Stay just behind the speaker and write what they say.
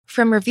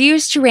From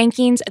reviews to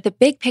rankings, The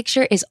Big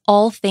Picture is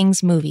all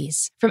things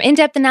movies. From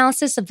in-depth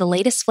analysis of the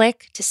latest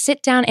flick to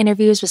sit-down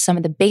interviews with some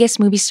of the biggest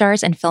movie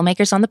stars and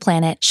filmmakers on the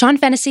planet, Sean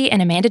Fennessy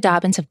and Amanda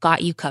Dobbins have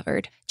got you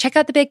covered. Check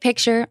out The Big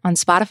Picture on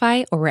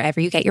Spotify or wherever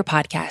you get your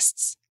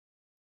podcasts.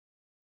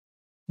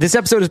 This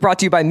episode is brought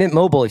to you by Mint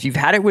Mobile. If you've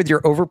had it with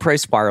your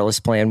overpriced wireless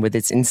plan with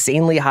its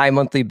insanely high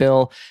monthly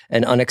bill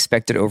and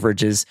unexpected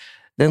overages,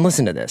 then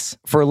listen to this.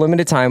 For a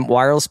limited time,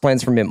 wireless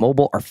plans from Mint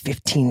Mobile are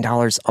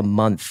 $15 a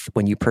month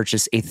when you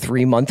purchase a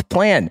 3-month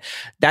plan.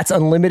 That's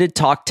unlimited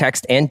talk,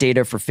 text, and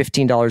data for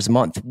 $15 a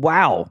month.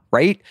 Wow,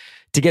 right?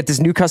 To get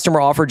this new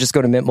customer offer, just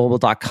go to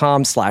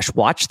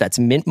mintmobile.com/watch. That's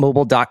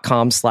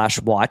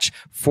mintmobile.com/watch.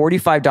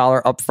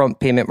 $45 upfront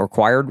payment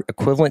required,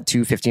 equivalent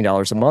to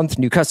 $15 a month.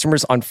 New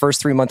customers on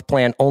first 3-month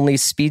plan only.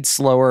 Speed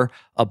slower,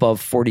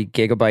 above 40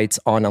 gigabytes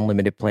on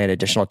unlimited plan.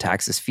 Additional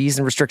taxes, fees,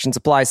 and restrictions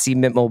apply. See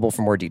Mint Mobile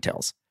for more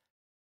details.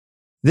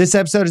 This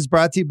episode is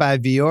brought to you by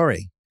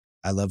Viore.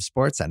 I love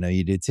sports. I know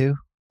you do too.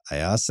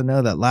 I also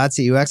know that lots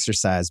of you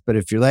exercise, but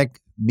if you're like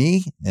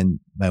me and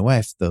my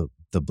wife, the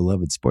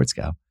beloved sports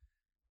gal,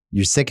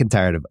 you're sick and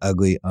tired of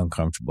ugly,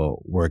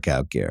 uncomfortable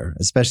workout gear.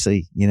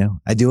 Especially,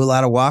 I do a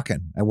lot of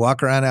walking. I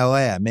walk around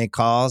LA. I make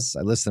calls.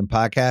 I listen to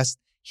podcasts.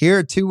 Here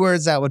are 2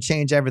 words that will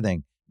change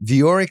everything.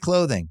 Viore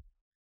Clothing,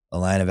 a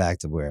line of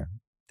activewear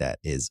that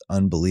is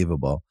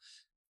unbelievable.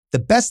 The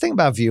best thing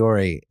about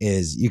Viore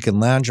is you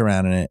can lounge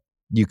around in it.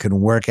 You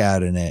can work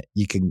out in it.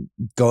 You can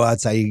go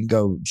outside. You can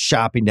go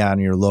shopping down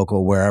in your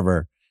local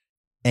wherever.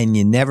 And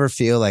you never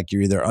feel like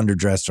you're either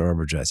underdressed or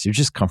overdressed. You're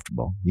just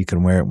comfortable. You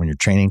can wear it when you're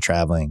training,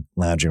 traveling,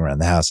 lounging around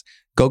the house.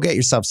 Go get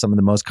yourself some of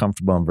the most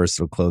comfortable and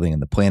versatile clothing on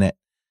the planet.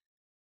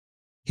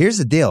 Here's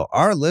the deal.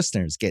 Our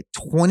listeners get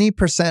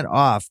 20%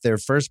 off their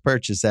first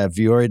purchase at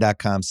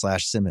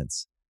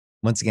Viore.com/Simmons.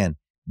 Once again,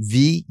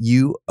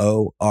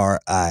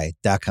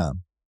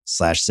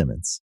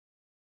 VUORI.com/Simmons.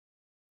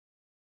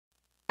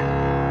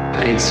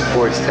 I need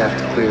supports to have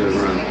to clear the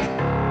room.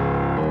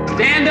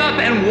 Stand up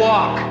and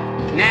walk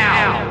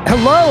now.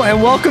 Hello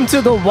and welcome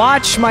to The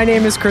Watch. My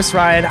name is Chris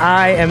Ryan.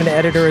 I am an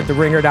editor at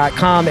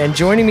TheRinger.com, and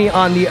joining me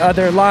on the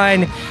other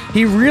line,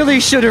 he really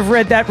should have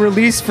read that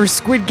release for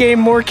Squid Game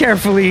more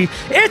carefully.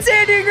 It's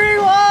Andy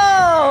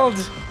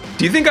Greenwald!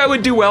 Do you think I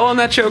would do well on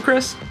that show,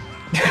 Chris?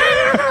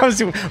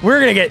 We're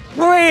going to get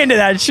way into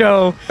that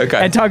show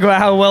and talk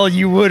about how well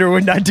you would or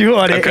would not do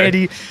on it,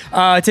 Andy.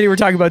 Today we're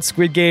talking about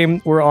Squid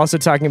Game. We're also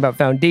talking about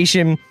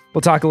Foundation.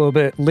 We'll talk a little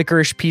bit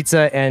Licorice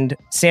Pizza and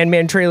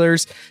Sandman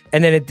trailers.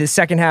 And then at the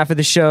second half of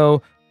the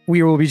show,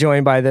 we will be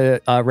joined by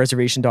the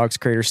Reservation Dogs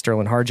creator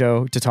Sterlin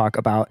Harjo to talk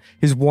about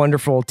his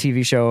wonderful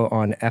TV show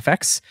on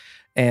FX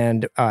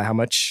and how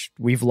much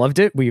we've loved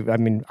it.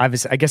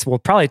 I guess we'll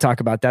probably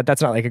talk about that.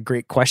 That's not like a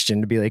great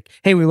question to be like,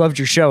 hey, we loved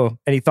your show.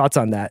 Any thoughts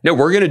on that? No,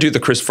 we're going to do the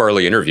Chris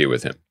Farley interview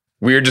with him.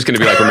 We're just going to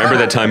be like, remember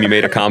that time you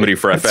made a comedy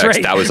for FX?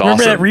 Right. That was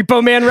remember awesome. That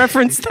Repo Man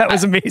reference? That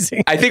was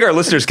amazing. I think our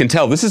listeners can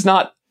tell this is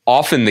not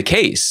often the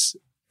case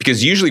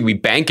because usually we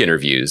bank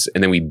interviews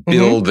and then we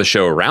build the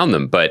show around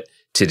them. But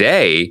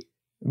today...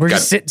 We're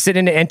just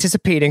sitting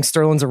anticipating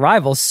Sterlin's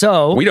arrival.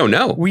 So we don't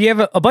know. We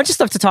have a bunch of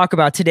stuff to talk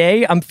about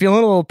today. I'm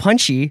feeling a little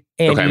punchy,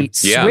 and we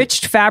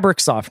switched fabric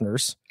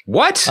softeners.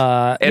 What?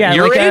 At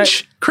your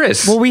age,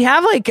 Chris? Well, we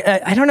have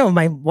I don't know.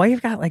 My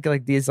wife got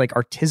like these like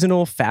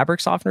artisanal fabric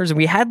softeners, and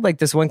we had like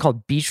this one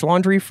called Beach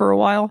Laundry for a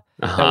while.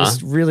 That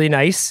was really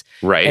nice.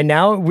 Right. And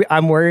now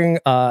I'm wearing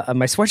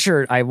my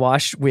sweatshirt I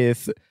washed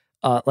with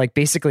like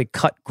basically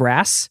cut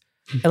grass.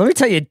 And let me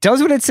tell you, it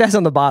does what it says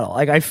on the bottle.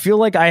 Like, I feel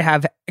like I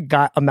have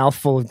got a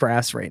mouthful of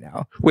grass right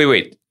now.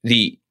 Wait.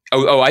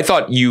 I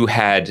thought you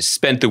had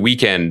spent the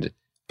weekend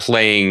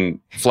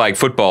playing flag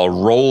football,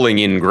 rolling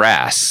in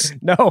grass.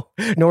 No,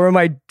 nor am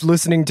I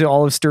listening to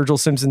all of Sturgill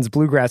Simpson's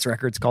bluegrass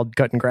records called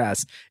Cutting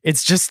Grass.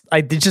 It's just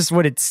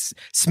what it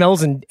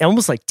smells and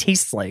almost like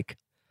tastes like.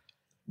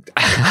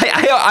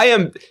 I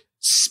am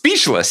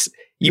speechless.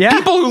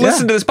 People who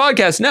listen to this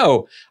podcast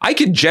know I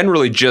could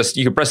generally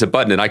you can press a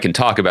button and I can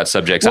talk about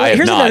subjects I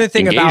have not engaged with. Here's another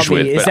thing about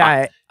me is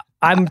that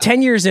I'm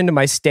 10 years into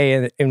my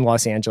stay in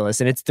Los Angeles,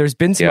 and there's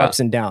been some ups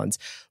and downs,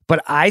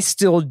 but I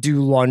still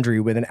do laundry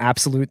with an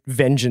absolute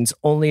vengeance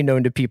only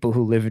known to people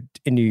who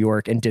lived in New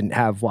York and didn't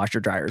have washer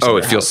dryers. Oh,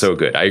 it feels so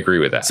good. I agree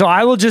with that. So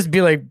I will just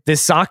be like,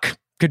 this sock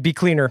could be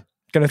cleaner.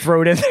 Gonna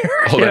throw it in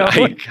there. Hold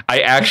on.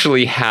 I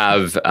actually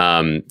have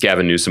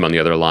Gavin Newsom on the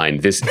other line.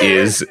 This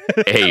is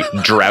a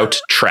drought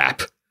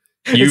trap.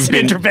 It's an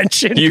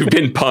intervention. You've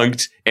been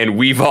punked, and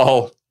we've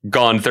all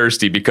gone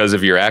thirsty because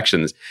of your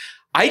actions.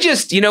 I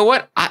just, you know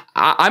what?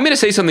 I'm going to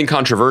say something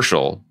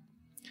controversial.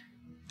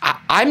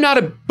 I'm not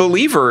a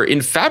believer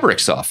in fabric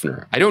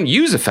softener. I don't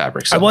use a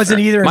fabric softener. I wasn't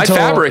either. My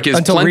fabric is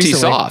plenty recently.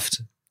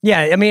 soft.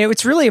 Yeah, I mean,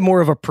 it's really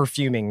more of a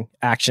perfuming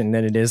action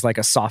than it is like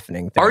a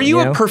softening thing. Are you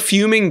a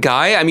perfuming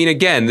guy? I mean,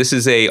 again, this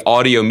is a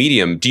audio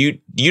medium. You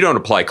don't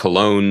apply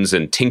colognes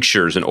and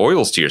tinctures and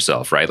oils to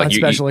yourself, right? Like on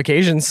special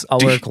occasions, I'll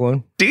wear a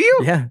cologne. Do you?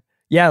 Yeah.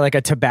 Yeah, like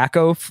a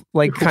tobacco,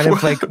 kind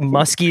of like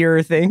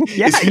muskier thing.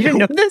 Yeah, you didn't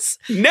know this?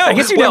 No. I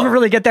guess you never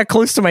really get that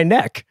close to my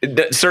neck.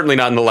 Certainly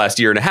not in the last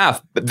year and a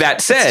half. But that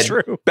said,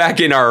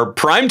 back in our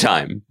prime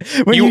time.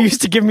 When you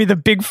used to give me the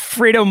big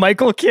Fredo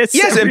Michael kiss.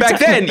 Yes, and back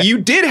then you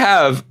did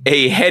have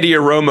a heady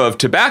aroma of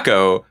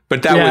tobacco,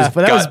 but that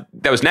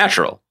was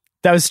natural.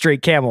 That was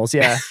straight Camels,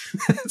 yeah.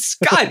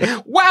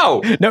 Scott,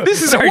 wow. No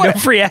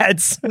free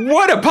ads.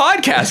 What a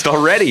podcast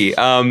already.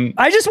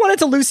 I just wanted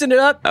to loosen it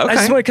up.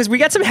 Okay. Because we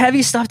got some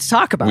heavy stuff to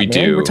talk about.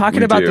 We're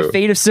talking about the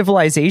fate of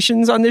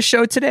civilizations on this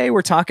show today.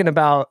 We're talking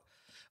about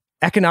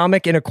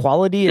economic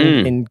inequality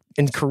in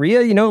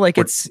Korea.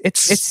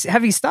 It's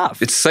heavy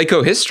stuff. It's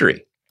psychohistory.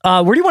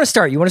 Where do you want to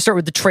start? You want to start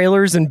with the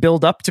trailers and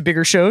build up to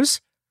bigger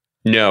shows?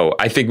 No,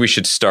 I think we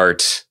should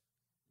start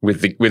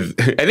with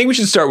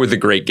the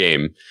Great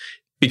Game.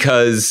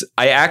 Because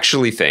I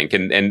actually think,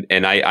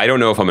 and I don't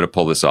know if I'm going to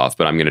pull this off,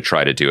 but I'm going to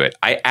try to do it.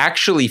 I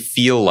actually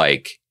feel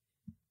like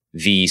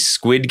the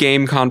Squid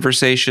Game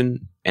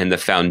conversation and the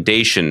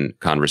Foundation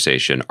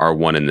conversation are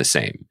one and the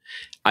same.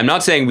 I'm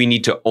not saying we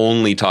need to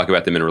only talk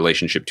about them in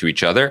relationship to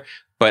each other,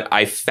 but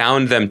I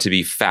found them to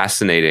be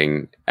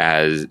fascinating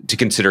to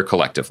consider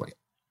collectively.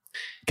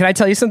 Can I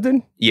tell you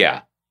something?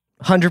 Yeah.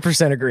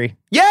 100% agree.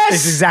 Yes!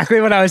 That's exactly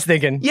what I was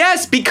thinking.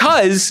 Yes,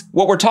 because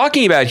what we're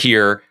talking about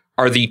here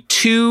are the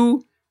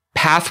two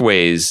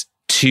pathways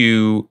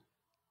to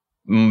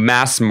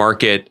mass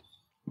market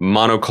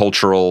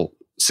monocultural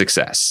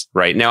success,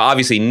 right? Now,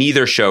 obviously,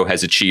 neither show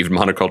has achieved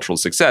monocultural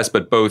success,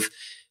 but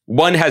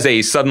one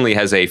suddenly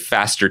has a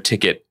faster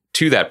ticket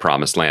to that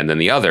promised land than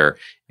the other,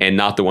 and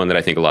not the one that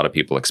I think a lot of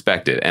people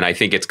expected. And I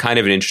think it's kind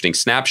of an interesting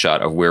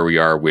snapshot of where we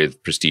are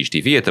with prestige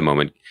TV at the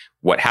moment,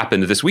 what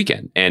happened this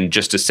weekend. And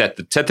just to set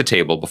the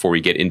table before we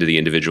get into the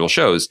individual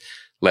shows,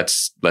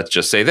 let's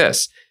just say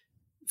this.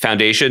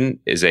 Foundation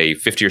is a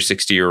 50 or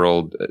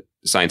 60-year-old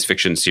science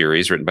fiction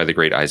series written by the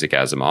great Isaac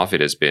Asimov.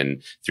 It has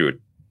been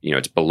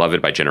it's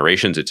beloved by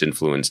generations. It's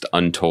influenced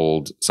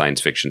untold science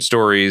fiction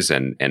stories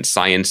and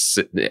science,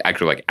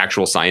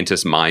 actual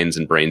scientists' minds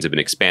and brains have been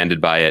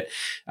expanded by it.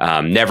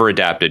 Never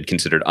adapted,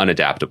 considered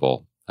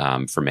unadaptable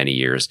for many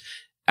years.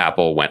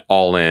 Apple went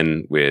all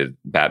in with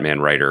Batman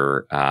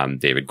writer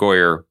David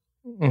Goyer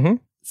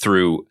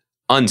through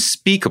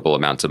unspeakable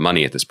amounts of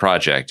money at this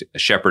project,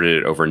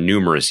 shepherded it over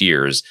numerous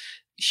years.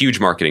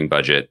 Huge marketing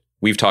budget.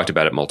 We've talked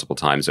about it multiple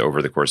times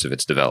over the course of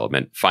its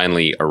development.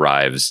 Finally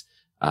arrives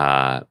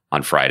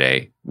on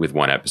Friday with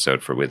one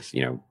episode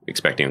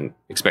expecting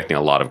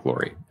a lot of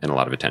glory and a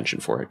lot of attention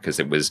for it because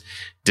it was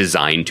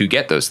designed to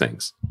get those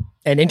things.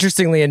 And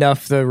interestingly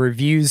enough, the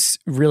reviews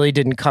really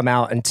didn't come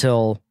out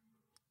until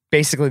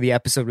basically the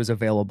episode was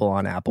available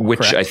on Apple, which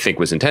correct? I think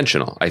was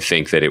intentional. I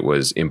think that it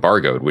was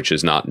embargoed, which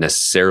is not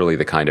necessarily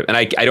the kind of, and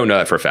I don't know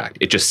that for a fact.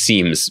 It just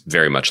seems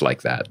very much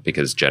like that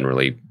because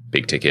generally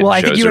big ticket. Well,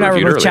 I think you and I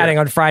were both earlier. chatting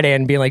on Friday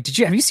and being like,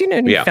 have you seen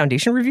any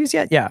Foundation reviews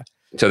yet? Yeah.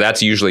 So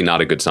that's usually not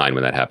a good sign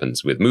when that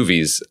happens with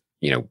movies.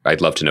 I'd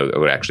love to know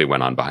what actually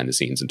went on behind the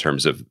scenes in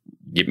terms of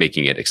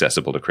making it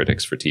accessible to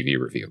critics for TV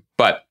review.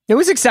 But it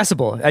was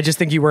accessible. I just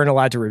think you weren't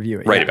allowed to review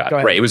it. Right.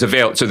 It was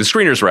available. So the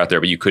screeners were out there,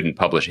 but you couldn't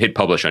hit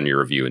publish on your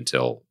review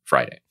until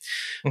Friday.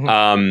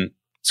 Mm-hmm.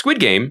 Squid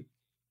Game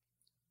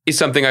is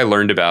something I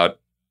learned about,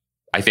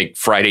 I think,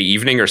 Friday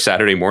evening or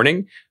Saturday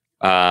morning.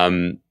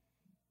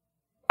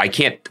 I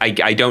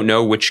don't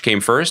know which came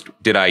first.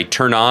 Did I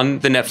turn on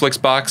the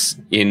Netflix box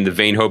in the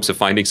vain hopes of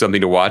finding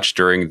something to watch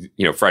during,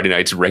 Friday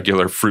night's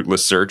regular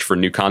fruitless search for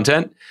new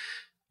content?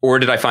 Or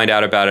did I find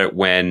out about it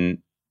when,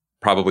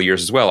 probably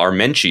yours as well, our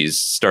Menchies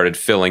started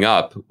filling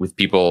up with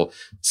people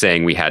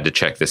saying we had to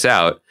check this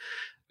out?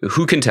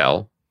 Who can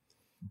tell?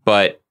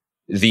 But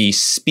the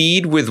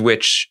speed with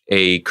which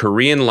a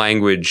Korean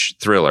language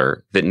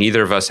thriller that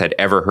neither of us had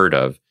ever heard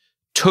of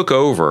took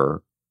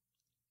over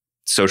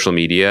social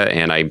media,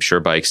 and I'm sure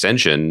by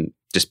extension,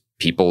 just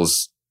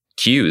people's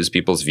cues,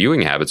 people's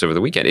viewing habits over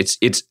the weekend.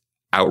 It's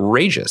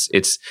outrageous.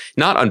 It's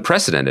not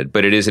unprecedented,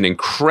 but it is an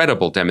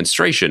incredible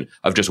demonstration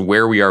of just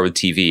where we are with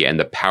TV and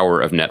the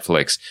power of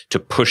Netflix to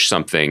push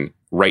something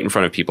right in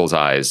front of people's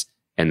eyes,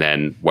 and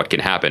then what can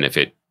happen if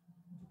it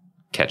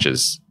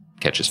catches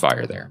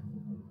fire there.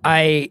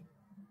 I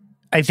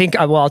think,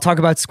 I'll talk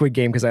about Squid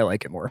Game because I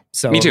like it more.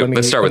 So me too.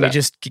 Let's start with that. Let me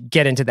just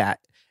get into that.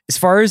 As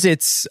far as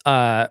its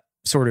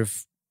sort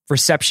of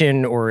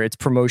reception or its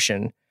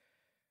promotion,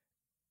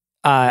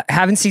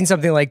 haven't seen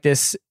something like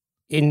this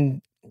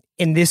in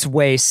this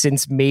way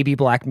since maybe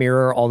Black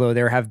Mirror, although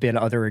there have been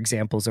other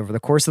examples over the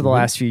course of the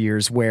last few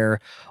years where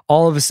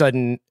all of a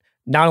sudden,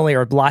 not only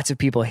are lots of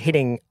people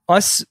hitting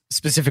us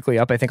specifically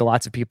up, I think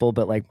lots of people,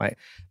 but like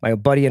my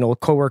buddy and old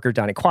coworker,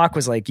 Donnie Kwok,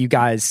 was like, you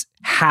guys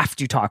have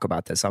to talk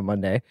about this on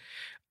Monday.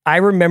 I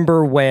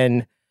remember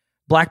when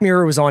Black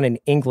Mirror was on in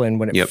England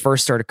when it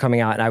first started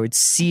coming out, and I would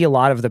see a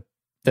lot of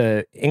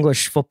the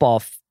English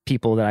football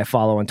people that I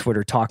follow on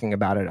Twitter talking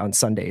about it on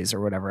Sundays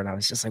or whatever. And I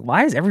was just like,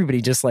 why is everybody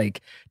just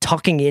like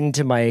talking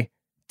into my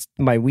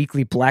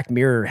weekly Black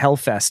Mirror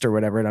Hellfest or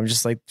whatever? And I'm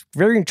just like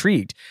very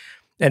intrigued.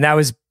 And that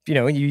was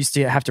you used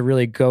to have to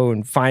really go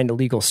and find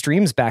illegal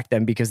streams back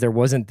then because there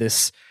wasn't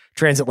this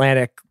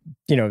transatlantic,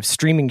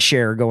 streaming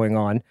share going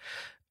on.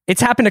 It's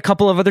happened a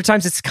couple of other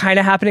times. It's kind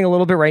of happening a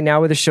little bit right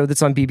now with a show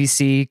that's on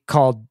BBC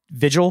called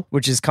Vigil,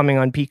 which is coming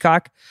on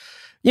Peacock.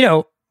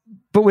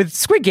 But with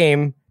Squid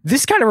Game,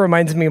 this kind of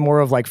reminds me more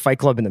of like Fight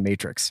Club and The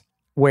Matrix,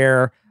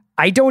 where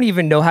I don't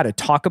even know how to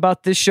talk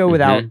about this show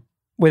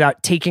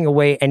without taking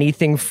away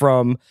anything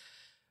from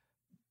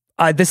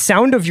the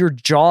sound of your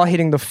jaw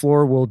hitting the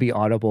floor will be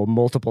audible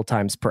multiple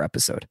times per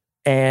episode.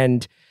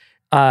 And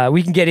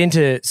we can get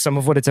into some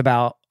of what it's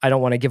about. I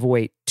don't want to give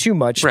away too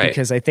much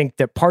because I think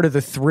that part of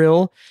the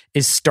thrill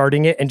is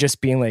starting it and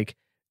just being like,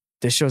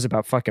 this show's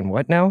about fucking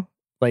what now?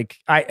 Like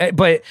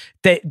but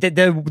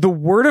the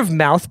word of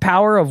mouth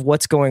power of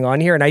what's going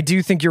on here. And I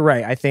do think you're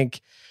right. I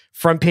think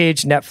front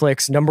page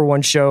Netflix,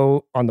 #1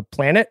 show on the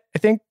planet, I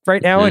think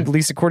right now, at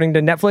least according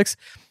to Netflix,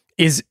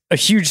 is a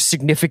huge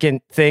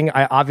significant thing.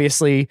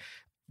 Obviously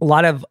a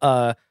lot of,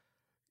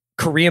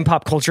 Korean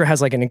pop culture has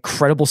like an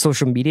incredible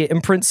social media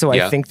imprint. So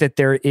I think that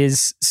there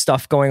is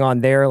stuff going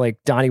on there.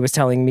 Like Donnie was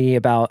telling me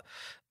about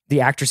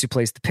the actress who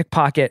plays the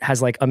pickpocket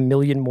has like 1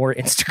 million more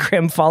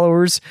Instagram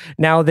followers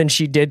now than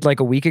she did like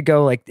a week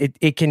ago. Like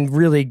it can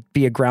really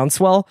be a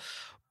groundswell.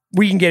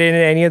 We can get into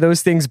any of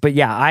those things, but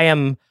yeah,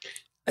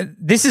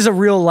 this is a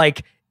real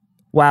like,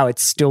 wow, it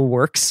still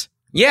works.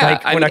 Yeah.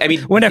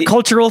 Like when a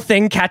cultural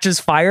thing catches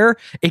fire,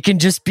 it can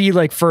just be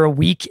like for a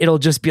week, it'll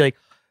just be like,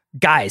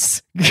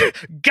 guys.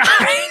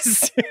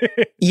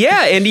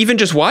 Yeah. And even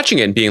just watching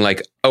it and being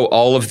like, oh,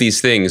 all of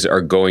these things are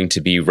going to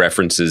be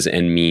references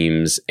and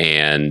memes.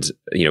 And,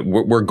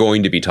 we're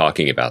going to be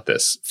talking about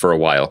this for a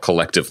while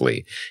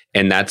collectively.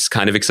 And that's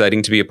kind of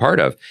exciting to be a part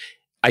of.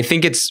 I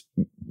think it's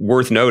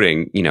worth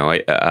noting,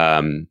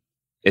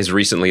 as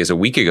recently as a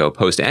week ago,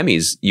 post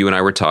Emmys, you and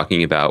I were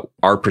talking about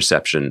our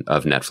perception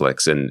of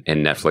Netflix and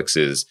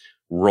Netflix's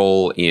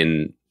role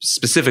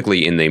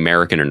specifically in the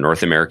American or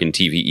North American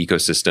TV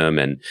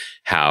ecosystem, and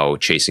how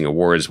chasing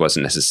awards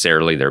wasn't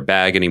necessarily their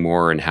bag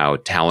anymore, and how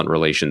talent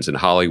relations in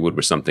Hollywood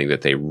was something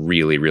that they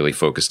really, really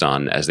focused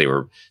on as they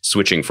were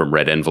switching from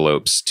red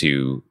envelopes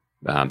to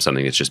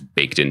something that's just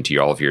baked into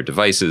all of your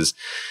devices.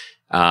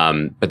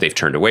 But they've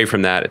turned away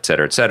from that, et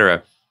cetera, et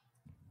cetera.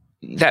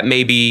 That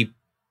may be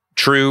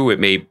true.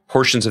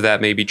 Portions of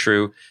that may be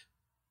true.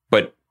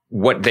 But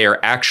what they are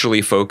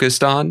actually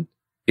focused on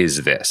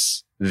is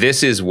this.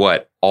 This is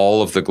what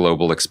all of the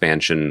global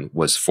expansion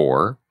was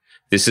for.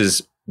 This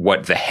is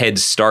what the head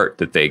start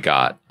that they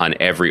got on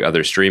every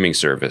other streaming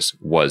service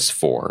was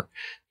for.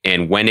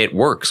 And when it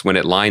works, when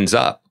it lines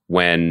up,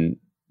 when,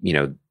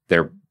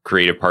 their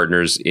creative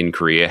partners in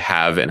Korea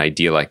have an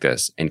idea like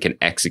this and can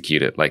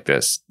execute it like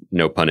this,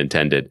 no pun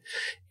intended,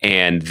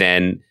 and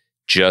then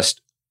just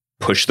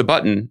push the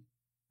button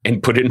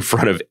and put it in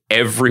front of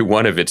every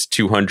one of its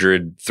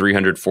 200,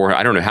 300, 400,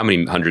 I don't know how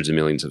many hundreds of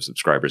millions of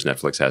subscribers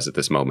Netflix has at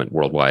this moment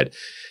worldwide.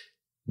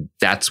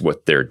 That's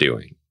what they're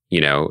doing. I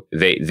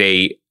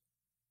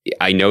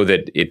know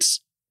that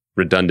it's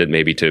redundant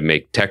maybe to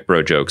make tech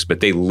bro jokes, but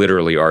they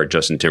literally are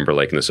Justin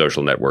Timberlake in The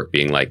Social Network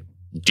being like,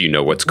 do you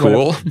know what's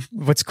cool?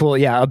 What's cool?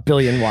 Yeah, 1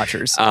 billion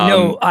watchers.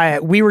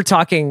 We were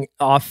talking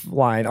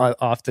offline,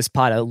 off this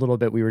pod a little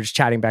bit. We were just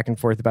chatting back and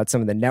forth about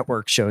some of the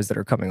network shows that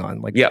are coming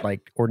on,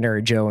 like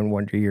Ordinary Joe and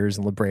Wonder Years,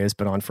 and La Brea has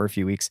been on for a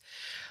few weeks.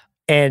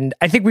 And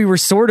I think we were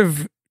sort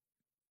of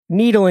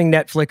needling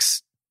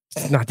Netflix,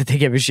 not that they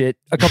give a shit,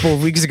 a couple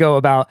of weeks ago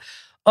about,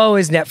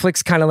 is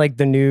Netflix kind of like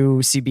the new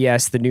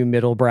CBS, the new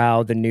middle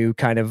brow, the new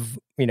kind of,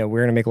 we're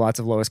going to make lots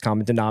of lowest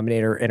common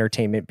denominator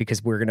entertainment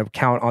because we're going to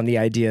count on the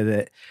idea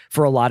that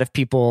for a lot of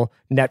people,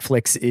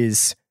 Netflix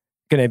is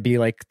going to be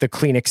like the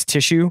Kleenex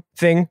tissue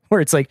thing, where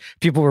it's like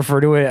people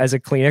refer to it as a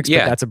Kleenex,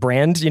 but that's a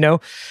brand,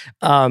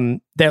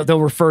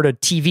 they'll refer to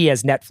TV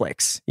as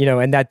Netflix,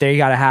 and that they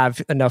got to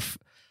have enough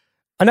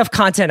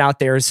content out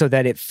there so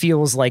that it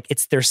feels like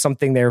there's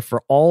something there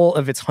for all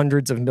of its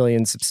hundreds of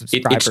millions of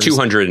subscribers. It's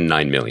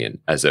 209 million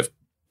as of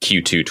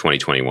Q2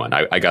 2021.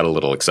 I got a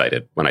little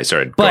excited when I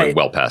started going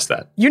well past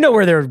that.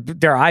 Where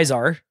their eyes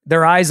are.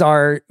 Their eyes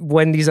are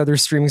when these other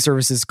streaming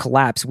services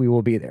collapse, we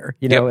will be there,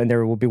 and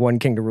there will be one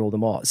king to rule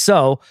them all.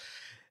 So,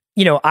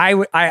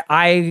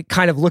 I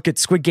kind of look at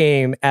Squid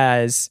Game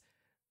as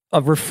a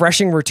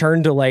refreshing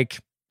return to like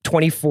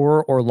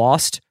 24 or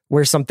Lost,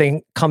 where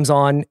something comes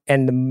on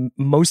and the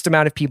most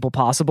amount of people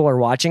possible are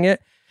watching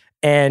it.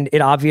 And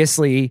it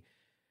obviously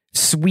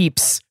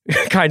sweeps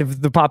kind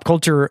of the pop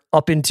culture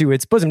up into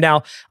its bosom.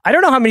 Now, I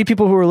don't know how many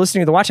people who are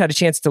listening to The Watch had a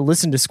chance to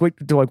listen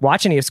to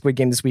watch any of Squid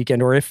Game this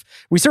weekend, or if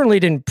we certainly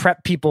didn't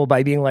prep people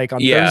by being like on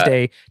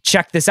Thursday,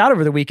 check this out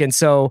over the weekend.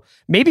 So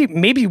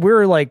maybe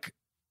we're like,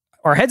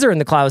 our heads are in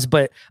the clouds,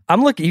 but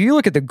if you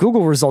look at the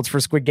Google results for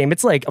Squid Game,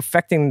 it's like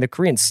affecting the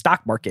Korean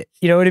stock market.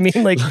 You know what I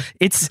mean? Like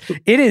it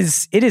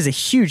is a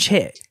huge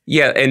hit.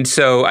 Yeah. And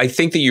so I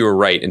think that you were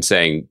right in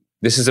saying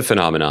this is a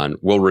phenomenon.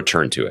 We'll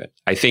return to it.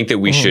 I think that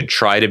we should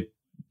try to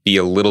be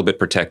a little bit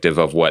protective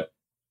of what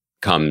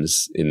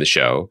comes in the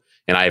show.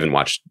 and I haven't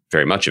watched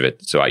very much of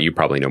it, so you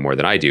probably know more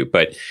than I do.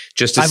 But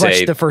just to I say,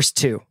 watched the first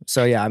two,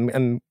 so yeah,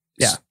 I'm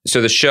yeah.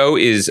 So the show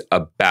is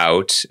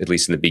about, at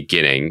least in the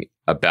beginning,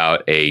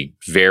 about a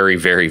very,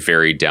 very,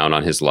 very down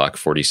on his luck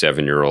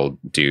 47-year-old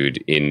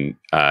dude in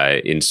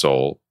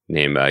Seoul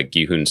named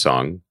Gi-hoon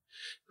Song,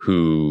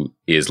 who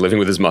is living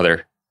with his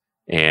mother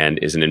and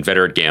is an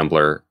inveterate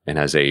gambler and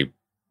has a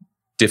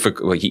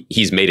difficult. Well,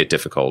 he's made it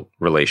difficult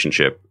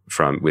relationship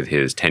with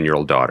his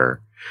 10-year-old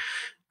daughter,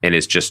 and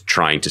is just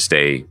trying to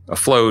stay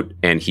afloat.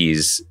 And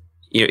he's,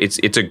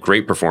 it's a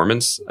great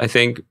performance, I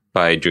think,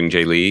 by Jung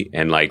Jae Lee,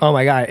 and like, oh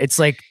my god, it's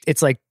like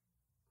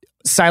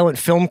silent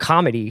film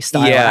comedy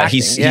style. Yeah,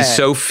 acting. he's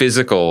so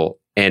physical,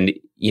 and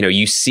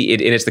you see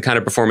it, and it's the kind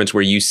of performance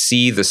where you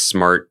see the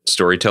smart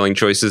storytelling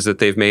choices that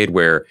they've made,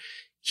 where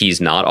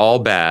he's not all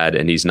bad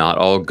and he's not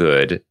all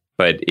good,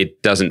 but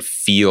it doesn't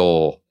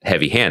feel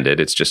heavy-handed.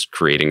 It's just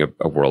creating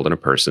a world and a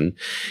person.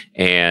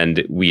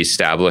 And we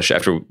establish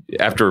after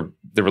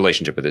the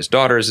relationship with his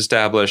daughter is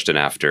established, and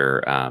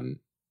after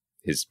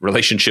his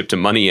relationship to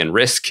money and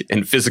risk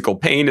and physical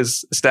pain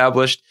is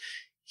established,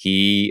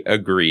 he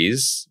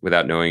agrees,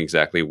 without knowing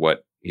exactly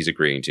what he's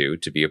agreeing to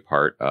be a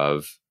part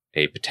of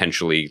a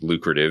potentially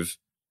lucrative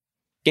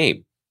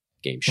game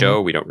show.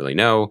 Mm-hmm. We don't really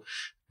know.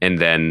 And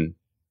then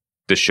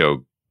the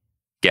show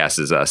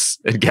gasses us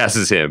and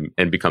gasses him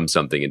and becomes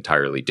something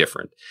entirely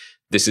different.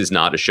 This is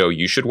not a show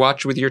you should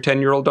watch with your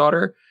 10-year-old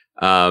daughter,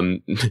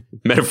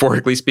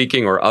 metaphorically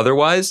speaking or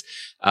otherwise.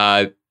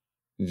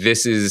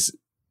 This is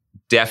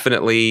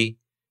definitely,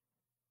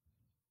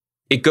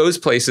 it goes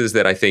places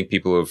that I think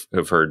people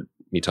have heard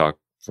me talk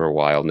for a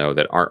while know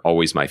that aren't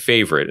always my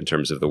favorite in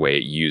terms of the way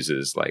it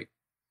uses like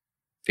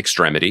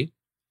extremity.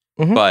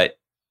 Mm-hmm. But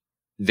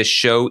the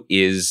show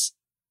is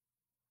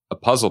a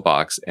puzzle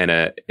box and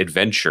an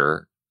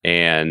adventure,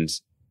 and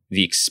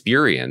the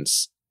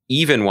experience,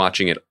 even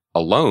watching it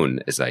alone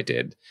as I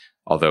did,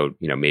 although,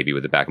 maybe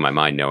with the back of my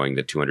mind knowing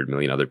that 200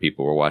 million other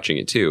people were watching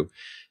it too,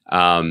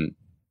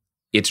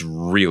 it's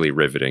really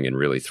riveting and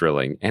really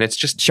thrilling. And it's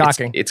just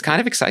shocking. It's kind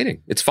of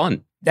exciting. It's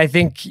fun. I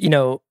think,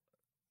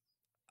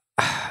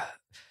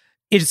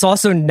 it's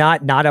also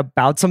not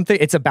about something.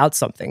 It's about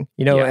something,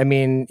 Yeah. I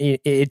mean,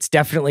 it's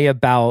definitely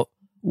about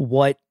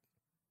what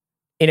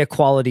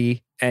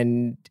inequality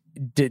and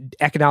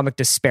economic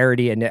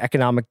disparity and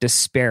economic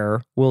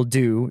despair will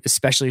do,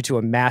 especially to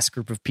a mass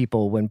group of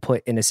people when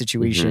put in a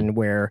situation mm-hmm.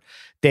 where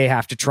they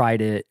have to try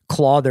to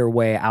claw their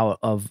way out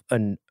of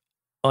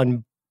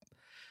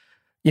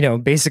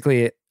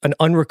basically an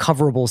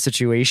unrecoverable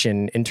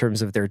situation in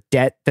terms of their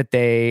debt that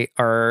they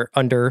are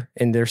under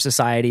in their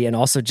society, and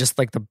also just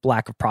like the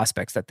lack of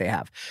prospects that they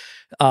have.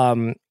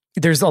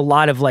 There's a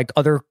lot of like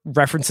other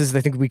references that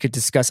I think we could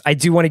discuss. I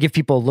do want to give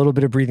people a little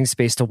bit of breathing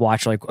space to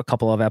watch like a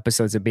couple of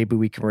episodes, and maybe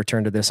we can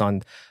return to this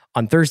on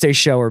Thursday's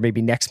show or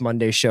maybe next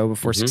Monday's show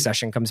before mm-hmm.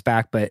 Succession comes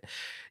back. But,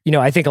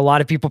 I think a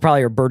lot of people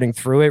probably are burning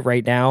through it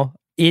right now.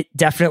 It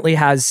definitely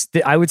has,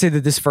 I would say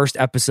that this first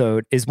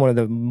episode is one of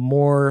the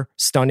more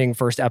stunning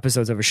first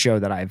episodes of a show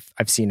that I've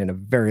seen in a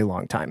very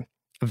long time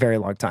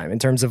in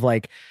terms of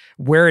like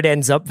where it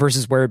ends up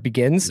versus where it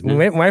begins.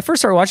 Mm-hmm. When I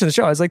first started watching the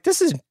show, I was like,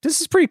 this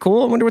is pretty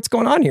cool. I wonder what's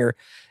going on here.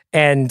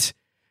 And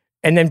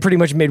then pretty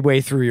much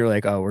midway through, you're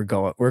like, oh, we're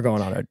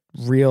going on a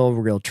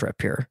real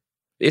trip here.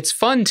 It's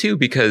fun too,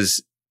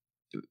 because,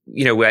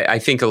 I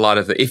think a lot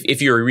of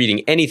if you're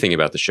reading anything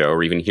about the show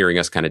or even hearing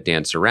us kind of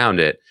dance around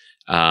it,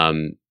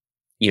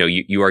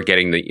 you are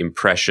getting the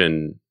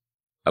impression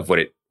of what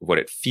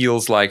it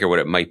feels like or what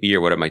it might be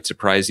or what it might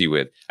surprise you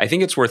with. I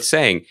think it's worth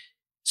saying,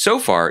 so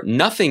far,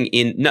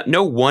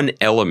 no one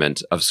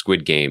element of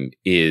Squid Game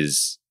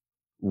is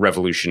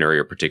revolutionary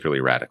or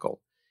particularly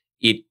radical.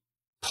 It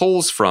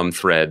pulls from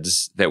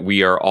threads that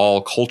we are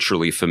all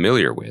culturally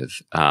familiar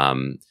with,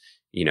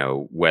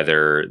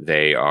 whether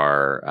they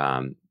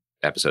are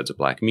episodes of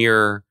Black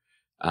Mirror,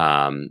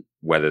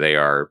 whether they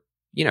are,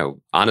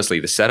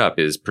 honestly, the setup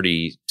is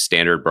pretty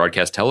standard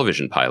broadcast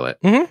television pilot,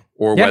 mm-hmm.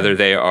 or whether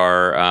they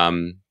are,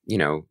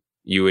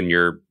 you and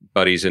your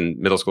buddies in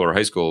middle school or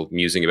high school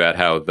musing about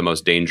how the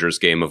most dangerous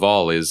game of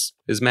all is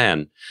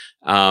man.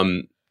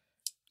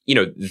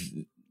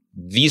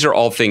 These are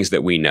all things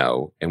that we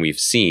know and we've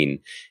seen.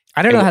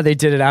 I don't know how they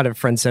did it out at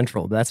Friend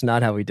Central, but that's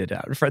not how we did it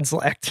out at Friend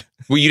Select.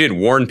 Well, you didn't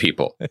warn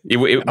people.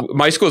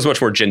 My school is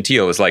much more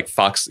genteel. It's like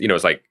fox,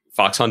 it's like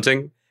fox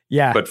hunting.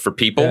 Yeah. But for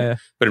people. Yeah.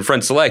 But in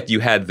Friend Select, you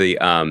had the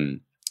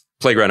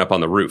playground up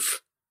on the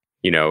roof,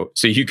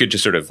 so you could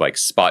just sort of like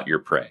spot your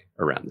prey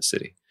around the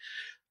city.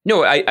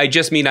 No, I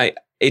just mean,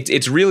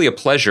 it's really a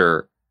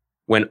pleasure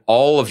when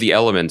all of the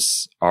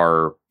elements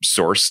are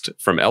sourced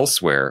from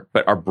elsewhere,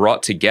 but are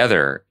brought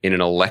together in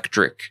an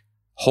electric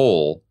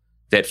whole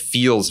that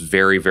feels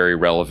very, very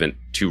relevant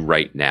to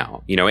right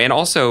now. And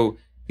also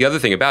the other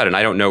thing about it, and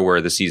I don't know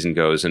where the season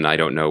goes, and I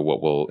don't know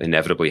what will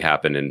inevitably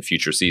happen in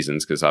future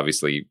seasons, because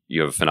obviously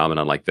you have a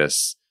phenomenon like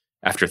this.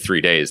 After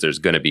 3 days, there's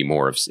going to be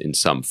more in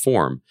some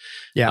form.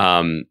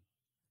 Yeah.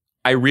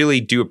 I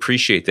really do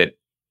appreciate that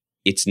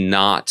it's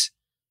not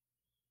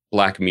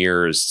Black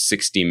Mirror's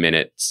 60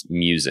 Minutes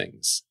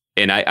musings.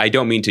 And I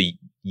don't mean to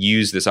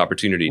use this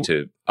opportunity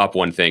to up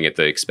one thing at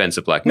the expense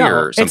of Black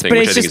Mirror or something,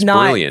 which I think is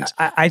brilliant.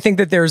 I think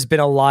that there's been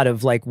a lot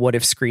of like, what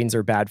if screens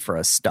are bad for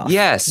us stuff.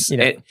 Yes.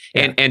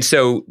 And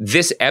so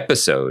this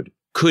episode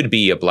could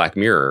be a Black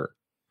Mirror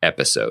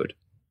episode,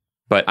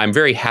 but I'm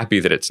very happy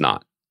that it's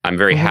not. I'm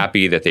very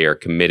happy that they are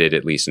committed,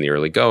 at least in the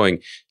early going,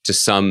 to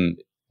some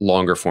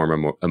longer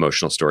form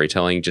emotional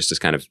storytelling, just as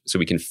kind of so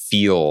we can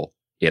feel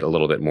it a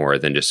little bit more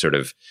than just sort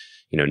of,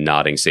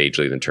 nodding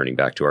sagely, then turning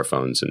back to our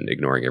phones and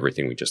ignoring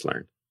everything we just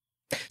learned.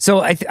 So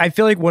I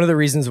feel like one of the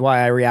reasons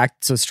why I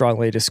react so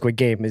strongly to Squid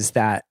Game is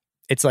that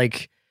it's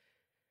like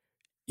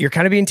you're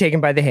kind of being taken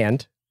by the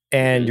hand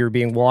and you're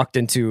being walked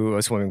into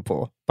a swimming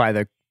pool by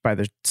the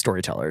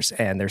storytellers,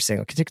 and they're saying,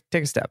 okay,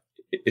 take a step.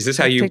 Is this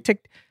how you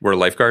were a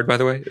lifeguard, by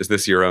the way? Is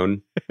this your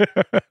own?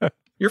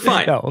 You're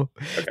fine. No,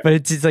 okay. But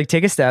it's like,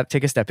 take a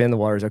step in, the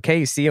water's okay.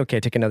 You see, okay,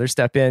 take another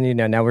step in,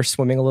 now we're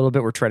swimming a little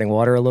bit, we're treading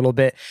water a little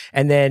bit.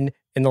 And then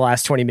in the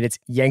last 20 minutes,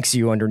 yanks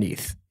you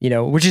underneath,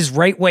 which is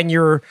right when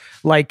you're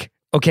like,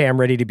 okay, I'm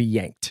ready to be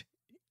yanked.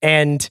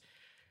 And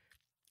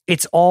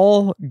it's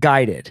all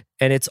guided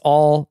and it's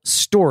all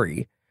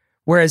story.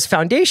 Whereas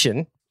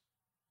Foundation,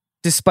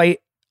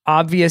 despite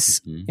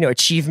obvious,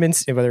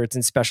 achievements, whether it's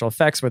in special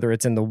effects, whether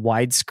it's in the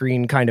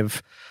widescreen kind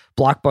of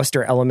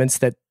blockbuster elements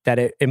that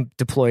it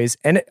deploys,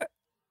 and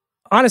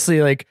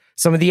honestly, like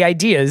some of the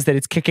ideas that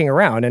it's kicking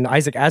around, and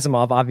Isaac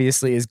Asimov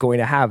obviously is going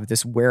to have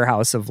this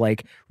warehouse of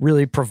like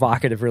really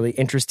provocative, really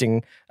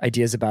interesting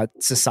ideas about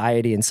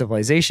society and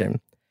civilization.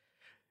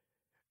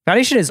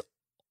 Foundation is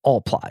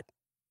all plot.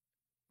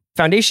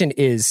 Foundation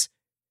is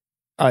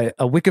a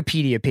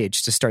Wikipedia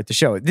page to start the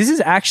show. This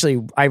is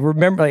actually, I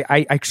remember, like,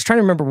 I was trying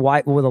to remember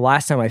the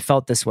last time I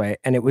felt this way,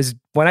 and it was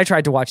when I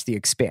tried to watch The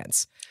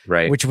Expanse,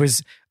 right? Which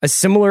was a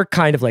similar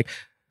kind of like,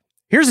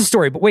 here's a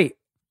story, but wait,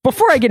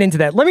 before I get into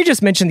that, let me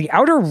just mention the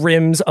outer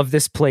rims of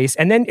this place,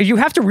 and then you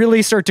have to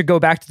really start to go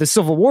back to the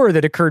Civil War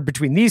that occurred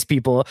between these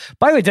people.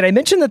 By the way, did I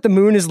mention that the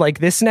moon is like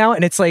this now?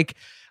 And it's like,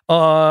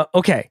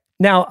 okay.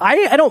 Now,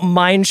 I don't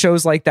mind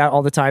shows like that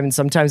all the time, and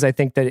sometimes I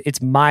think that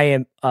it's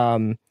my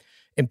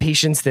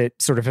impatience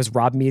that sort of has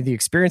robbed me of the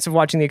experience of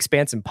watching The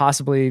Expanse, and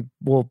possibly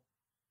will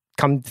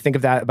come to think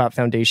of that about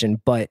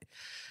Foundation. But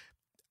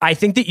I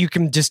think that you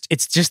can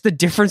it's just the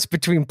difference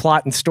between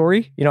plot and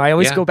story. I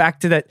always go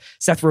back to that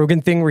Seth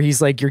Rogen thing where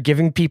he's like, you're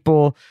giving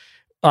people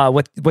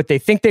what they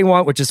think they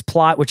want, which is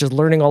plot, which is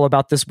learning all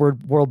about this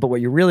world, but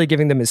what you're really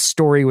giving them is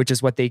story, which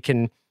is what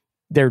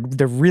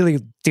they're really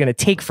going to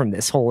take from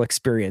this whole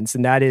experience.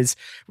 And that is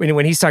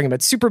when he's talking about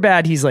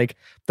Superbad, he's like,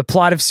 the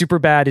plot of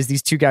Superbad is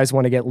these two guys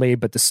want to get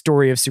laid, but the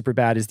story of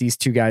Superbad is these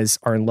two guys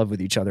are in love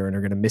with each other and are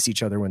going to miss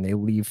each other when they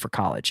leave for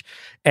college.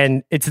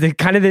 And it's the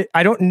kind of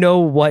I don't know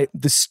what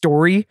the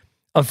story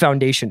of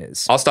Foundation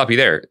is. I'll stop you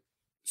there.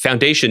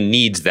 Foundation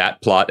needs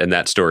that plot and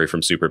that story from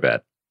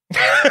Superbad.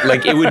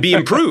 Like, it would be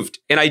improved.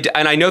 And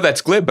I know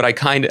that's glib, but I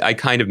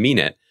kind of mean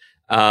it.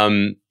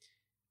 I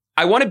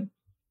want to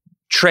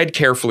tread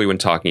carefully when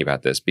talking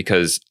about this,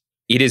 because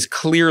it is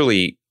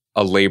clearly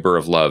a labor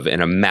of love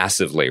and a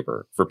massive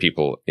labor for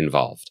people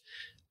involved.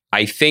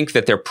 I think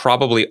that there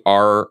probably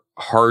are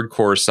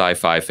hardcore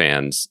sci-fi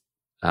fans,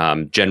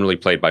 generally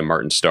played by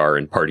Martin Starr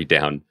in Party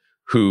Down,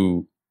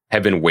 who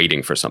have been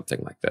waiting for something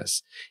like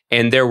this.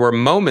 And there were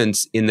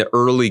moments in the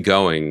early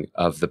going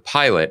of the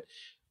pilot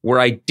where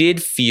I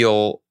did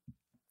feel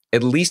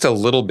at least a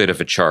little bit of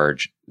a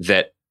charge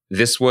that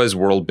this was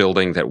world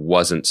building that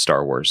wasn't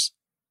Star Wars.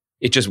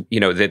 It just,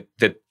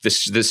 that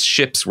the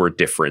ships were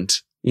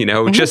different,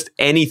 just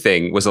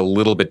anything was a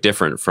little bit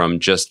different from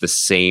just the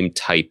same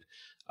type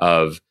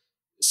of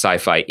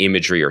sci-fi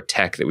imagery or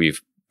tech that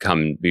we've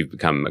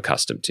become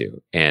accustomed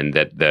to. And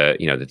that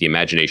that the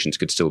imaginations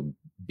could still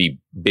be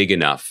big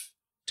enough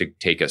to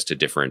take us to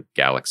different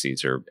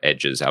galaxies or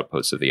edges,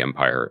 outposts of the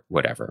Empire,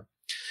 whatever.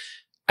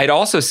 I'd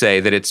also say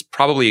that it's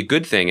probably a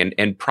good thing,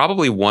 and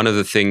probably one of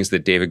the things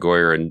that David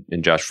Goyer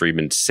and Josh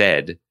Friedman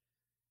said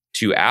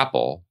to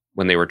Apple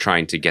when they were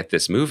trying to get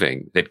this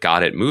moving, that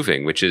got it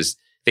moving, which is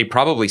they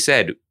probably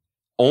said,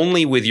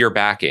 only with your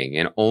backing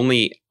and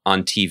only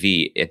on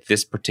TV at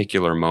this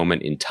particular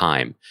moment in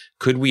time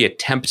could we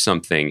attempt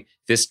something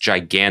this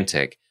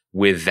gigantic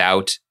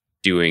without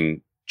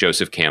doing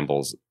Joseph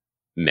Campbell's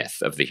myth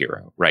of the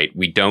hero, right?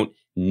 We don't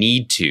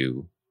need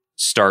to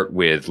start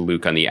with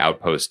Luke on the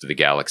outpost of the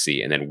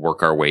galaxy and then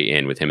work our way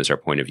in with him as our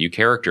point of view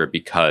character,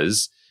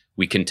 because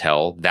we can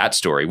tell that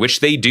story,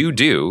 which they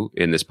do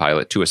in this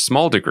pilot to a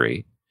small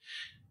degree.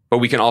 But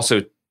we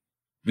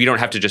don't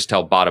have to just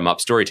tell bottom up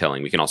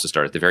storytelling. We can also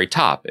start at the very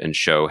top and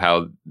show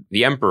how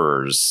the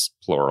emperors,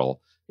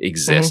 plural,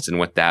 exist and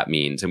what that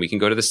means. And we can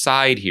go to the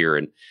side here.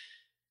 And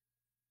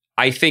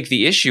I think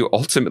the issue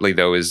ultimately,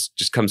 though,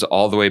 just comes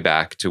all the way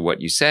back to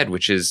what you said,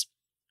 which is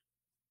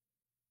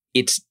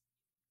it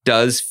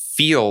does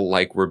feel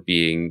like we're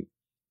being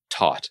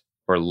taught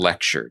or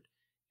lectured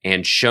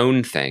and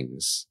shown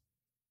things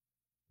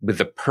with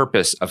the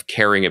purpose of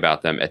caring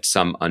about them at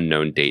some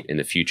unknown date in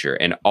the future.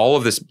 And all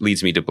of this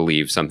leads me to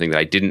believe something that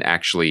I didn't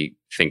actually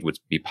think would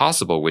be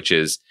possible, which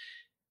is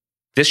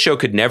This show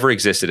could never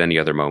exist at any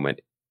other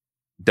moment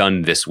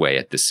done this way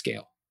at this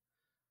scale.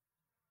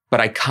 But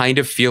I kind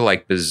of feel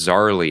like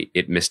bizarrely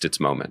it missed its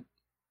moment.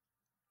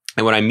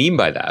 And what I mean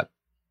by that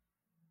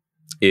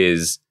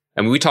is,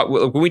 I mean,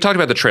 when we talked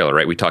about the trailer,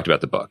 right? We talked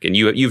about the book, and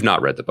you've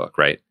not read the book,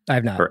 right? I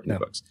have not. No.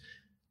 Books.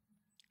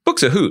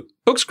 Book's a hoot.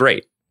 Book's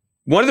great.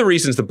 One of the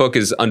reasons the book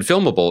is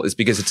unfilmable is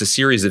because it's a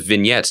series of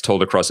vignettes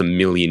told across 1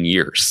 million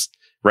years,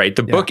 right?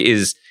 The book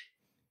is,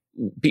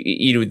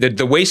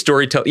 the way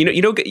storytelling,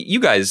 you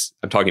guys,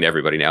 I'm talking to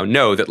everybody now,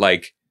 know that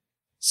like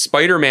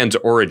Spider-Man's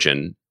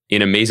origin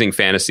in Amazing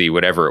Fantasy,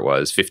 whatever it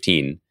was,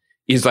 15,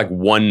 is like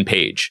 1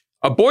 page.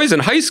 A boy's in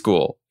high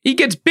school. He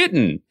gets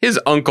bitten. His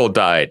uncle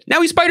died.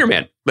 Now he's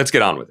Spider-Man. Let's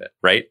get on with it,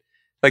 right?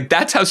 Like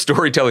that's how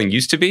storytelling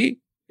used to be.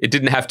 It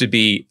didn't have to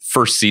be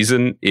first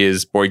season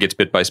is boy gets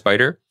bit by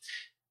spider.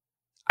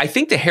 I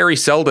think that Harry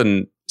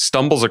Seldon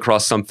stumbles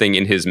across something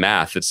in his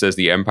math that says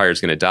the Empire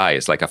is going to die.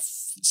 It's like a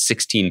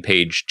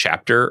 16-page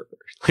chapter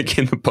like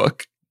in the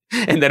book.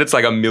 And then it's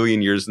like 1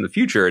 million years in the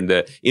future and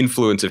the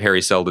influence of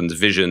Harry Seldon's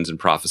visions and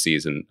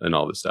prophecies and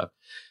all this stuff.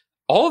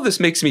 All of this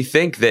makes me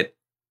think that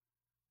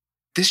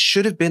this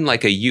should have been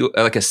like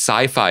a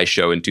sci-fi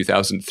show in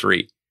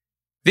 2003.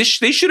 They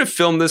should have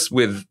filmed this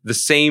with the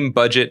same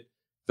budget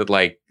that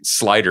like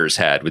Sliders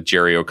had with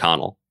Jerry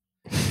O'Connell.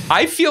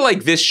 I feel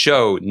like this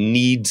show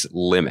needs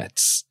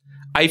limits.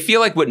 I feel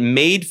like what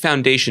made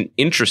Foundation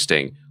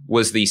interesting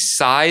was the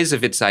size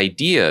of its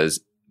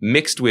ideas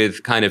mixed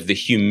with kind of the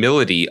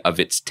humility of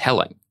its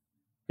telling,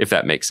 if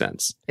that makes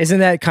sense. Isn't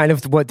that kind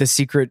of what the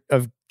secret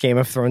of Game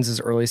of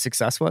Thrones' early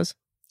success was?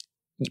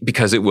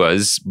 Because it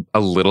was a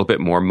little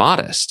bit more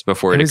modest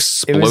before it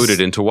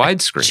exploded into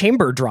widescreen.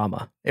 Chamber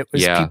drama. It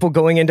was people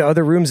going into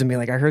other rooms and being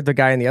like, I heard the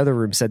guy in the other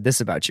room said this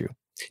about you.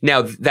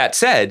 Now, that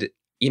said,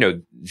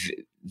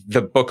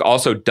 the book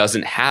also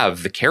doesn't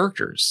have the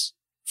characters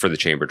for the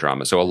chamber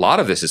drama. So a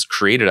lot of this is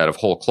created out of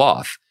whole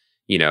cloth,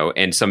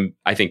 and some,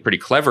 I think, pretty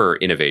clever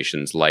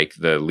innovations like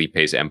the Lee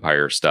Pace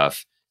Empire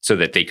stuff so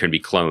that they can be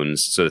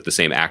clones, so that the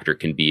same actor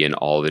can be in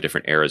all the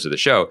different eras of the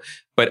show.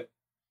 But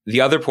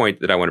the other point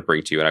that I want to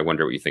bring to you, and I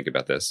wonder what you think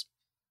about this.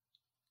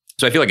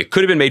 So I feel like it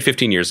could have been made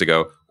 15 years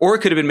ago, or it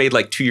could have been made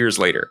like 2 years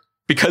later.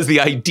 Because the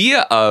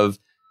idea of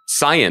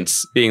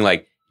science being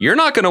like, you're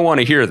not going to want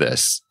to hear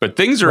this, but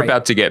things are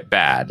about to get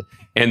bad.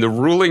 And the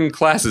ruling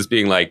classes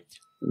being like,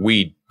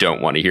 we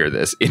don't want to hear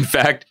this. In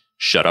fact,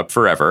 shut up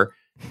forever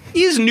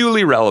is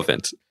newly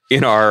relevant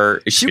in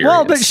our experience.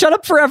 Well, but shut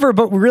up forever.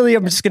 But really,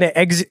 I'm just going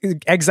to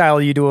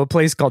exile you to a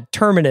place called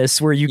Terminus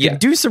where you can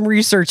do some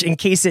research in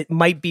case it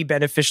might be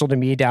beneficial to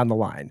me down the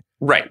line.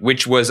 Right.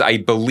 Which was, I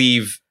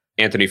believe,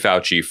 Anthony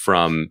Fauci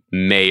from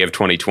May of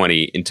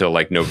 2020 until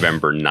like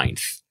November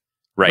 9th.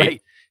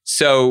 Right.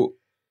 So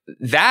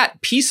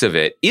that piece of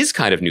it is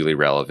kind of newly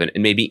relevant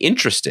and maybe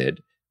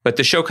interested, but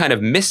the show kind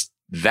of missed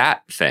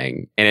that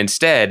thing. And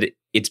instead,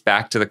 it's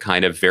back to the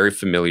kind of very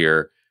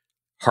familiar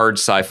hard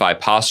sci-fi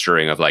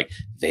posturing of like,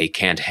 they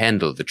can't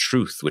handle the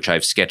truth, which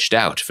I've sketched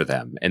out for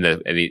them. And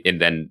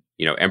then,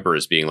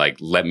 emperors being like,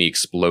 let me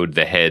explode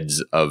the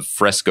heads of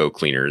fresco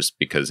cleaners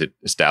because it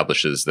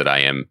establishes that I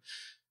am,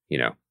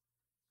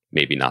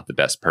 maybe not the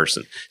best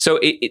person. So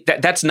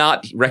that's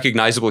not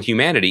recognizable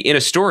humanity in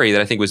a story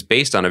that I think was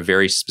based on a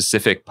very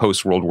specific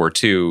post-World War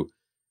II,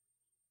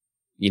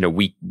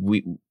 we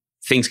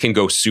things can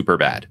go super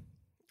bad.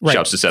 Right.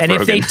 Shouts to Seth and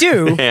Rogen.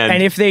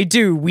 If they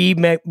do, we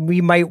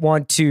might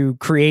want to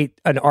create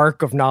an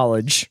arc of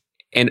knowledge.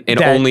 And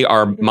only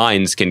our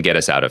minds can get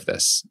us out of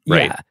this.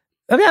 Right. Yeah.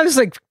 I mean, that was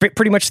like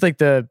pretty much like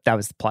that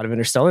was the plot of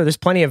Interstellar. There's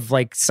plenty of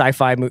like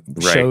sci-fi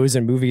shows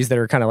and movies that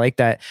are kind of like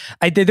that.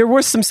 There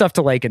was some stuff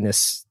to like in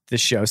this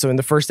show. So in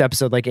the first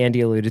episode, like Andy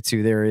alluded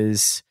to, there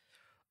is,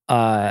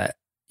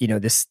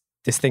 this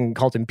thing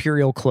called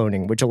imperial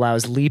cloning, which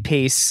allows Lee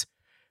Pace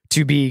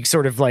to be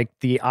sort of like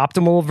the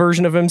optimal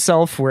version of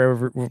himself, where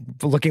we're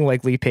looking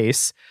like Lee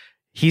Pace.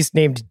 He's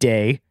named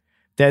Day.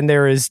 Then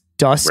there is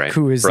Dusk,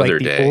 who is Brother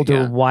like the Day,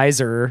 older,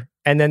 wiser.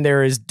 And then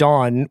there is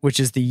Dawn, which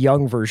is the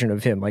young version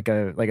of him, like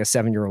a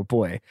 7-year-old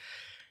boy.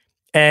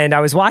 And I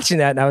was watching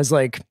that and I was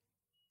like,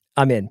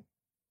 I'm in.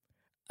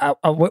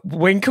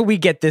 When can we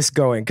get this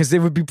going? Because it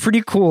would be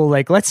pretty cool.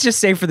 Like, let's just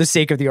say for the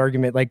sake of the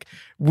argument, like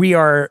we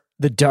are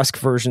the Dusk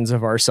versions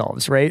of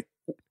ourselves, right?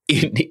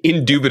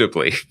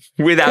 Indubitably,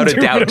 without a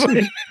doubt.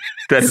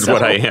 That is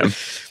what I am.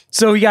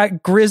 So we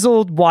got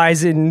grizzled,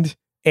 wizened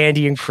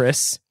Andy and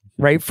Chris,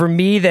 right? For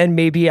me, then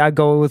maybe I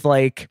go with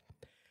like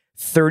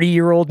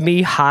 30-year-old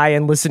me high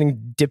and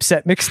listening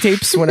Dipset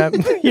mixtapes when I'm,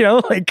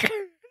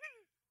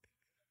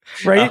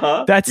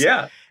 right?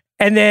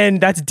 And then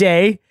that's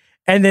Day.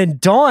 And then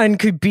Dawn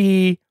could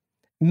be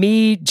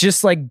me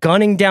just like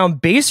gunning down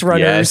base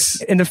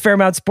runners in the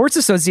Fairmount Sports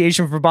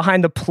Association from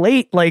behind the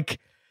plate, like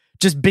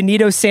just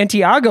Benito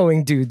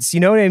Santiagoing dudes. You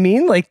know what I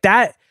mean? Like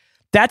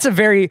that's a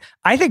very,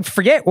 I think,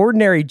 forget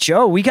Ordinary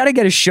Joe. We got to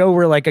get a show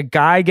where like a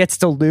guy gets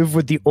to live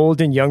with the old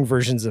and young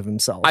versions of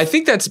himself. I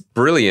think that's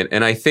brilliant.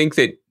 And I think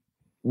that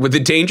what the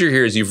danger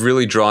here is you've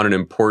really drawn an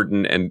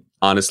important and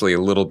honestly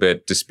a little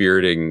bit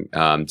dispiriting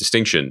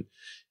distinction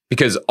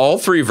because all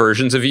three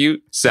versions of you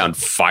sound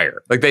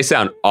fire. Like, they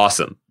sound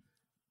awesome.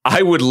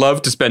 I would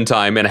love to spend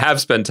time and have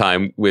spent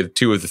time with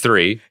two of the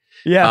three.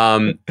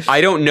 Yeah.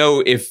 I don't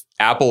know if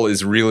Apple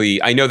is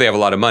really, I know they have a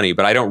lot of money,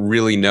 but I don't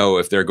really know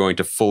if they're going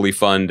to fully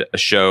fund a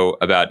show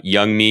about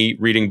young me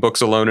reading books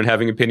alone and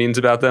having opinions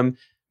about them,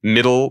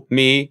 middle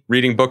me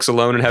reading books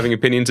alone and having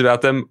opinions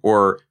about them,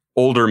 or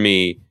older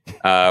me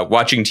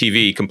watching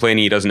TV,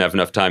 complaining he doesn't have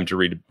enough time to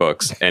read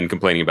books and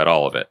complaining about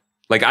all of it.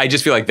 Like, I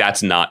just feel like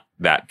that's not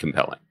that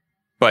compelling.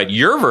 But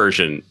your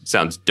version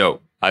sounds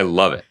dope. I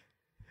love it.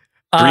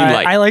 Green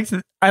light.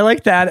 I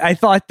like that. I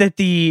thought that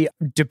the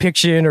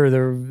depiction or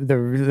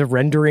the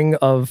rendering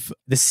of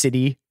the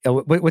city,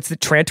 what's the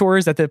Trantor?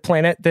 Is that the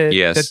planet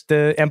that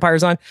the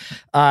Empire's on?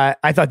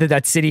 I thought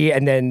that city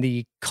and then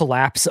the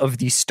collapse of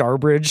the Star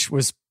Bridge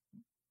was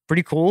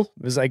pretty cool.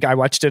 It was like, I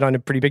watched it on a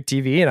pretty big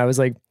TV and I was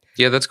like,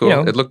 yeah, that's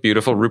cool. It looked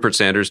beautiful. Rupert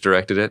Sanders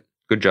directed it.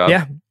 Good job.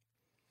 Yeah.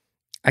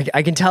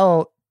 I can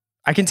tell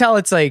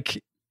it's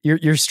like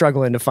you're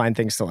struggling to find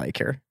things to like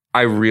here.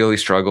 I really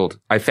struggled.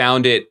 I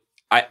found it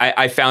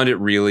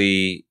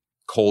really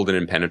cold and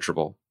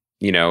impenetrable,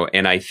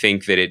 and I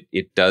think that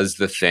it does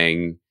the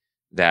thing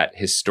that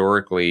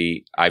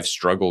historically I've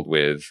struggled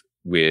with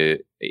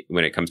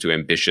when it comes to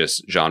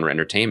ambitious genre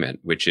entertainment,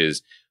 which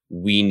is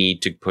we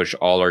need to push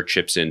all our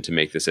chips in to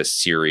make this as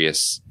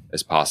serious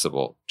as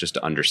possible just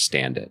to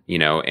understand it,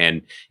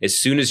 and as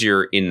soon as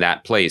you're in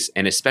that place,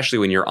 and especially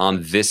when you're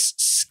on this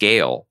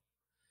scale,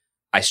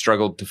 I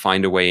struggled to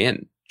find a way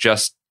in.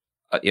 Just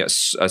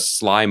a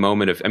sly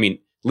moment of,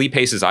 Lee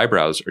Pace's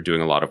eyebrows are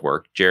doing a lot of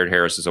work. Jared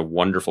Harris is a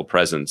wonderful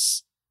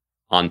presence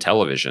on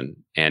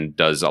television and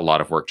does a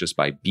lot of work just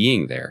by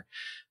being there.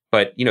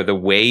 But, the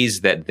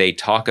ways that they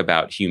talk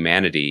about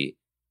humanity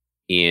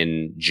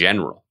in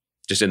general,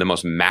 just in the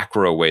most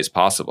macro ways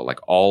possible, like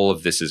all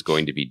of this is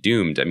going to be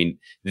doomed.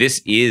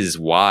 This is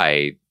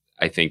why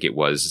I think it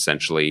was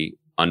essentially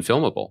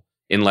unfilmable,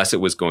 unless it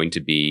was going to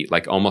be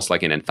like almost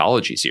like an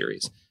anthology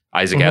series.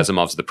 Isaac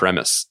Asimov's The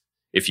Premise,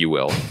 if you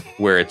will,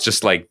 where it's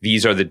just like,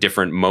 these are the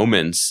different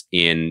moments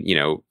in,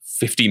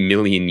 50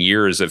 million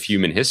years of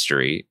human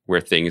history where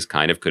things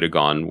kind of could have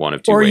gone one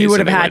of two ways. Or you would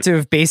have had to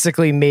have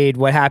basically made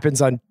what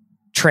happens on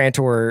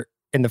Trantor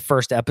in the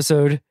first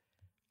episode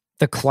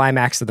the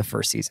climax of the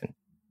first season.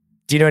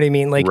 Do you know what I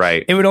mean? Like,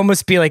 right. It would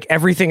almost be like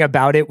everything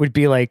about it would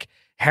be like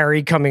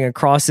Harry coming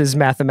across his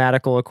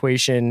mathematical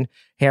equation,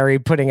 Harry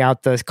putting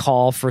out the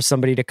call for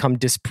somebody to come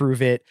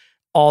disprove it,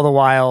 all the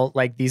while,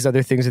 like, these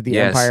other things with the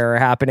Empire are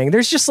happening.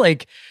 There's just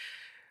like,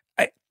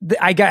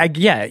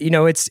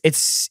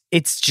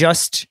 it's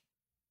just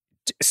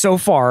so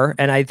far.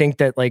 And I think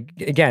that, like,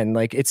 again,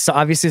 like, it's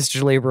obviously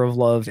such a labor of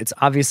love. It's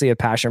obviously a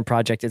passion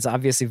project. It's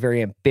obviously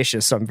very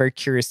ambitious. So I'm very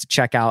curious to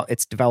check out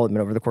its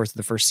development over the course of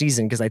the first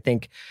season, because I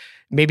think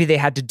maybe they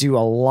had to do a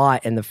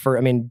lot in the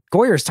first.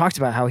 Goyer's talked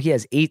about how he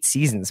has 8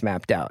 seasons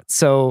mapped out.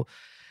 So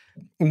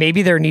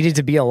maybe there needed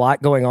to be a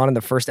lot going on in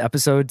the first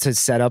episode to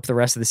set up the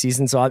rest of the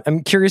season. So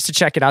I'm curious to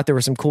check it out. There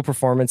were some cool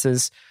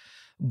performances,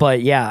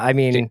 but yeah,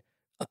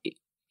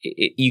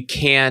 you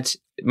can't,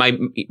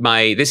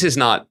 this is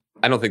not,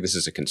 I don't think this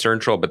is a concern,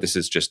 Troll, but this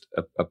is just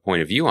a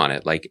point of view on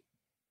it. Like,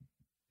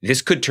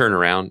 this could turn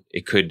around.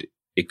 It could,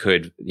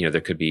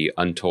 there could be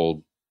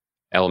untold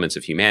elements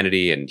of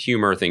humanity and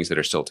humor, things that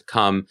are still to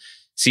come.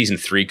 Season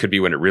 3 could be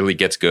when it really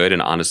gets good.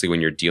 And honestly,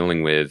 when you're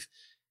dealing with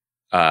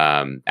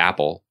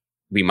Apple,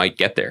 we might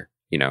get there,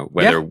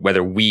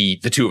 whether we,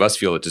 the two of us,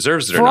 feel it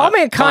deserves it or not. For All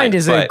Mankind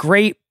is a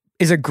great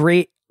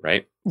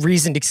right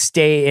reason to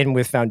stay in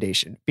with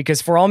Foundation,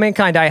 because For All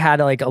Mankind, I had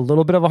like a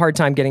little bit of a hard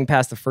time getting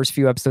past the first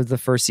few episodes of the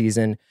first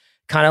season,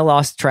 kind of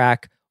lost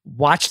track,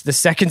 watched the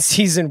second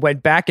season,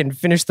 went back and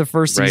finished the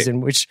first season,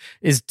 which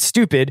is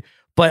stupid.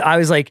 But I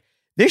was like,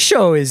 this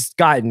show has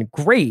gotten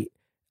great.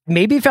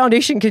 Maybe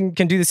Foundation can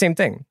do the same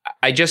thing.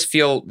 I just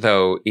feel,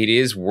 though, it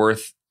is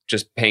worth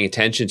just paying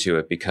attention to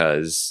it,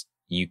 because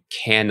you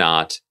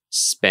cannot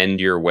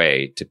spend your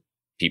way to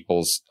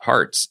people's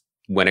hearts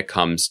when it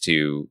comes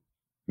to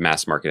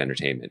mass market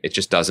entertainment. It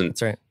just doesn't.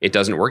 That's right. It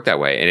doesn't work that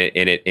way.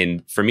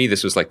 And for me,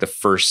 this was like the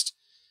first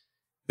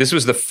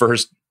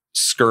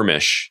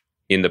skirmish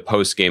in the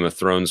post Game of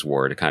Thrones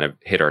war to kind of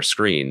hit our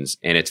screens.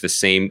 And it's the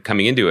same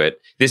coming into it.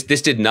 This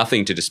did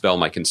nothing to dispel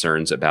my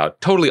concerns about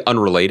totally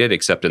unrelated,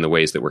 except in the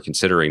ways that we're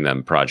considering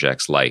them,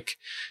 projects like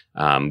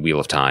Wheel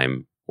of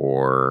Time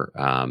or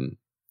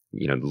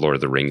the Lord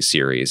of the Rings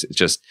series. It's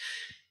just,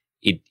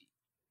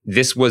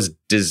 this was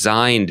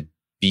designed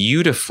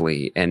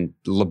beautifully and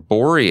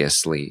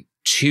laboriously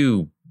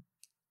to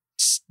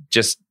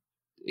just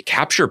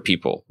capture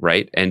people,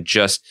 right? And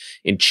just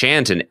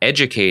enchant and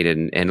educate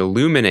and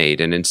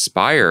illuminate and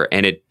inspire.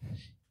 And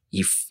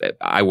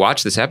I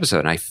watched this episode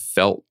and I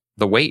felt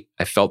the weight.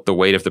 I felt the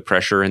weight of the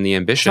pressure and the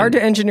ambition. It's hard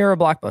to engineer a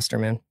blockbuster,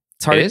 man.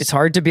 It's hard. It's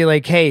hard to be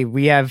like, hey,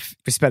 we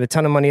spent a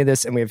ton of money on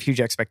this and we have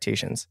huge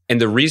expectations. And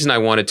the reason I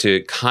wanted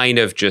to kind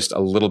of just a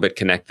little bit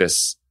connect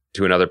this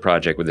to another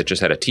project that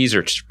just had a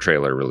teaser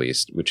trailer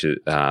released, which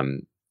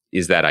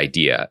is that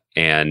idea.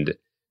 And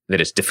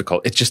that it's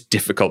difficult. It's just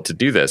difficult to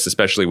do this,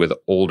 especially with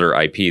older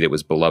IP that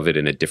was beloved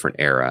in a different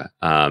era.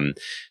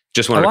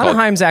 Just wanted Alana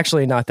Haim's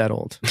actually not that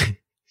old.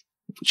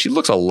 She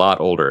looks a lot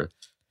older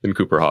than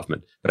Cooper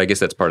Hoffman, but I guess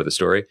that's part of the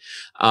story.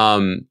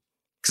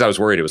 Because I was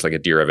worried it was like a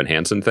Dear Evan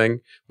Hansen thing,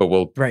 but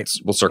we'll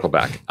circle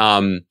back.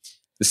 The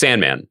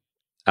Sandman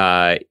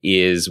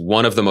is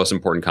one of the most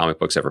important comic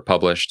books ever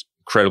published.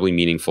 Incredibly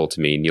meaningful to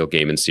me. Neil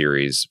Gaiman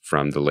series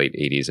from the late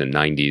 80s and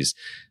 90s.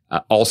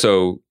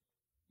 Also,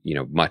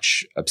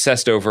 much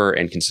obsessed over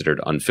and considered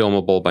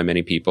unfilmable by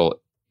many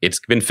people. It's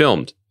been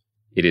filmed.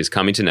 It is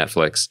coming to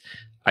Netflix.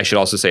 I should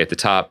also say at the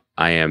top,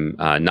 I am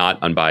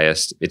not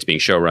unbiased. It's being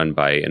showrun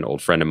by an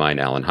old friend of mine,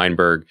 Alan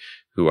Heinberg,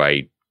 who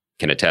I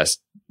can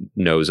attest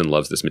knows and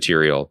loves this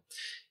material.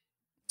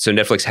 So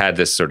Netflix had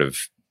this sort of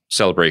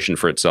celebration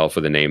for itself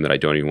with a name that I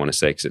don't even want to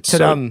say because it's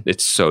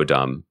so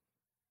dumb.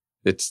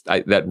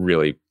 It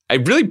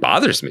really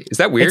bothers me. Is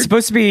that weird? It's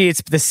supposed to be.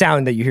 It's the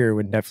sound that you hear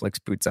when Netflix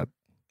boots up.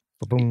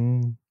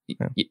 Boom.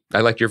 Yeah.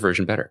 I like your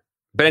version better.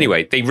 But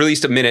anyway, they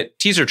released a minute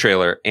teaser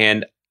trailer,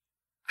 and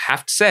I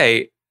have to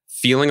say,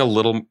 feeling a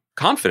little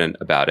confident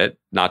about it.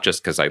 Not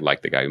just because I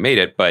like the guy who made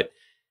it, but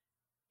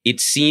it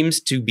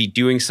seems to be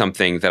doing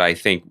something that I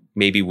think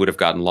maybe would have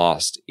gotten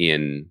lost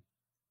in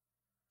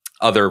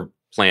other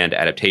planned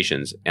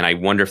adaptations. And I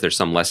wonder if there's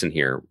some lesson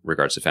here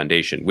regards to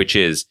Foundation, which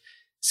is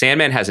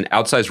Sandman has an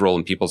outsized role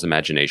in people's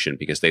imagination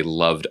because they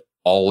loved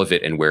all of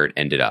it and where it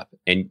ended up.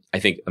 And I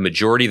think a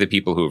majority of the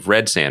people who have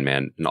read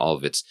Sandman and all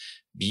of its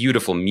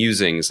beautiful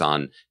musings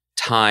on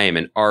time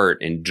and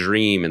art and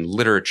dream and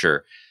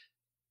literature,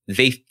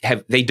 they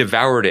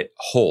devoured it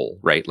whole,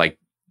 right? Like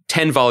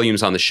 10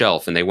 volumes on the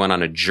shelf, and they went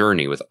on a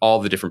journey with all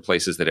the different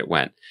places that it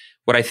went.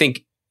 What I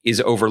think is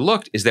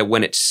overlooked is that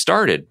when it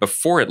started,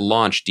 before it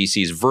launched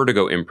DC's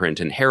Vertigo imprint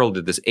and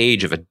heralded this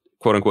age of a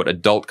quote unquote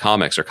adult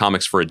comics or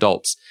comics for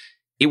adults,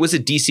 it was a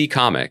DC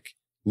comic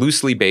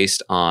loosely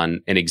based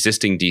on an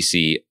existing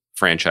DC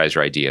franchise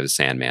or idea of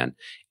Sandman.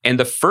 And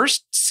the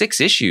first 6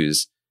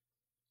 issues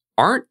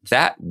aren't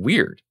that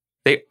weird.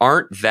 They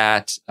aren't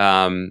that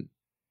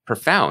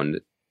profound.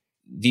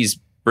 These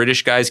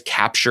British guys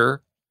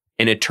capture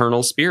an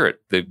eternal spirit,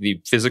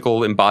 the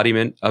physical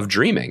embodiment of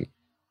dreaming.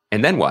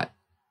 And then what?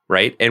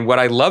 Right? And what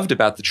I loved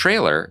about the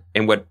trailer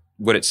and what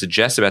it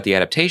suggests about the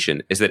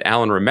adaptation is that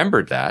Alan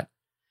remembered that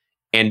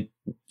and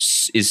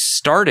is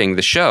starting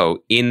the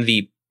show in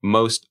the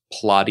most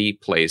plotty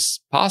place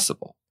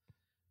possible,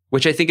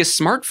 which I think is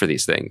smart for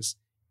these things.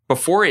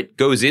 Before it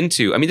goes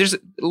into, there's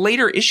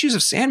later issues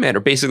of Sandman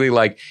are basically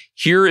like,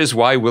 here is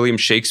why William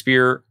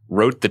Shakespeare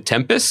wrote The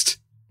Tempest.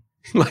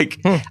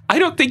 I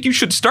don't think you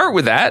should start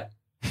with that.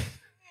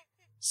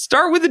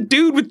 Start with a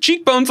dude with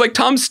cheekbones like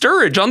Tom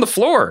Sturridge on the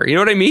floor. You know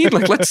what I mean?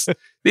 It's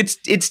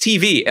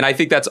TV. And I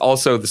think that's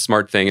also the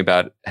smart thing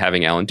about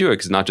having Alan do it,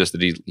 because not just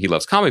that he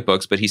loves comic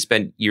books, but he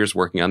spent years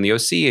working on the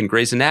OC and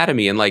Grey's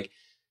Anatomy. And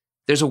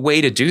there's a way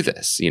to do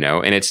this,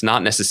 and it's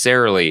not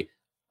necessarily,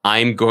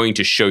 I'm going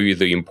to show you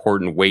the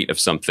important weight of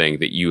something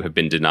that you have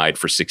been denied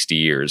for 60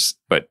 years.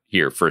 But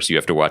here, first you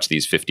have to watch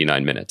these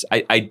 59 minutes.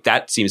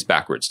 That seems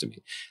backwards to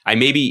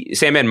me.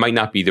 Sandman might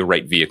not be the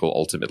right vehicle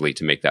ultimately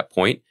to make that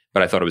point,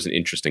 but I thought it was an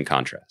interesting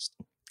contrast.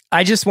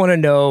 I just want to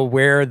know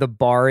where the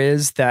bar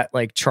is that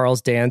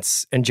Charles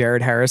Dance and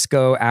Jared Harris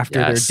go after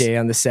their day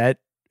on the set.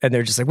 And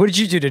they're just like, what did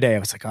you do today? I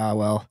was like, oh,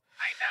 well,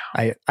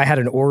 I know. I had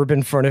an orb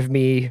in front of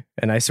me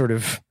and I sort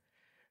of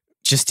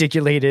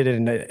gesticulated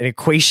and an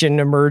equation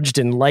emerged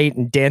in light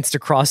and danced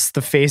across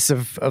the face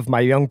of my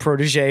young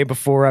protege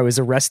before I was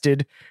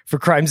arrested for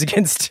crimes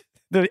against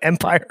the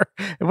empire.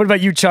 And what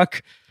about you,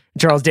 Chuck?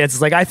 Charles Dance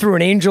is like, I threw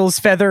an angel's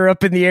feather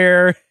up in the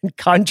air and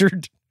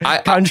conjured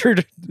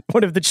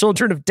one of the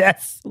children of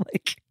death.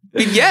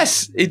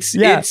 Yes, it's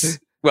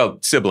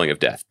sibling of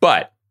death,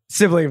 but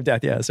sibling of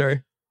death. Yeah,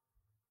 sorry.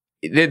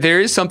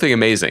 There is something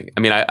amazing.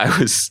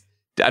 I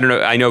don't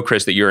know. I know,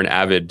 Chris, that you're an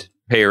avid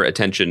payer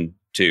attention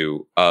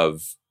to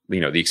of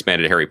the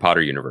expanded Harry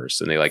Potter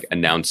universe, and they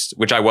announced,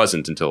 which I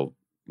wasn't until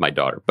my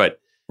daughter, but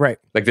right,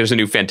 there's a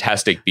new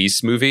Fantastic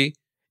Beasts movie.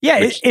 Yeah,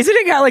 isn't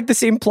it got the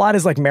same plot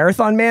as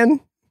Marathon Man?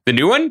 The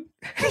new one?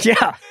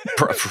 Yeah,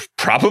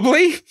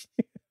 probably.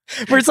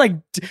 Where it's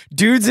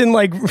dudes in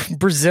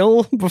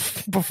Brazil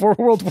before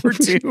World War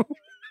II.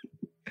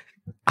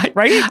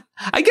 Right?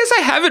 I guess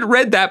I haven't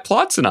read that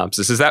plot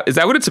synopsis. Is that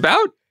what it's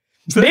about?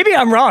 Maybe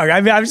I'm wrong.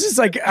 I was just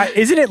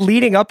isn't it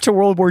leading up to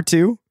World War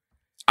II?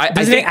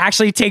 Doesn't it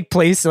actually take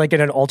place in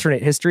an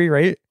alternate history,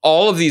 right?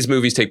 All of these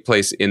movies take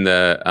place in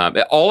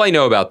the... all I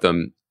know about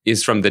them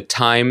is from the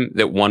time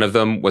that one of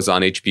them was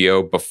on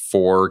HBO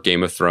before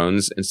Game of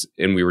Thrones,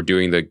 and we were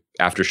doing the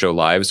after show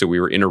live. So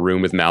we were in a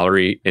room with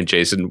Mallory and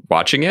Jason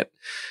watching it.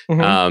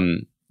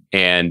 Mm-hmm.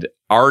 And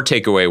our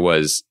takeaway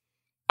was,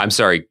 I'm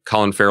sorry,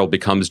 Colin Farrell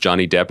becomes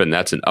Johnny Depp and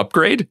that's an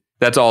upgrade.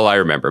 That's all I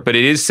remember. But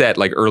it is set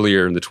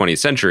earlier in the 20th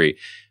century.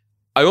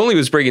 I only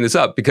was bringing this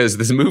up because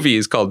this movie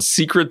is called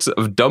Secrets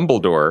of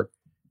Dumbledore.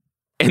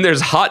 And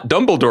there's hot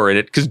Dumbledore in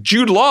it because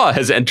Jude Law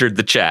has entered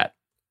the chat.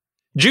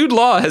 Jude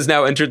Law has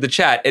now entered the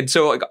chat. And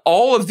so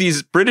all of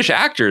these British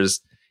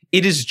actors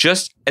it is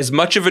just as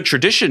much of a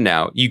tradition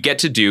now. You get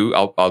to do,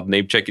 I'll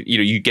name check it,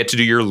 you get to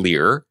do your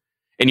Lear,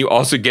 and you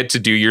also get to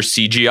do your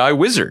CGI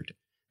wizard.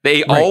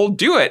 They all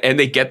do it, and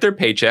they get their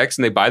paychecks,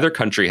 and they buy their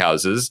country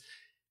houses.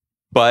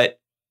 But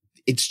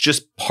it's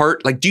just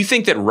part, do you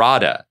think that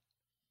RADA,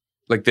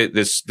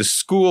 the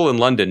school in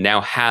London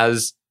now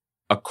has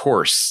a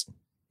course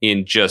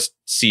in just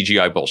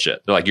CGI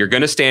bullshit? They're like, you're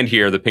going to stand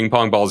here. The ping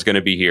pong ball is going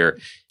to be here.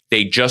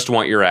 They just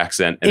want your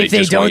accent. And if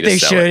they don't, they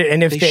should.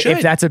 And if should.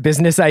 If that's a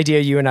business idea,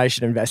 you and I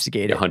should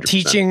investigate it. 100%.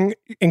 Teaching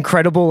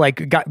incredible,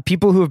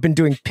 people who have been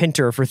doing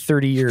Pinter for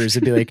 30 years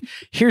would be like,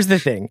 here's the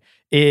thing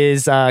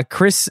is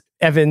Chris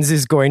Evans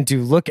is going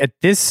to look at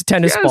this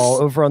tennis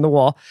ball over on the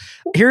wall.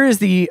 Here is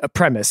the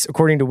premise,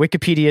 according to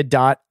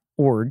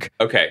wikipedia.org,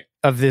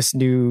 of this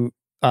new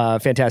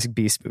Fantastic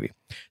Beasts movie.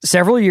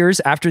 Several years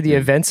after the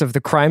events of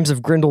the crimes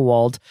of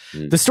Grindelwald,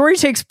 the story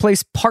takes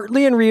place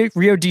partly in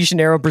Rio de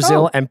Janeiro,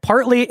 Brazil, and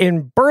partly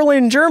in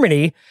Berlin,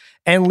 Germany,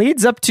 and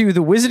leads up to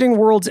the Wizarding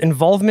World's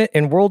involvement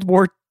in World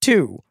War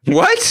II.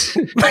 What?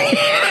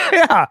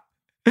 Yeah.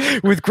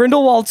 With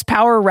Grindelwald's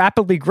power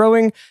rapidly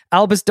growing,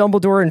 Albus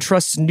Dumbledore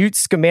entrusts Newt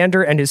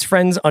Scamander and his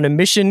friends on a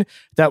mission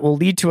that will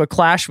lead to a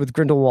clash with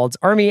Grindelwald's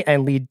army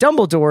and lead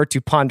Dumbledore to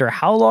ponder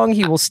how long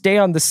he will stay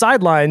on the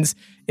sidelines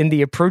in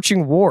the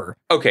approaching war.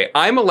 Okay,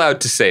 I'm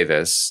allowed to say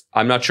this.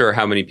 I'm not sure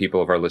how many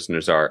people of our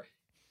listeners are.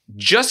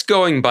 Just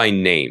going by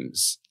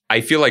names,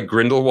 I feel like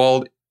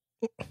Grindelwald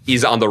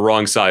is on the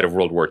wrong side of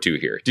World War II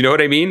here. Do you know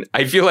what I mean?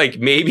 I feel like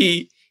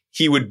maybe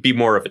he would be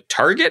more of a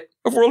target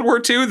of World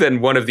War II than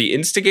one of the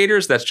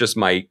instigators. That's just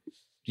my,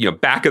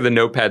 back of the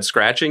notepad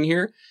scratching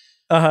here.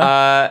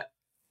 I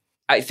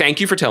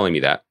thank you for telling me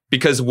that,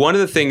 because one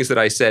of the things that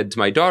I said to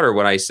my daughter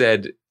when I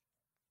said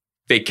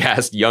they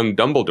cast young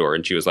Dumbledore,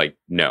 and she was like,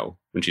 no,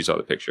 when she saw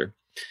the picture,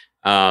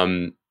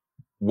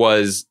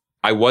 was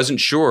I wasn't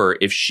sure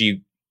if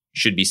she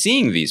should be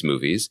seeing these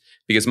movies,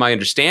 because my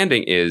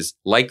understanding is,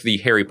 like the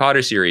Harry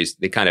Potter series,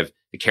 the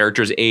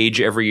characters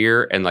age every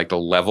year, and the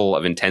level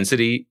of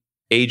intensity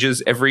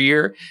ages every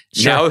year.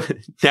 Sure.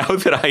 Now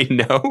that I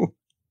know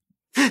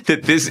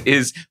that this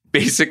is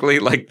basically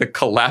the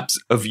collapse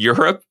of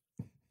Europe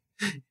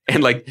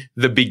and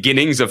the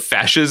beginnings of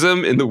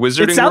fascism in the wizarding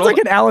world. It sounds like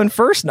an Alan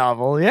First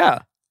novel.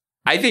 Yeah.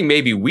 I think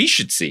maybe we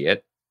should see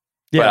it,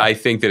 but I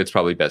think that it's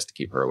probably best to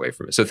keep her away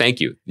from it. So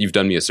thank you. You've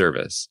done me a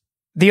service.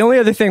 The only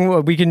other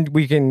thing we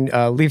can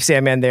leave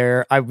Sandman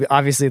there.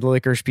 Obviously the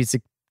Licorice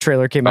Pizza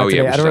trailer came out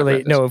today. I don't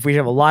really know if we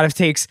have a lot of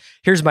takes.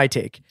 Here's my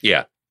take.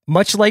 Yeah.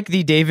 Much like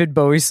the David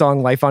Bowie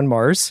song Life on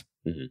Mars,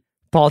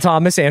 Paul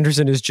Thomas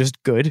Anderson is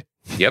just good.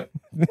 Yep.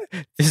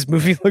 This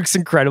movie looks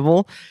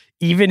incredible,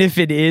 even if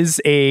it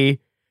is a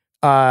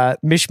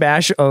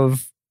mishmash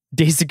of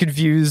Dazed and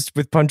Confused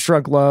with Punch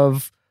Drunk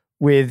Love,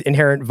 with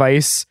Inherent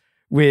Vice,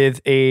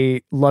 with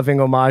a loving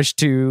homage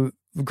to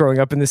growing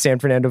up in the San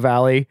Fernando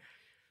Valley.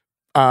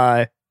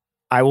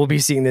 I will be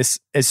seeing this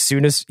as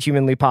soon as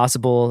humanly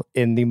possible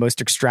in the most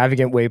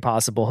extravagant way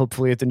possible,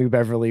 hopefully at the New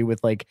Beverly,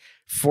 with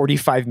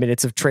 45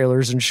 minutes of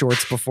trailers and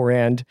shorts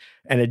beforehand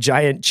and a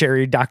giant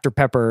cherry Dr.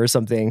 Pepper or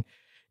something.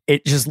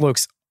 It just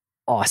looks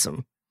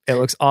awesome. It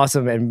looks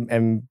awesome.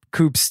 And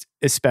Coops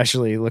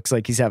especially looks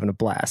like he's having a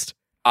blast.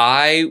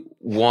 I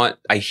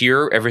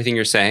hear everything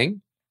you're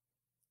saying,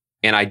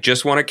 and I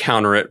just want to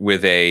counter it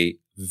with a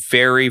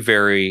very,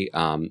 very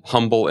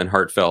humble and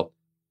heartfelt,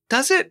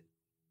 does it?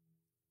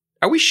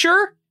 Are we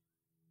sure?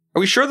 Are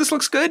we sure this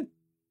looks good?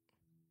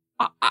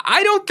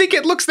 I don't think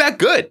it looks that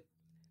good.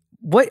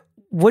 What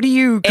are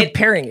you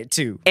comparing it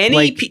to?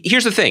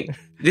 Here's the thing.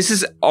 This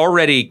is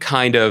already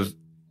kind of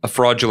a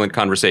fraudulent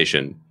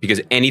conversation,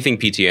 because anything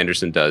P.T.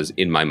 Anderson does,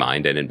 in my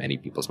mind and in many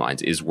people's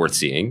minds, is worth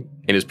seeing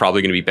and is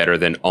probably going to be better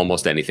than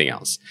almost anything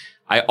else.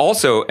 I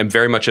also am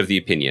very much of the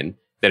opinion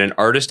that an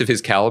artist of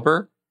his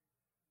caliber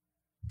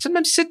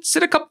sometimes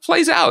sit a couple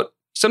plays out.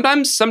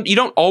 Sometimes you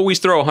don't always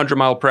throw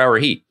 100-mile-per-hour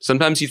heat.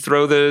 Sometimes you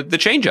throw the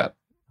changeup,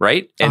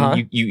 right?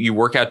 And you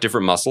work out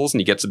different muscles and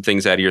you get some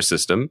things out of your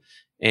system,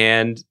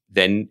 and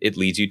then it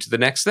leads you to the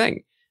next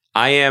thing.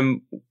 I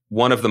am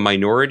one of the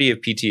minority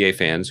of PTA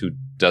fans who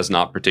does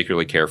not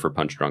particularly care for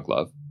Punch Drunk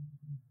Love,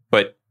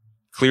 but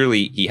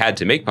clearly he had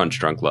to make Punch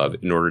Drunk Love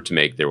in order to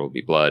make There Will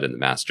Be Blood and The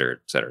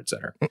Master, et cetera, et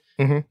cetera.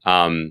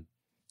 Mm-hmm.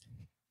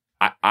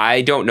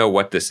 I don't know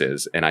what this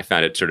is, and I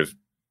found it sort of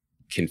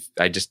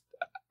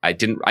I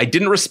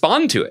didn't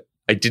respond to it.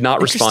 I did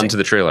not respond to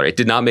the trailer. It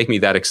did not make me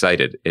that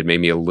excited. It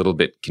made me a little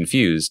bit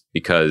confused,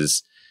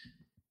 because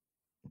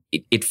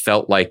it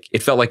felt like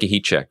a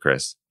heat check,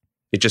 Chris.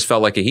 It just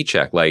felt like a heat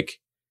check.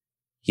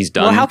 He's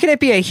done. Well, how can it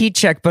be a heat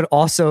check, but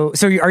also,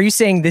 so are you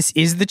saying this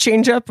is the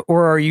changeup,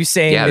 or are you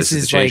saying this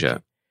is the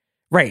changeup?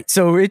 Right.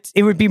 So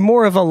it would be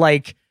more of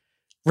a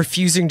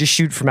refusing to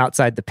shoot from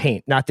outside the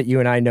paint. Not that you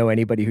and I know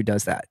anybody who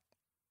does that.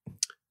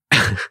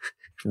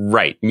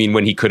 Right. I mean,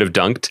 when he could have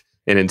dunked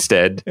and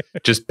instead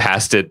just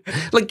passed it,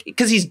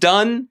 because he's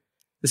done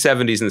the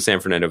 70s in the San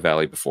Fernando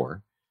Valley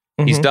before.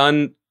 Mm-hmm. He's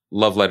done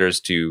love letters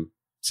to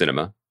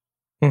cinema,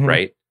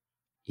 right?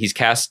 He's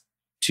cast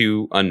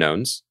two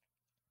unknowns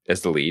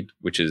as the lead,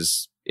 which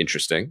is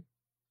interesting.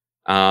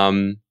 I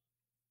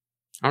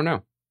don't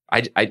know.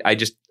 I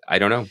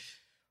don't know.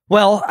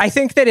 Well, I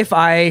think that if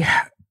I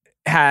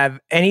have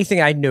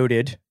anything I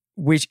noted,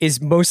 which is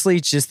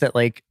mostly just that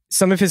like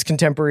some of his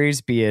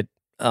contemporaries, be it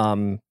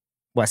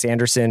Wes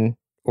Anderson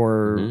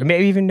or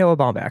maybe even Noah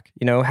Baumbach,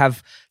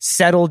 have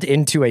settled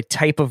into a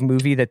type of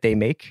movie that they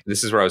make.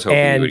 This is where I was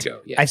hoping you would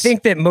go. Yes. I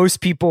think that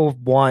most people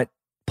want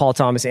Paul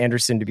Thomas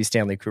Anderson to be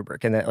Stanley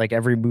Kubrick, and that like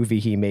every movie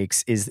he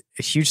makes is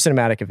a huge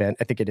cinematic event.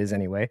 I think it is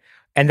anyway.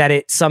 And that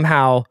it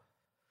somehow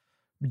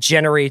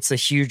generates a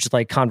huge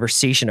like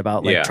conversation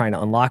about like trying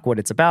to unlock what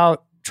it's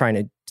about, trying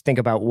to think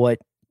about what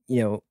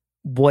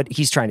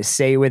he's trying to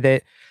say with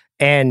it.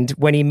 And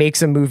when he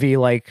makes a movie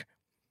like,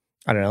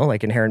 I don't know,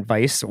 like Inherent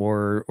Vice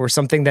or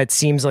something that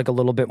seems like a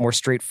little bit more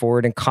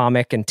straightforward and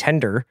comic and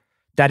tender,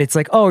 that it's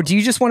like, oh, do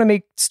you just want to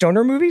make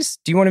stoner movies?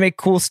 Do you want to make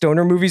cool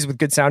stoner movies with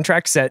good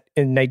soundtracks set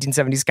in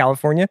 1970s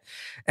California?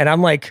 And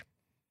I'm like,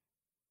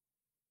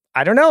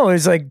 I don't know.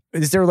 Is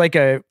there like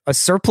a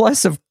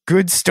surplus of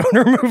good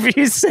stoner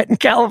movies set in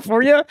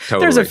California?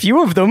 Totally. There's a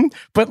few of them,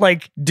 but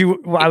like,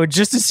 I would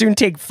just as soon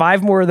take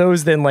 5 more of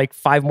those than like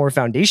 5 more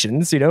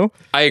Foundations,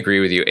 I agree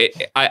with you.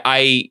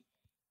 I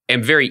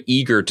am very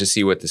eager to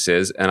see what this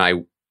is. And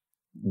I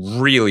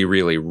really,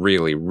 really,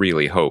 really,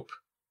 really hope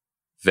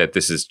that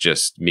this is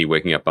just me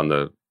waking up on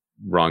the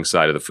wrong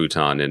side of the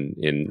futon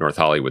in North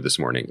Hollywood this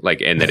morning.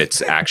 Like, and that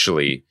it's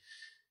actually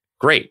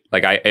great.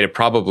 Like it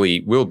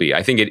probably will be.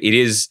 I think it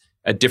is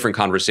a different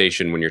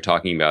conversation when you're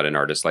talking about an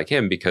artist like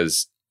him,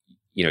 because,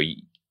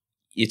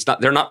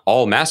 they're not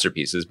all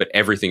masterpieces, but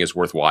everything is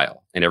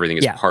worthwhile and everything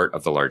is part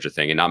of the larger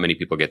thing. And not many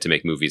people get to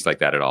make movies like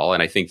that at all.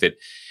 And I think that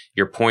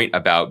your point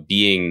about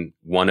being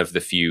one of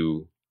the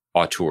few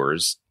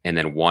auteurs and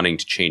then wanting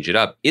to change it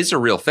up is a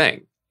real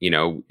thing.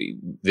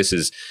 This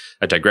is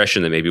a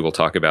digression that maybe we'll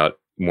talk about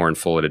more in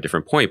full at a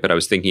different point. But I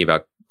was thinking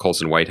about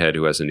Colson Whitehead,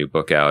 who has a new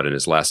book out, and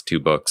his last 2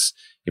 books,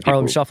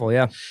 Harlem Shuffle,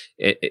 yeah.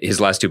 His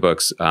last 2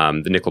 books,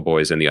 The Nickel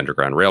Boys and The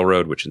Underground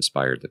Railroad, which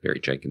inspired the Barry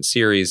Jenkins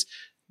series,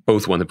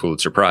 both won the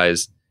Pulitzer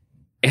Prize.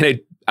 And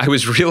I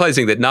was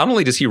realizing that not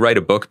only does he write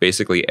a book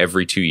basically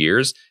every 2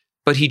 years,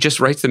 but he just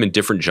writes them in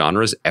different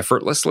genres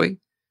effortlessly,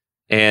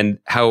 and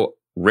how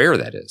rare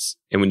that is.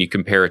 And when you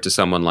compare it to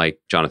someone like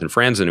Jonathan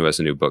Franzen, who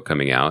has a new book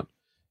coming out,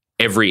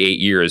 every 8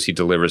 years he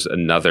delivers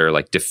another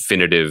like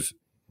definitive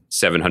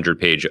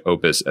 700-page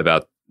opus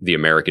about the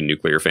American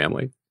nuclear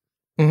family,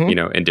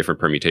 and different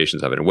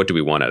permutations of it. And what do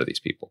we want out of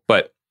ththese people?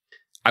 But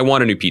I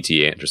want a new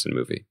P.T. Anderson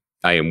movie.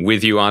 I am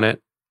with you on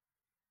it.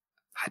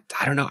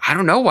 I don't know. I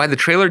don't know why the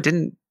trailer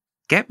didn't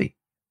get me.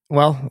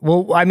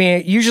 Well, I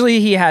mean, usually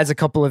he has a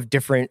couple of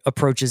different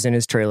approaches in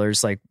his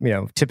trailers. Like,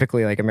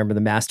 typically, like I remember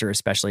The Master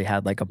especially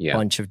had like a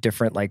bunch of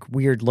different like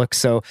weird looks.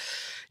 So,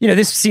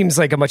 this seems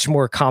like a much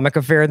more comic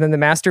affair than The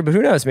Master, but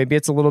who knows? Maybe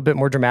it's a little bit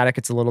more dramatic.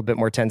 It's a little bit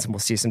more tense, and we'll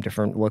see some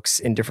different looks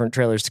in different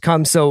trailers to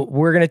come. So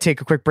we're going to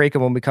take a quick break.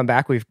 And when we come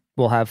back,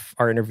 we'll have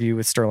our interview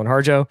with Sterlin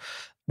Harjo.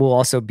 We'll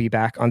also be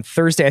back on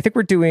Thursday. I think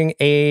we're doing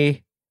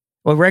a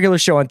regular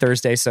show on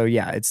Thursday. So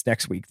yeah, it's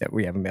next week that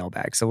we have a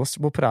mailbag. So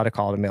we'll put out a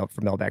call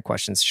for mailbag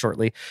questions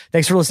shortly.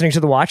 Thanks for listening to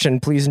The Watch, and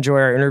please enjoy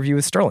our interview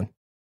with Sterlin.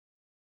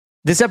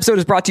 This episode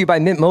is brought to you by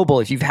Mint Mobile.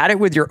 If you've had it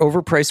with your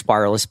overpriced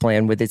wireless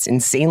plan with its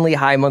insanely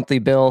high monthly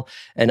bill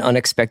and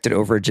unexpected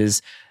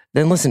overages,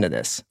 then listen to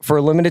this. For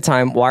a limited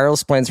time,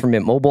 wireless plans from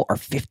Mint Mobile are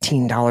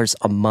 $15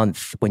 a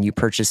month when you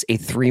purchase a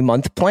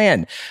 3-month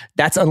plan.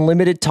 That's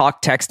unlimited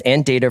talk, text,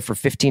 and data for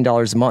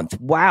 $15 a month.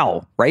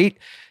 Wow, right?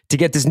 To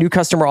get this new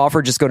customer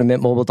offer, just go to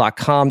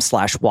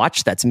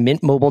mintmobile.com/watch. That's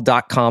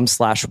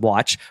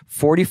mintmobile.com/watch.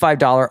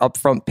 $45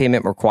 upfront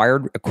payment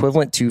required,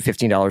 equivalent to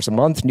 $15 a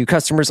month. New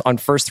customers on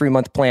first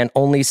 3-month plan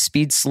only.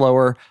 Speed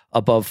slower,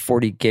 above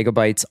 40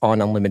 gigabytes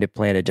on unlimited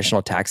plan.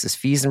 Additional taxes,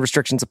 fees, and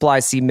restrictions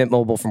apply. See Mint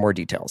Mobile for more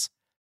details.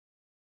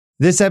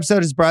 This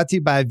episode is brought to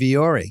you by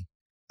Viore.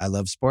 I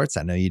love sports.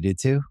 I know you do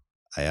too.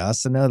 I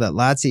also know that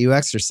lots of you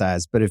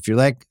exercise, but if you're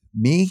like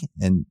me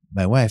and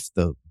my wife,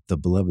 the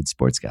beloved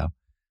sports gal,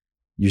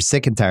 you're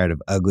sick and tired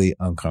of ugly,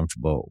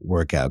 uncomfortable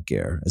workout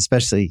gear.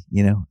 Especially,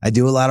 I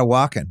do a lot of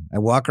walking. I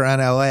walk around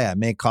LA. I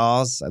make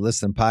calls. I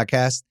listen to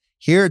podcasts.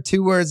 Here are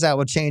 2 words that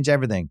will change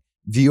everything.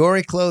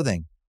 Viore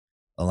Clothing,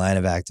 a line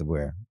of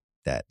activewear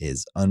that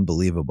is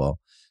unbelievable.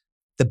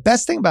 The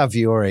best thing about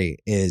Viore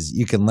is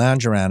you can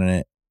lounge around in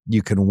it.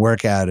 You can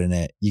work out in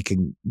it. You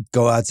can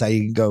go outside.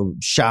 You can go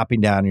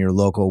shopping down in your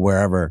local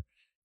wherever.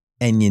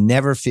 And you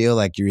never feel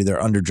like you're either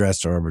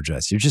underdressed or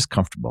overdressed. You're just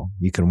comfortable.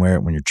 You can wear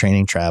it when you're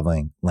training,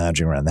 traveling,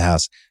 lounging around the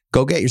house.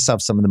 Go get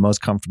yourself some of the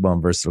most comfortable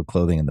and versatile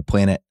clothing on the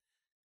planet.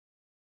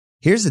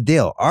 Here's the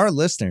deal. Our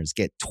listeners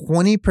get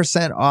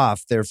 20%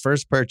 off their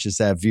first purchase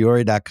at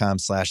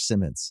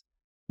Viore.com/Simmons.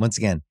 Once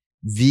again,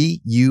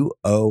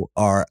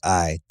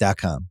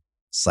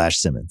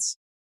 VUORI.com/Simmons.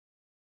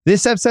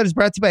 This episode is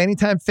brought to you by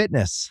Anytime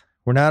Fitness.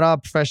 We're not all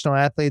professional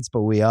athletes,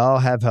 but we all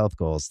have health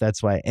goals.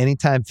 That's why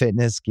Anytime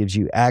Fitness gives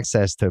you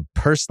access to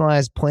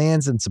personalized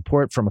plans and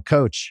support from a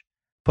coach.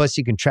 Plus,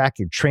 you can track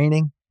your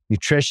training,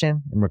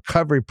 nutrition, and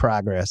recovery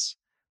progress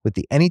with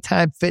the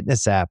Anytime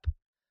Fitness app.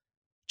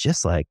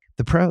 just like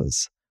the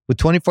pros. With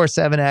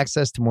 24/7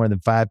 access to more than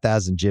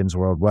 5,000 gyms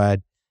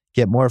worldwide,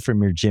 get more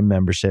from your gym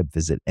membership.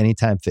 Visit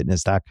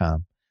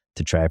anytimefitness.com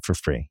to try it for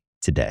free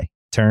today.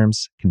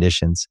 Terms,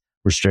 conditions,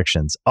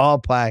 restrictions all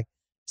apply.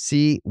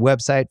 See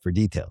website for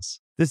details.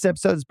 This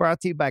episode is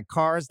brought to you by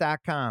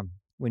Cars.com.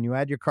 When you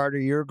add your car to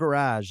your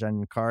garage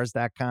on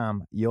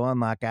Cars.com, you'll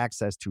unlock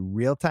access to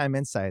real-time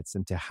insights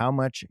into how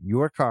much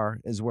your car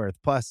is worth.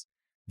 Plus,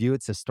 view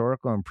its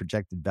historical and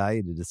projected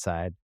value to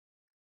decide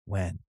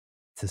when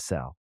to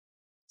sell.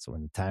 So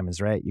when the time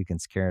is right, you can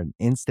secure an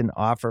instant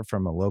offer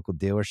from a local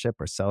dealership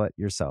or sell it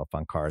yourself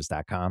on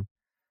Cars.com.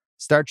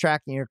 Start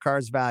tracking your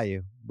car's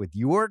value with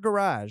your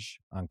garage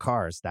on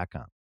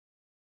Cars.com.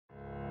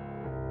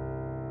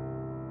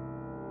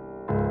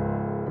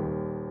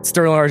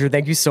 Sterlin, Harjo,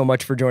 thank you so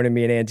much for joining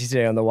me and Andy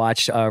today on The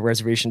Watch.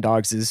 Reservation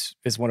Dogs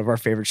is one of our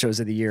favorite shows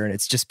of the year, and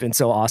it's just been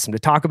so awesome to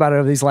talk about it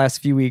over these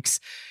last few weeks.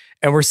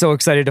 And we're so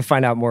excited to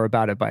find out more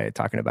about it by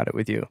talking about it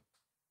with you.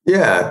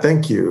 Yeah,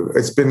 thank you.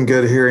 It's been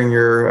good hearing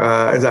your,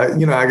 I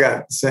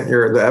got sent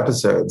the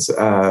episodes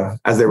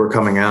as they were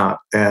coming out,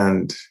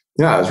 and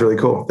yeah, it was really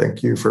cool.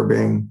 Thank you for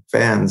being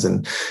fans.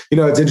 And,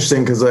 it's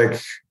interesting because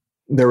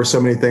there were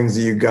so many things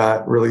that you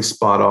got really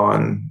spot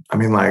on. I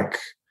mean,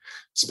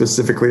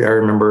 specifically, I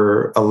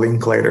remember a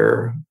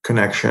Linklater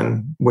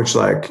connection, which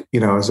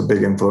is a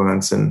big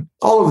influence, and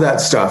all of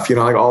that stuff,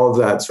 all of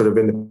that sort of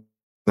independent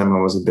cinema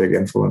was a big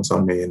influence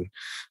on me.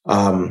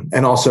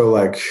 And also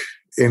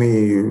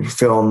any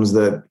films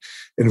that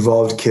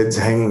involved kids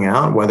hanging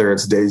out, whether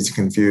it's Dazed and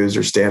Confused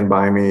or Stand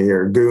By Me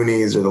or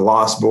Goonies or The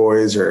Lost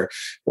Boys or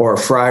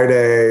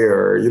Friday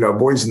or,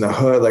 Boys in the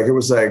Hood. It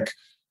was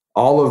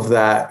all of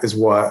that is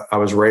what I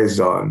was raised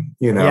on,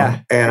 Yeah.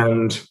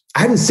 And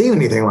I hadn't seen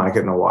anything like it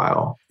in a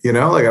while,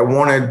 I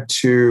wanted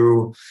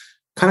to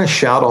kind of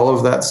shout all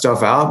of that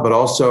stuff out, but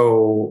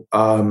also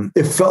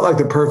it felt like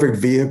the perfect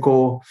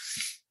vehicle.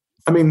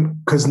 I mean,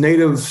 because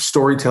native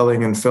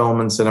storytelling in film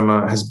and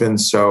cinema has been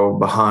so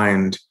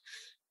behind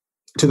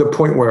to the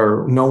point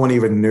where no one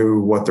even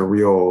knew what the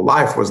real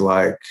life was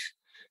like.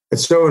 And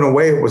so in a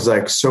way, it was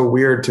so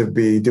weird to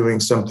be doing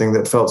something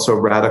that felt so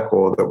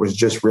radical that was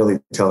just really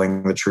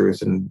telling the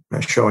truth and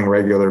showing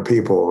regular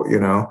people,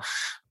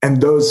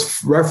 And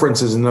those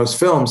references in those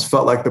films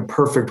felt like the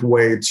perfect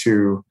way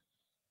to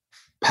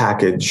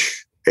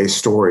package a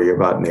story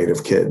about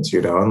native kids,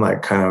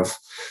 and kind of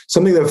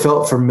something that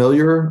felt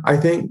familiar, I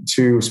think,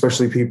 to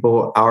especially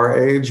people our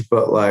age,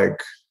 but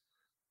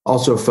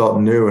also felt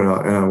new in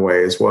a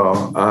way as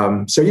well.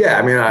 So yeah,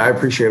 I mean, I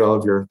appreciate all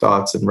of your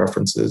thoughts and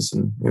references,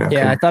 and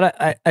Yeah, I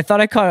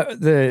thought I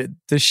caught the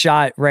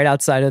shot right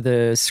outside of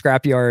the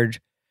scrapyard.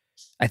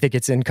 I think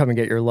it's in Come and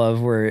Get Your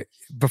Love, where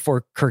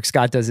before Kirk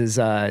Scott does his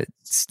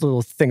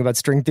little thing about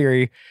string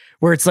theory,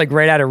 where it's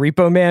right out of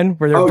Repo Man,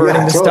 where they're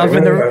burning the stuff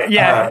in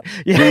the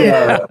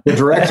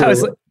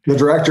The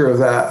director of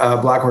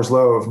that Black Horse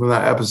Low from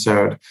that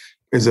episode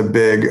is a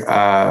big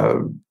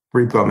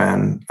Repo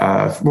Man.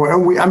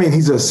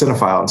 He's a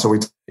cinephile, and so we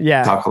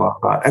talk a lot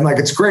about. And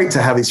it's great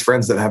to have these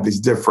friends that have these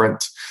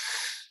different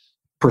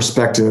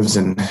perspectives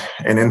and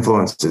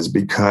influences,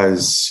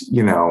 because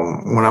when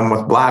I'm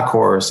with Black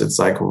Horse, it's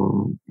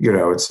Repo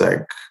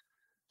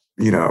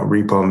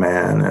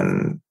Man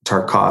and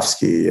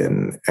Tarkovsky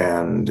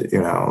and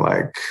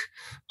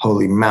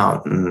Holy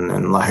Mountain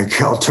and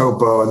El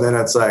Topo, and then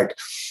it's with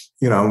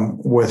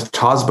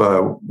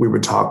Tosba we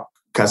would talk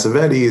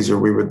Cassavetes, or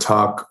we would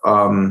talk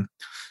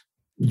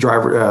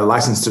driver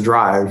license to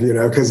drive,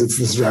 because it's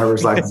this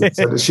driver's license.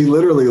 So she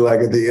literally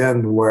at the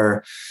end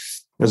where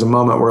there's a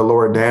moment where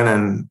Laura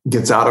Dannon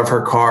gets out of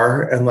her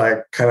car and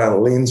kind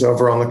of leans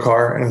over on the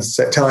car and is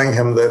telling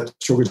him that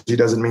she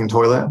doesn't mean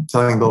toilet,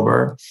 telling Bill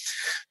Burr.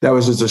 That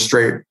was just a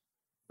straight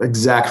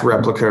exact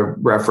replica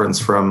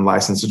reference from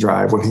License to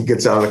Drive when he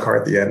gets out of the car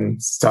at the end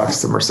and talks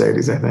to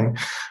Mercedes, I think.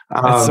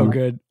 That's so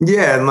good.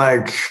 Yeah. And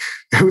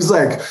it was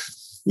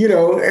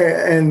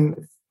and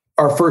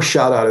our first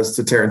shout out is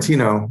to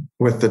Tarantino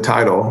with the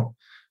title.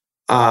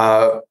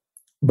 But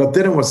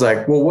then it was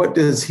well, what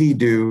does he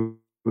do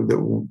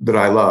that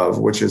I love,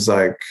 which is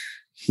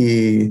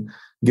he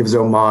gives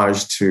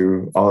homage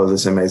to all of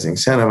this amazing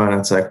cinema.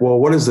 And it's well,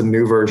 what does the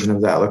new version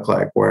of that look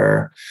like,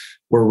 where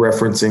we're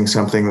referencing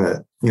something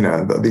that,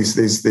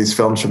 these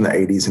films from the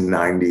 80s and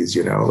 90s,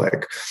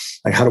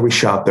 how do we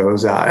shout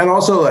those out? And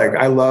also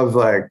I love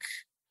that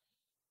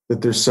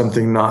there's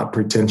something not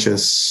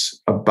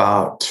pretentious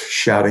about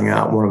shouting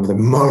out one of the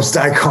most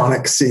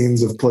iconic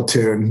scenes of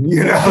Platoon.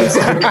 It's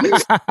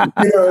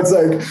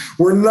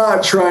we're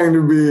not trying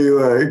to be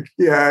we're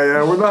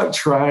not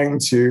trying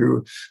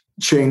to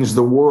change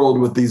the world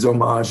with these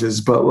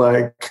homages,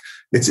 but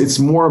it's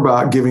more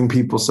about giving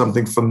people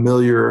something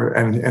familiar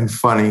and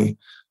funny.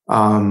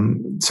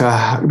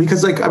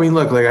 Because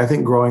I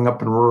think growing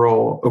up in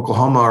rural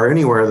Oklahoma or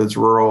anywhere that's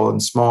rural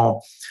and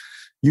small,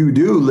 you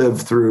do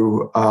live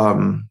through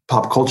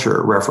pop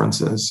culture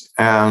references.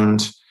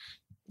 And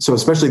so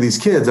especially these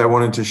kids, I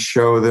wanted to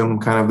show them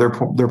kind of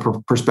their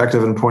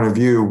perspective and point of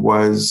view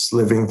was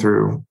living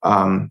through,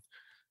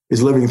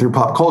 is living through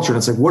pop culture. And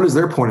it's like, what does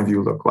their point of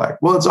view look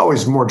like? Well, it's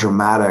always more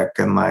dramatic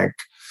and like,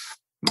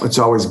 it's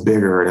always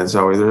bigger and there's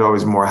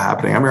always more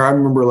happening. I mean, I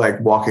remember like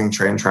walking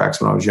train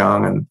tracks when I was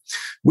young, and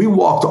we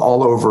walked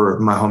all over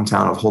my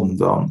hometown of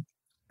Holdenville.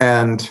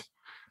 And,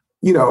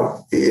 you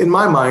know, in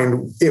my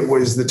mind, it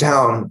was the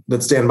town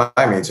that Stand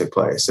By Me took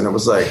place. And it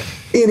was like,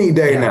 any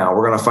day now,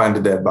 we're going to find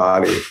a dead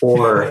body,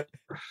 or,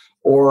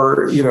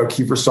 you know,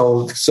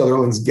 Kiefer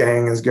Sutherland's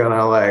gang is going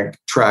to like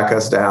track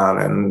us down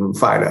and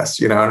find us,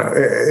 you know,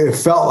 and it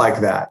felt like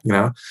that, you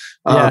know?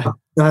 And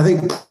I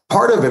think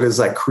part of it is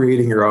like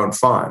creating your own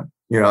fun,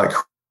 you know, like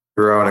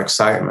your own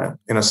excitement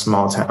in a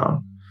small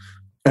town.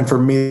 And for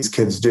me, these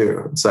kids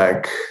do. It's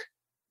like,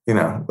 you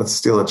know, let's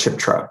steal a chip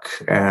truck.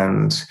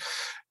 And,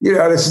 you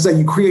know, it's just like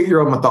you create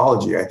your own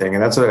mythology, I think.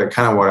 And that's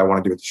kind of what I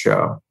want to do with the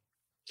show.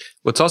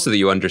 Well, it's also that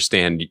you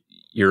understand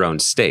your own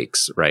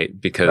stakes, right?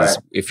 Because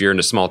if you're in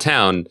a small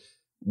town,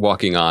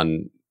 walking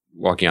on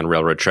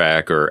railroad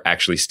track or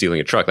actually stealing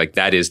a truck, like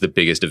that is the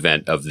biggest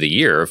event of the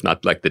year, if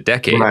not like the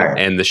decade. Right.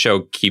 And the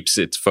show keeps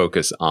its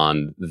focus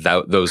on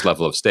those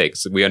level of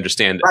stakes. We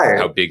understand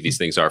how big these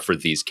things are for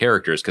these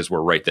characters because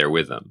we're right there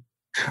with them.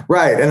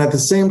 Right. And at the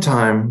same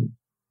time,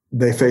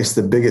 they face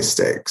the biggest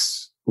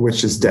stakes,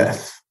 which is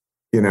death,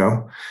 you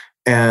know?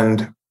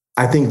 And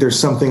I think there's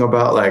something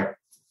about like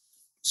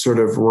sort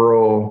of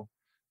rural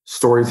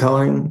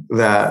storytelling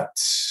that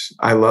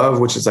I love,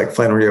 which is like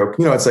Flannery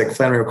it's like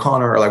Flannery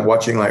O'Connor, or like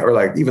watching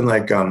even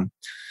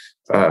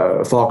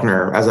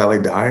Faulkner As I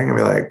Lay Dying. I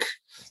mean, like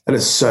that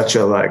is such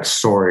a like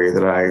story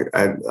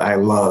that I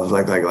love.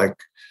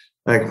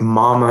 Like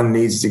mama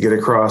needs to get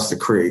across the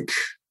creek,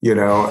 you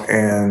know,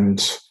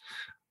 and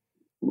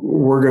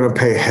we're going to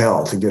pay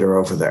hell to get her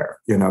over there,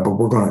 you know, but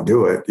we're going to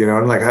do it, you know?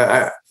 And like,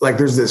 I like,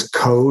 there's this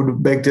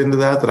code baked into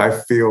that I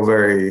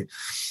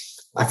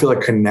feel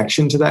a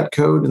connection to that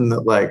code. And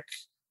that like,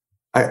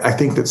 I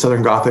think that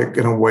Southern Gothic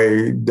in a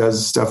way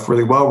does stuff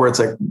really well, where it's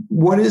like,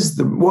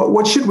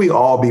 what should we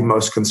all be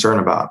most concerned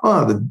about?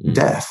 Oh, the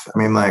death. I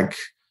mean, like,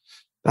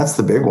 that's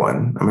the big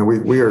one. I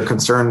mean, we are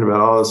concerned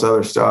about all this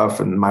other stuff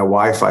and my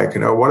Wi-Fi,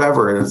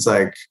 whatever. And it's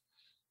like,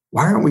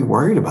 why aren't we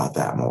worried about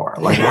that more?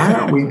 Like, why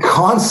aren't we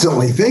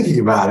constantly thinking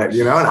about it?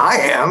 You know, and I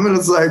am, and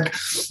it's like,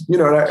 you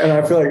know, and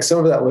I feel like some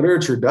of that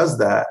literature does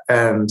that.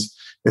 And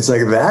it's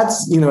like,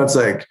 that's, you know, it's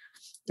like,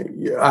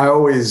 I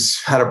always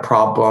had a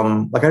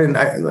problem. Like I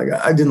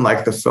didn't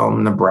like the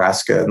film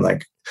Nebraska. And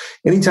like,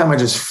 anytime I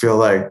just feel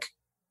like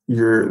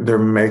they're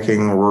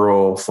making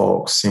rural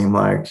folks seem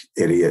like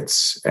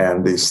idiots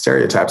and these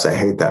stereotypes, I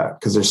hate that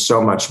because there's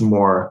so much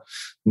more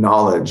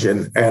knowledge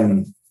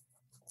and,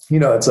 you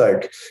know, it's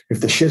like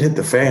if the shit hit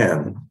the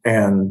fan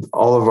and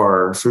all of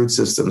our food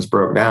systems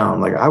broke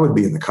down, like I would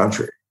be in the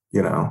country,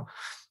 you know,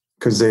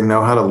 because they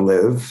know how to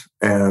live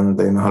and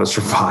they know how to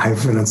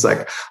survive. And it's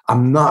like,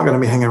 I'm not going to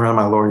be hanging around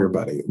my lawyer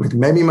buddy. Like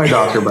maybe my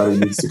doctor buddy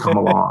needs to come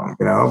along,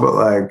 you know, but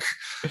like,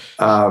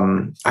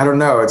 I don't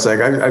know. It's like,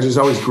 I just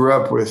always grew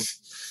up with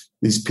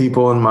these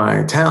people in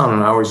my town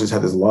and I always just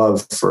had this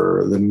love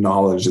for the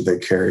knowledge that they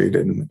carried.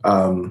 And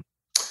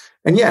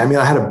yeah, I mean,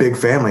 I had a big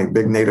family,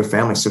 big native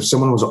family. So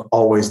someone was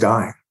always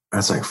dying. I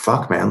was like,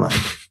 fuck, man, like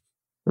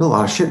there's a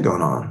lot of shit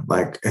going on.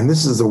 Like, and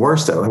this is the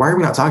worst. Like, why are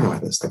we not talking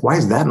about this? Like, why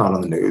is that not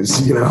on the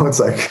news? You know, it's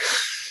like,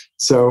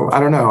 so I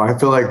don't know. I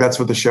feel like that's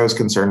what the show's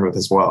concerned with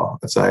as well.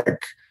 It's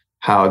like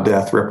how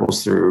death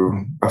ripples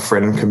through a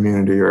friend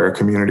community or a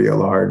community at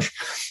large,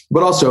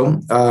 but also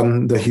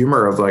the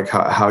humor of like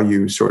how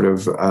you sort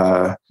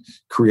of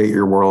create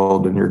your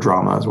world and your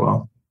drama as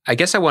well. I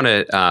guess I want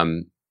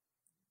to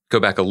go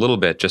back a little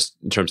bit just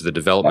in terms of the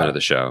development of the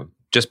show,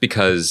 just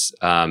because,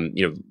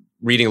 you know,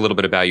 reading a little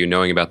bit about you,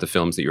 knowing about the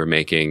films that you were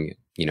making,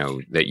 you know,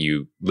 that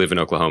you live in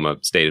Oklahoma,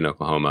 stayed in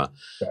Oklahoma.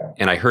 Yeah.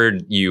 And I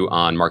heard you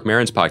on Mark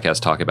Maron's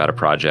podcast talk about a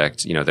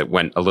project, you know, that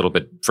went a little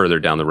bit further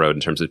down the road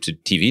in terms of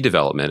TV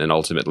development. And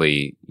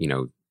ultimately, you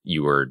know,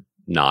 your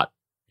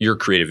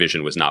creative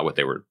vision was not what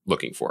they were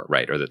looking for,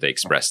 right? Or that they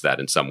expressed that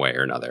in some way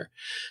or another.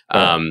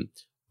 Yeah.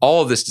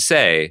 All of this to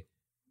say,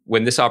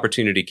 when this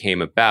opportunity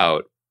came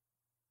about,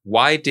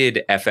 why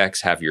did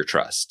FX have your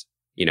trust?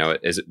 You know,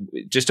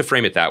 just to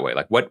frame it that way,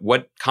 like what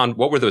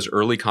were those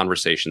early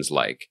conversations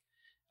like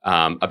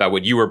about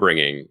what you were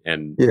bringing?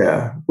 And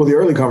yeah, well, the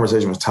early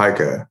conversation was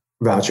Taika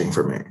vouching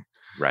for me,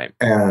 right?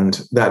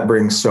 And that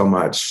brings so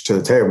much to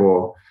the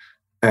table.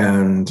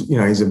 And you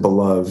know, he's a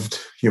beloved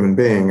human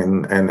being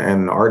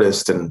and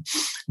artist, and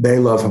they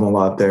love him a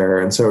lot there.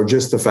 And so,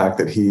 just the fact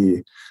that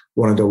he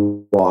wanted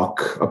to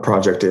walk a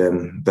project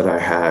in that I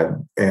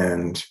had,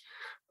 and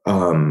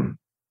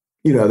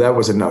you know, that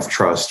was enough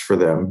trust for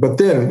them. But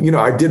then, you know,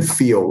 I did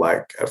feel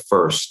like at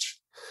first,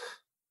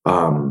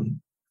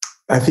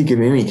 I think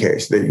in any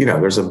case that, you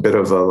know, there's a bit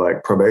of a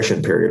like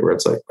probation period where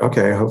it's like,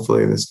 okay,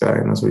 hopefully this guy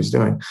knows what he's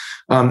doing.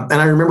 And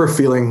I remember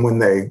feeling when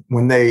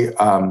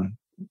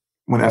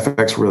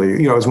FX really,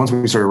 you know, it was once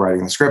we started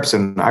writing the scripts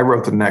and I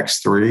wrote the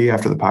next 3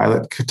 after the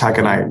pilot. Taika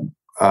and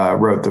I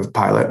wrote the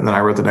pilot and then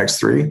I wrote the next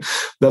 3.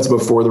 That's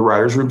before the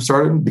writer's room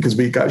started because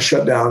we got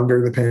shut down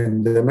during the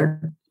pandemic.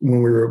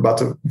 when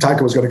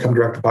Taika was going to come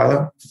direct to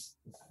pilot.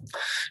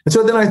 And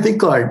so then I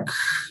think like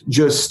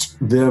just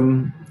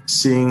them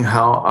seeing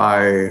how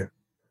I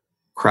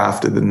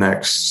crafted the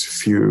next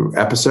few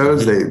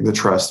episodes, the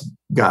trust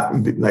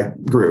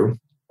grew.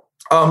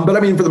 But I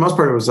mean, for the most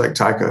part, it was like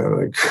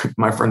Taika, like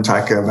my friend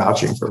Taika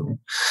vouching for me.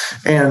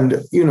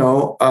 And,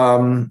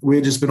 we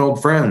had just been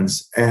old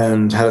friends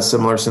and had a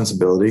similar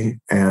sensibility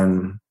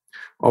and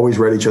always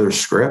read each other's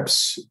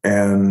scripts.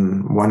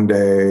 And one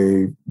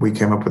day we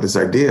came up with this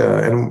idea,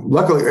 and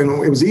luckily,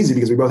 and it was easy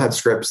because we both had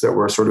scripts that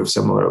were sort of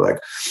similar. Like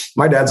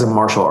my dad's a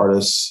martial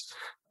artist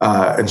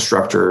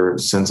instructor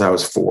since I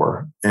was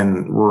 4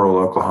 in rural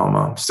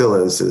Oklahoma, still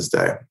is to this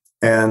day.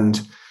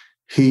 And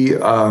he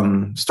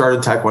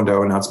started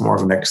Taekwondo, and now it's more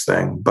of a mixed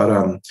thing. But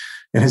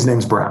and his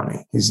name's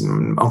Brownie. He's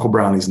Uncle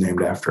Brownie's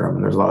named after him.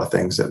 And there's a lot of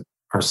things that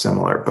are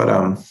similar. But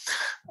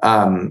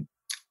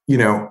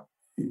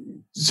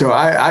so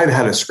I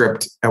had a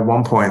script at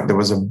one point that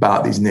was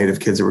about these Native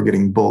kids that were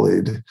getting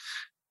bullied,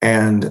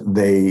 and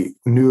they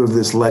knew of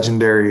this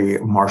legendary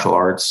martial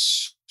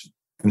arts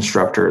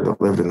instructor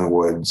that lived in the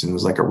woods and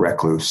was like a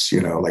recluse,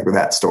 like with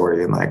that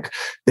story. And like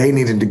they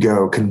needed to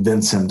go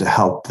convince him to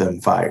help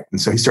them fight. And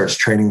so he starts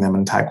training them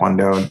in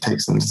Taekwondo and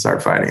takes them to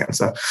start fighting and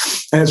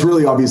stuff. And it's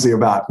really obviously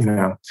about,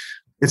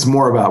 it's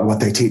more about what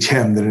they teach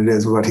him than it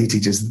is what he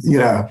teaches,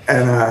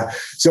 And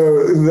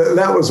so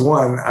that was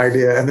one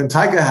idea. And then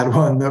Taika had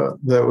one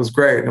that was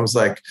great. And it was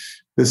like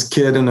this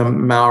kid in a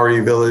Maori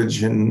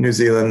village in New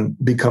Zealand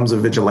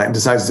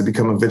decides to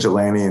become a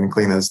vigilante and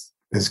clean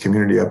his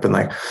community up. And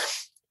like,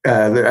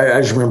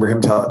 I just remember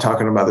him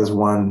talking about this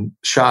one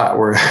shot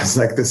where it's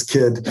like this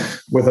kid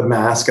with a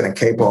mask and a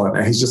cape on,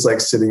 and he's just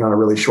like sitting on a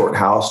really short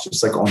house,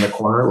 just like on the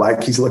corner,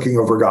 like he's looking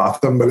over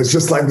Gotham, but it's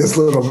just like this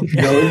little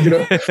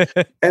village,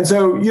 And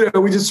so,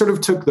 we just sort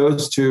of took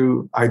those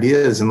two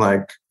ideas and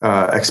like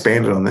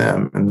expanded on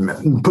them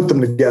and put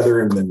them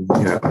together, and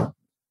then,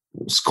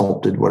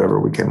 sculpted whatever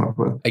we came up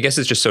with. I guess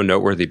it's just so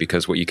noteworthy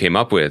because what you came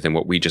up with and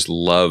what we just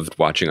loved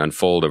watching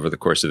unfold over the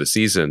course of the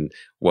season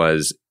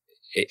was,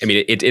 I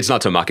mean, it's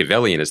not so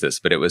Machiavellian as this,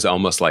 but it was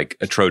almost like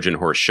a Trojan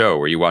horse show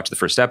where you watch the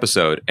first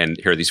episode and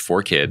here are these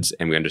 4 kids,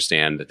 and we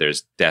understand that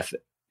there's death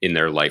in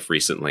their life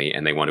recently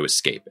and they want to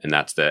escape. And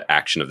that's the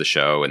action of the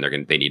show. And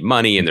they need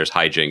money, and there's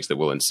hijinks that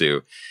will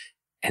ensue.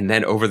 And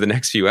then over the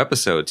next few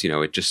episodes,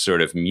 it just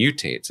sort of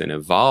mutates and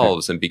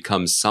evolves and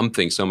becomes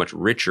something so much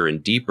richer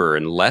and deeper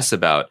and less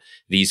about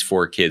these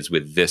 4 kids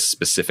with this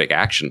specific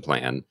action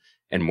plan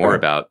and more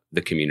about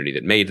the community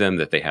that made them,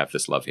 that they have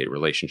this love-hate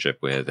relationship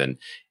with. And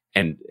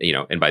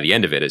by the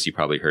end of it, as you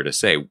probably heard us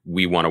say,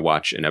 we want to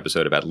watch an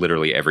episode about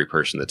literally every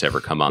person that's ever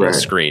come on the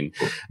screen.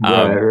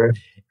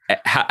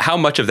 How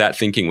much of that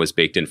thinking was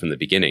baked in from the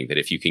beginning, that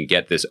if you can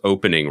get this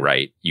opening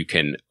right, you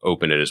can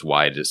open it as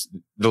wide as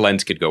the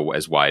lens could go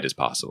as wide as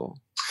possible?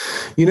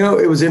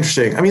 It was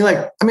interesting.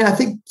 I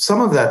think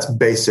some of that's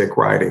basic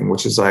writing,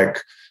 which is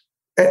like,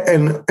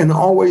 and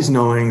always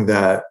knowing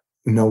that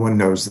no one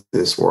knows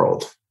this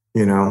world,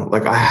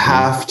 like I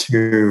have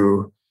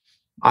to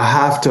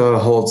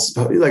hold,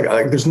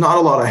 like there's not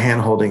a lot of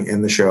hand holding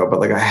in the show, but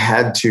like I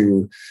had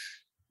to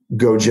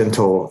go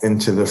gentle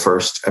into the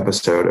first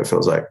episode, it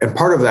feels like. And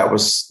part of that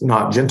was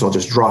not gentle,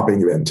 just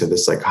dropping you into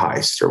this like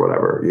heist or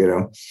whatever,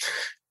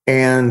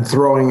 and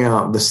throwing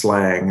out the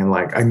slang. And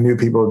like, I knew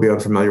people would be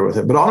unfamiliar with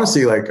it, but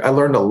honestly, like I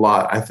learned a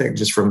lot, I think,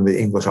 just from the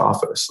English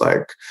Office.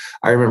 Like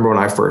I remember when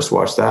I first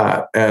watched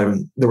that,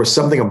 and there was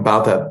something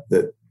about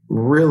that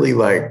really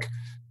like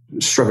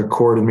struck a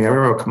chord in me. I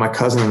remember my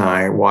cousin and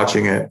I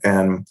watching it,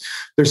 and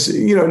there's,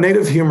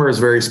 Native humor is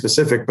very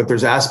specific, but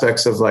there's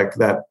aspects of like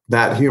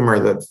that humor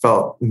that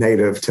felt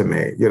native to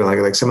me,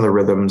 like some of the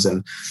rhythms.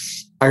 And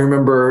I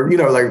remember,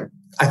 like,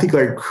 I think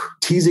like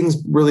teasing's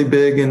really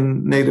big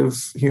in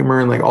Native humor.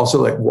 And like, also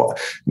like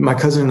what my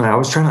cousin and I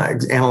was trying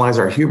to analyze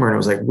our humor, and it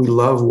was like, we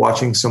love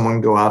watching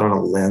someone go out on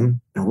a limb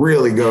and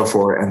really go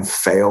for it and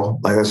fail.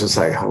 Like, that's just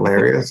like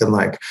hilarious. And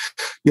like,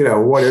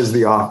 what is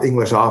the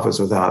English Office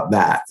without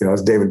that?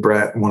 It's David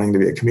Brent wanting to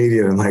be a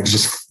comedian and like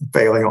just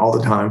failing all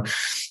the time.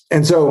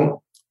 And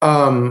so,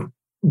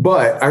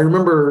 but I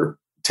remember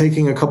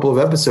taking a couple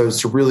of episodes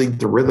to really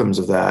the rhythms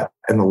of that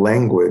and the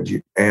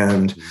language,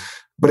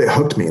 but it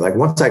hooked me. Like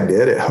once I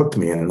did, it hooked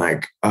me. And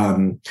like,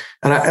 and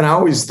I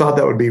always thought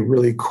that would be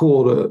really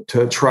cool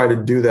to try to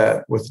do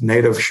that with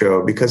Native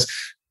show, because,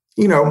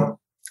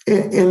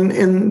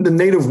 in the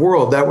Native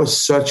world, that was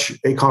such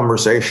a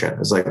conversation.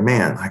 It's like,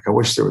 man, like I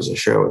wish there was a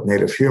show with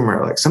Native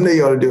humor. Like someday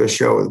you ought to do a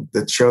show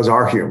that shows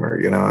our humor,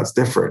 it's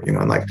different,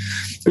 and like,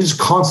 there's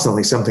just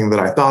constantly something that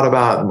I thought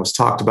about and was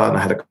talked about. And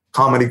I had a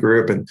comedy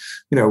group, and,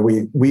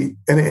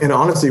 and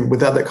honestly,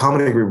 without that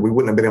comedy group, we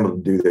wouldn't have been able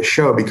to do this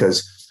show,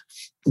 because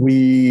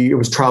it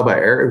was trial by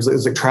error. It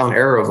was like trial and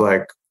error of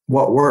like,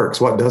 what works,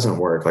 what doesn't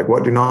work, like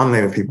what do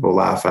non-Native people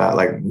laugh at,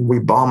 like we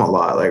bomb a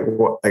lot, like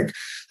what, like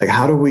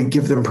how do we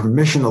give them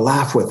permission to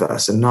laugh with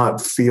us and not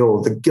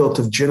feel the guilt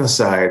of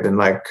genocide and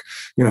like,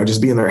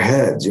 just be in their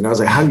heads, I was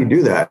like, how do you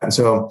do that? And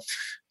so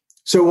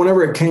so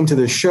whenever it came to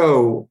the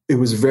show, it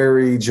was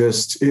very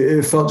just,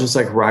 it felt just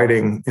like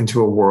writing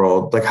into a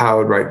world, like how I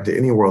would write into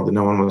any world that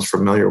no one was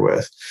familiar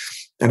with.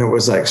 And it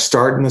was like,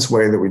 start in this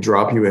way that we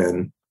drop you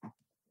in,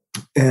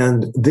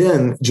 and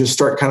then just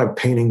start kind of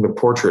painting the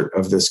portrait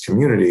of this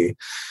community.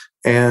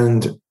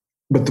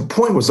 But the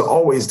point was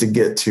always to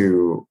get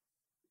to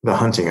the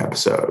hunting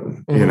episode.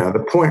 Mm-hmm. You know, the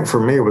point for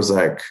me was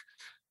like,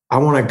 we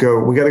got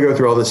to go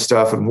through all this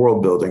stuff and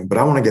world building, but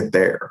I want to get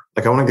there.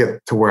 Like, I want to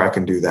get to where I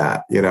can do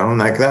that, you know? And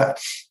like that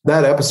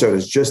episode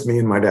is just me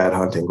and my dad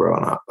hunting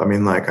growing up. I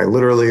mean, like, I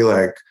literally,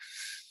 like,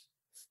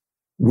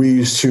 we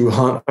used to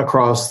hunt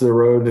across the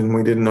road and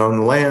we didn't own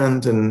the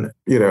land, and,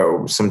 you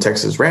know, some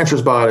Texas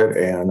ranchers bought it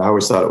and I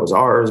always thought it was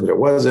ours, but it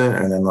wasn't.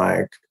 And then,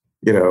 like,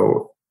 you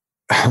know,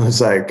 I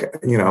was like,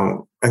 you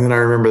know, and then I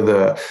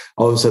remember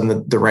all of a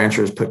sudden the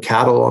ranchers put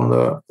cattle on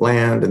the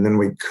land, and then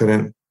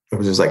it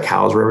was just like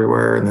cows were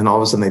everywhere. And then all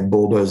of a sudden they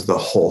bulldozed the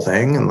whole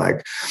thing. And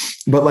like,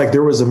 but like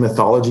there was a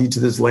mythology to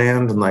this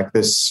land, and like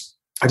this,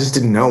 I just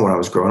didn't know when I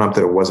was growing up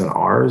that it wasn't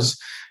ours.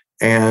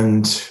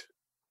 And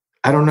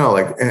I don't know,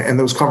 like, and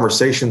those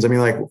conversations, I mean,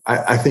 like,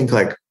 I think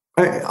like,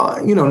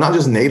 you know, not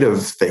just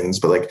native things,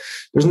 but like,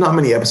 there's not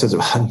many episodes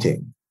of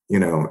hunting, you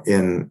know,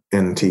 in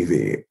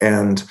TV.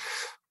 And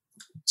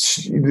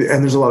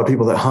there's a lot of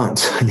people that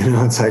hunt, you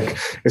know, it's like,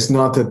 it's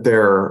not that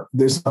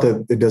there's not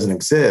that it doesn't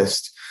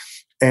exist.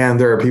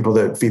 And there are people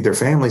that feed their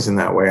families in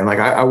that way. And like,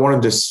 I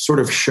wanted to sort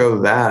of show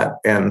that.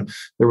 And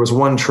there was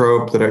one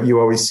trope that you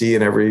always see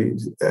in every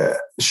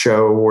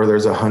show where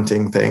there's a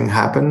hunting thing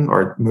happen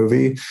or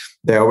movie.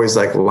 They always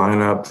like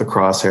line up the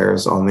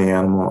crosshairs on the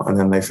animal, and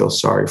then they feel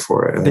sorry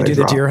for it. And they do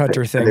the deer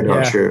hunter thing. They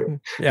don't shoot.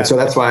 Yeah. And so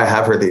that's why I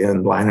have her at the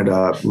end, line it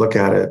up, look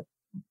at it,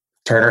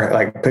 turn her,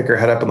 like pick her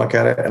head up and look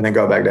at it, and then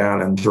go back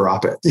down and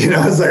drop it. You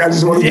know, it's like, I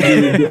just wanted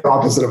to do the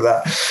opposite of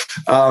that.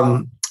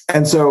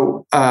 And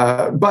so,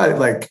 but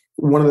like,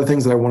 one of the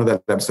things that I wanted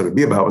that episode to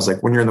be about was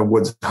like, when you're in the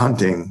woods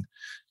hunting,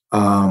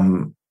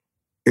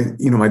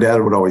 you know, my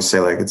dad would always say,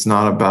 like, it's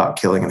not about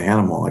killing an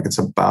animal, like, it's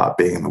about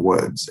being in the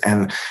woods.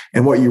 And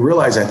what you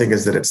realize, I think,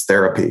 is that it's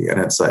therapy. And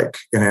it's like,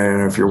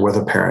 and if you're with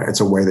a parent, it's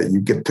a way that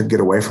you get to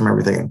get away from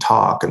everything and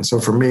talk. And so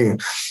for me,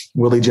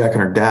 Willie, Jack,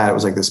 and her dad, it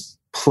was like this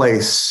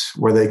place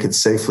where they could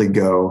safely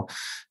go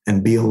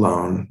and be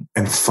alone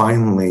and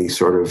finally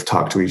sort of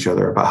talk to each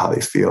other about how they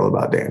feel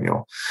about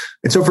Daniel.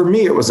 And so for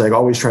me, it was like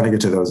always trying to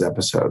get to those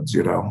episodes,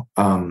 you know,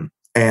 but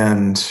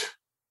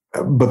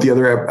the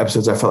other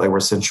episodes I felt like were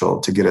essential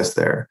to get us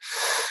there.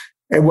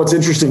 And what's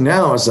interesting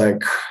now is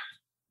like,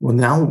 well,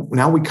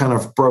 now we kind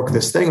of broke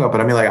this thing up.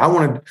 And I mean, like, I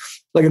wanted,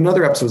 like,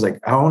 another episode was like,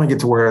 I want to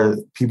get to where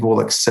people will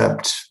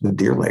accept the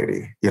deer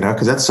lady, you know,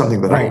 because that's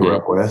something that I grew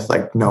up with,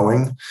 like,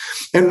 knowing.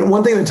 And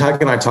one thing that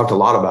Tyke and I talked a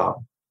lot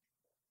about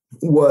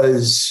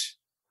was,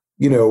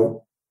 you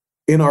know,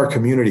 in our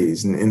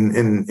communities,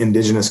 in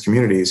indigenous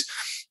communities,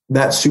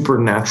 that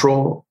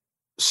supernatural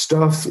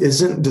stuff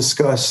isn't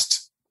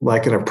discussed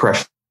like in a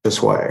precious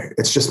way.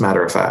 It's just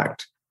matter of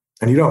fact.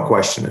 And you don't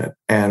question it.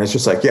 And it's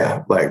just like,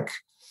 yeah, like,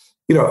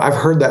 you know, I've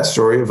heard that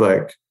story of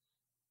like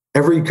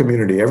every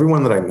community,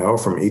 everyone that I know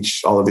from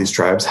all of these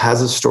tribes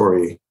has a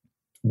story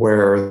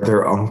where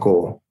their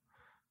uncle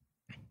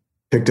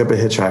picked up a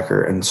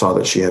hitchhiker and saw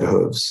that she had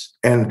hooves.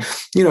 And,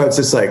 you know, it's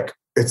just like,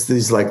 it's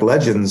these like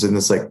legends, and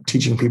it's like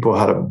teaching people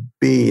how to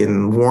be,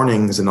 and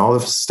warnings and all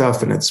this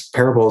stuff. And it's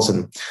parables,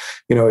 and,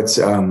 you know, it's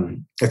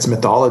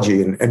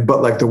mythology, and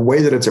but like the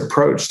way that it's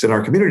approached in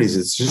our communities,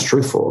 it's just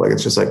truthful. Like,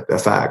 it's just like a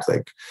fact.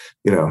 Like,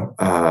 you know,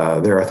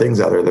 there are things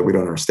out there that we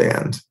don't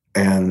understand.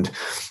 And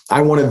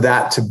I wanted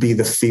that to be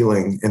the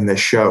feeling in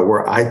this show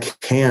where I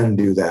can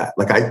do that.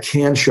 Like, I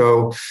can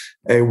show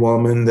a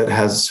woman that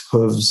has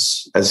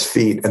hooves as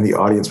feet, and the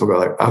audience will go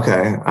like,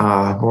 okay,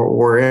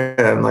 we're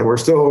in, like, we're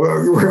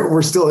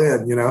still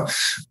in, you know?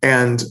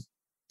 And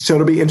so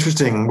it'll be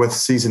interesting with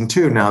season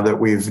 2, now that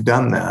we've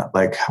done that,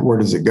 like, where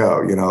does it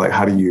go? You know, like,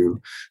 how do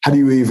you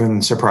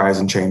even surprise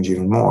and change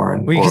even more?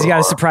 And because you got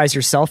to surprise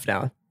yourself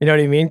now. You know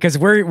what I mean? Because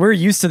we're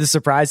used to the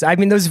surprise. I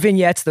mean, those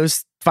vignettes,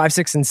 those 5,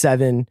 6, and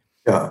 7,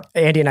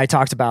 Andy and I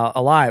talked about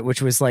a lot,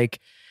 which was like,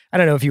 I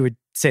don't know if you would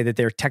say that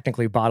they're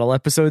technically bottle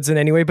episodes in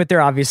any way, but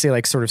they're obviously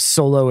like sort of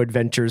solo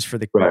adventures for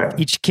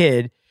each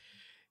kid.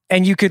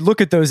 And you could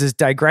look at those as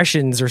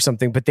digressions or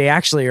something, but they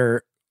actually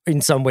are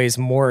in some ways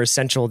more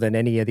essential than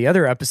any of the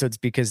other episodes,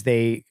 because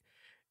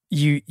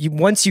you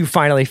once you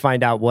finally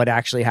find out what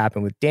actually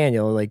happened with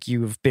Daniel, like,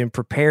 you've been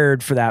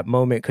prepared for that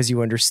moment because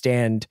you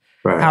understand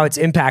how it's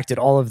impacted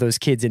all of those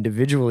kids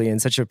individually in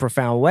such a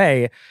profound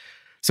way.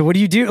 So what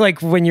do you do,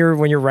 like, when you're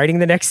writing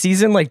the next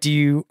season? Like,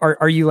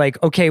 are you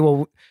like, okay,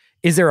 well,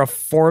 is there a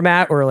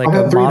format or like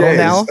a model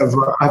now?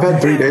 I've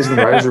had 3 days in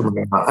the writer's room,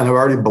 and I've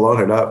already blown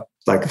it up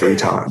like 3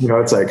 times. You know,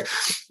 it's like,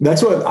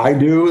 that's what I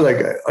do. Like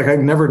I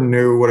never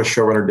knew what a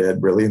showrunner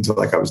did really until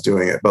like I was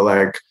doing it. But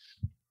like,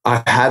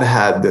 I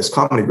had this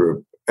comedy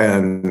group,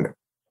 and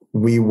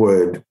we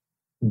would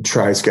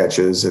try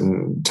sketches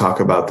and talk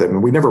about them.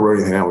 And we never wrote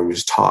anything out. We would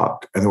just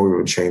talk, and then we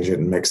would change it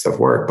and make stuff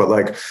work. But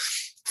like,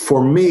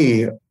 for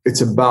me,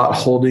 it's about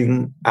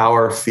holding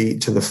our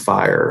feet to the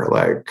fire.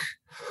 Like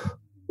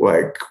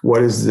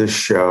what is this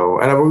show?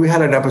 And we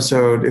had an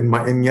episode in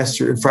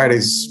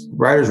Friday's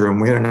writer's room.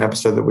 We had an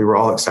episode that we were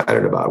all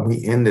excited about.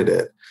 We ended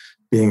it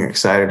being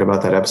excited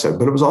about that episode,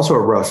 but it was also a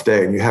rough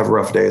day. And you have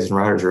rough days in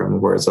writer's room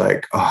where it's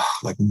like, oh,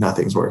 like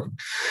nothing's working.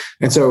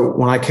 And so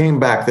when I came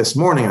back this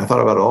morning, I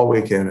thought about it all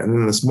weekend. And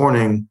then this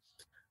morning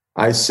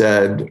I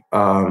said,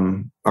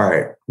 all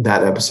right,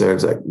 that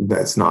episode's like,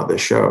 that's not the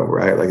show,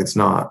 right? Like, it's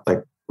not,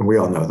 like, we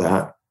all know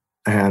that.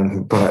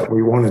 But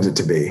we wanted it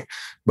to be,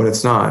 but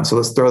it's not. So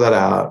let's throw that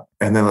out,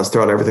 and then let's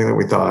throw out everything that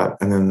we thought.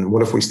 And then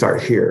what if we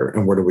start here,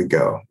 and where do we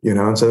go?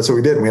 And so that's what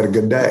we did. And we had a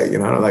good day,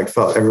 like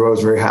felt everyone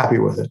was very happy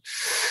with it.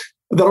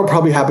 That'll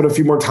probably happen a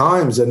few more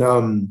times.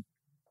 And,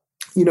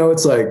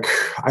 it's like,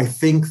 I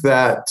think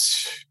that,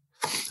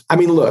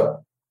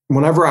 look,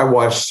 whenever I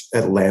watched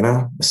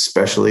Atlanta,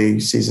 especially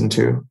season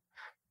 2,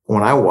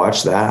 when I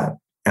watched that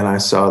and I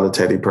saw the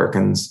Teddy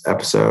Perkins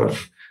episode,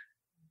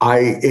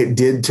 it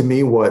did to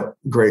me what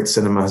great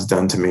cinema has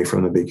done to me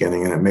from the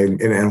beginning. And it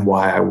made, and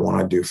why I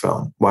want to do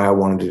film, why I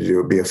wanted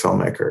to be a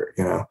filmmaker,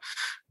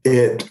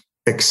 it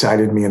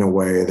excited me in a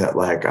way that,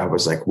 like, I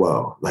was like,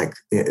 whoa, like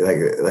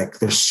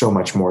there's so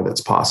much more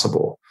that's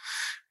possible.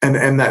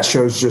 And that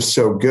show's just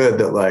so good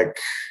that, like,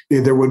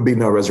 there would be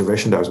no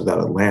Reservation Dogs without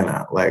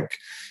Atlanta. Like,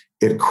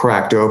 it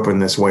cracked open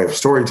this way of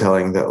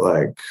storytelling that,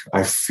 like,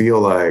 I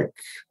feel like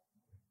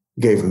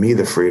gave me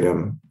the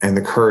freedom and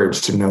the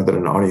courage to know that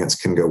an audience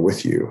can go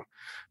with you.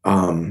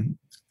 And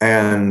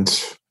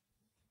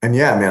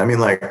yeah, man,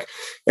 like,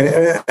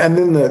 and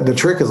then the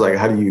trick is, like,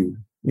 how do you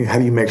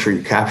make sure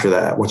you capture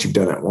that, what you've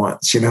done at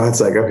once?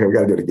 It's like, okay, we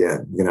got to do it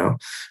again,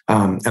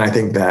 and I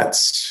think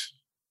that's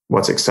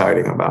what's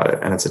exciting about it.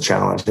 And it's a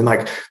challenge. And,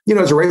 like,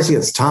 it's a race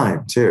against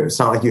time too. It's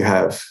not like you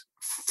have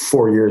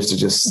 4 years to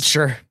just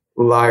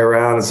lie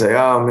around and say,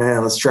 oh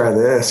man, let's try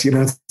this.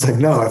 It's like,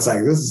 no, it's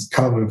like, this is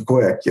coming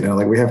quick,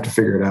 like, we have to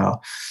figure it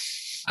out.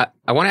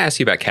 I want to ask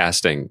you about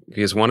casting,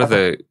 because one of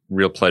the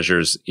real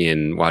pleasures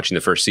in watching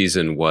the first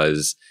season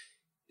was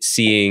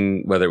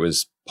seeing whether it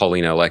was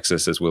Paulina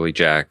Alexis as Willie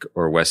Jack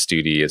or Wes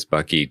Studi as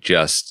Bucky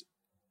just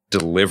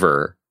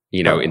deliver,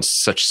 in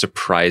such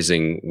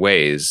surprising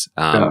ways,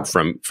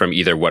 from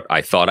either what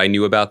I thought I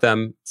knew about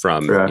them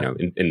from,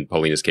 in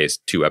Paulina's case,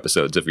 2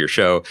 episodes of your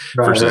show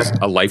versus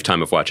a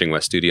lifetime of watching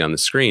Wes Studi on the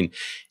screen.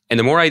 And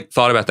the more I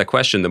thought about that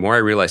question, the more I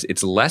realized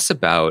it's less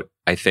about,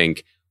 I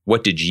think,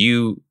 what did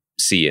you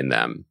see in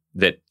them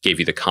that gave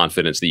you the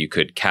confidence that you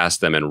could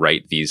cast them and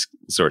write these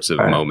sorts of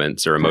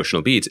moments or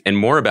emotional beats, and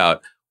more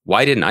about,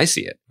 why didn't I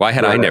see it? Why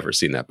had I never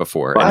seen that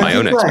before in my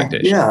own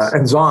expectations? Yeah,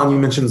 and Zahn, you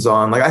mentioned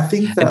Zahn. Like, I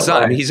think that... And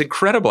Zahn, he's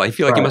incredible. I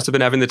feel like he must have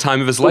been having the time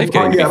of his life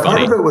getting to be funny.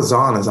 Part of it was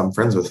Zahn is I'm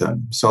friends with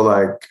him. So,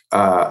 like,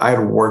 I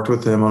had worked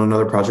with him on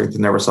another project that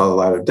never saw the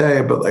light of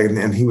day, but, like,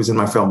 and he was in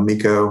my film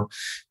Miko,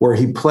 where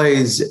he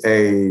plays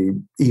a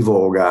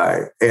evil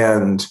guy.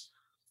 And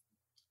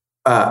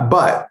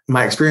but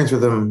my experience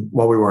with him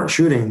while we weren't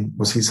shooting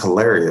was he's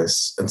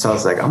hilarious. And so I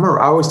was like,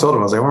 I always told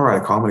him, I was like, I'm gonna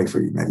write a comedy for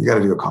you, man. You got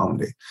to do a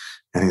comedy.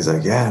 And he's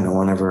like, yeah, no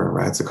one ever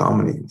writes a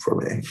comedy for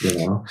me,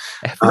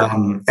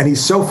 and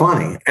he's so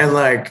funny. And,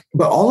 like,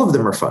 but all of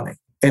them are funny.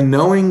 And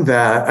knowing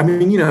that,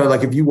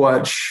 like, if you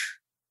watch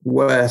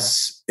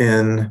Wes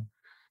in,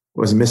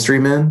 was Mystery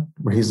Men,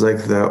 where he's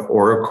like the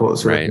oracle,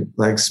 sort of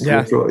like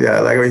spiritual. Yeah.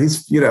 Like,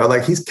 he's,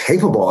 like, he's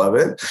capable of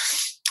it.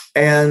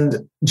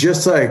 And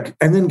just like,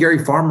 and then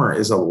Gary Farmer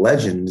is a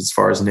legend as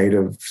far as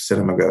native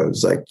cinema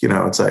goes. Like,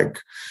 it's like,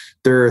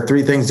 there are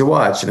 3 things to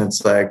watch, and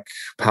it's like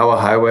Power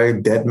Highway,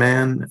 Dead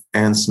Man,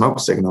 and Smoke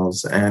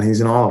Signals, and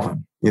he's in all of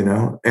them,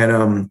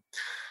 and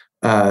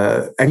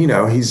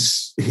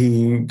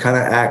he kind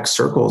of acts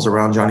circles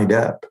around Johnny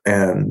Depp,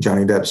 and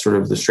Johnny Depp's sort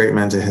of the straight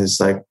man to his,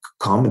 like,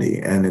 comedy,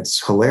 and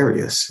it's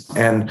hilarious.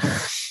 And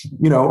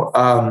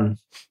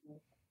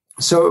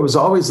so it was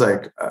always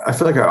like, I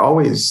feel like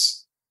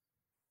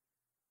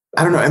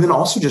I don't know. And then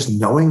also just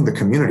knowing the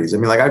communities.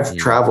 Like, I've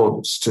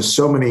traveled to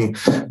so many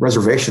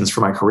reservations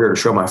for my career to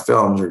show my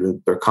films or to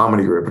their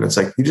comedy group. And it's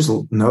like, you just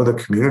know the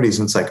communities.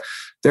 And it's like,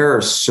 there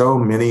are so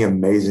many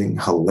amazing,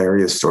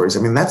 hilarious stories.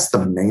 That's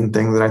the main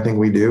thing that I think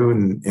we do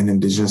in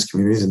indigenous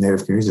communities and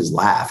native communities is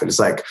laugh. And it's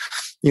like,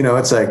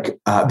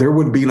 there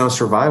would be no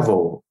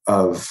survival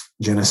of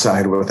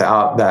genocide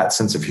without that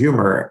sense of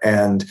humor.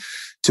 And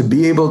to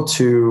be able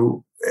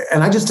to,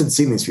 and I just had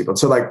seen these people.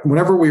 So, like,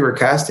 whenever we were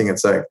casting,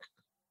 it's like,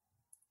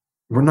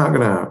 we're not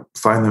going to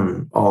find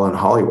them all in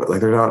Hollywood.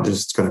 Like, they're not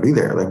just going to be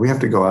there. Like, we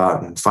have to go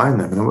out and find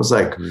them. And it was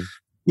like,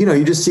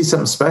 you just see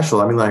something special.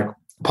 Like,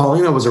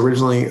 Paulina was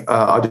originally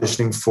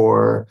auditioning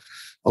for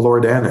Laura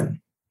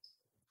Dannon.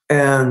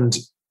 And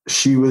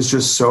she was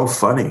just so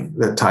funny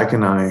that Tyke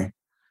and I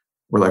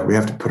were like, we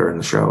have to put her in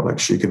the show. Like,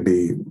 she could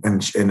be,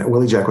 and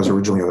Willie Jack was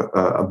originally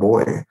a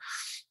boy.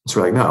 So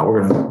we're like, no,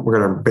 we're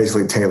going to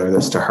basically tailor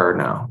this to her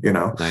now,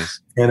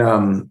 Nice.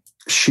 And,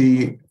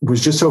 she was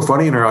just so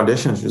funny in her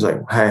audition. She was like,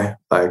 hey,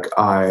 like,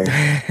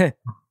 I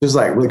was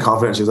like really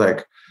confident. She was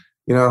like,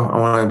 I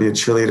want to be a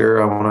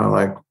cheerleader. I want to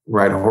like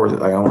ride a horse.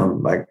 I want to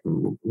like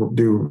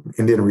do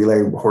Indian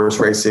relay horse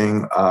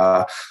racing,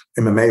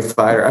 MMA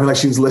fighter. I mean, like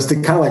she was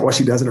listing kind of like what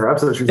she does in her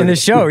episode. She was in like,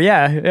 the show.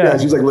 Yeah.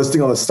 She was like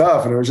listing all this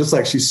stuff. And it was just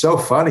like, she's so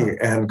funny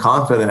and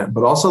confident,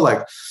 but also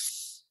like,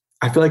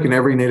 I feel like in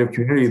every Native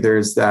community,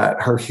 there's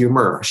that her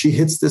humor. She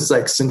hits this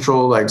like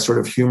central, like sort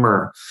of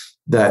humor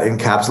that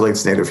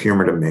encapsulates Native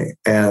humor to me.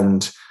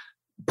 And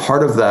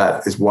part of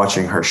that is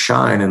watching her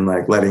shine and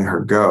like letting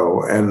her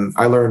go. And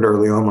I learned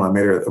early on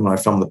when I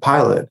filmed the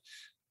pilot,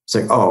 it's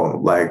like, oh,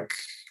 like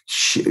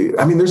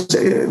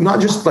there's not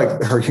just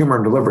like her humor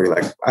and delivery.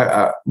 Like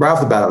right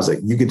off the bat, I was like,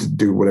 you get to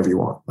do whatever you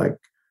want. Like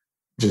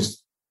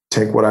just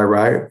take what I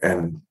write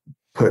and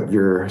put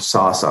your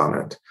sauce on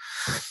it.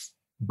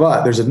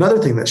 But there's another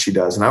thing that she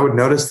does, and I would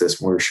notice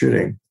this when we were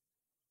shooting.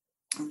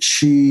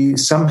 She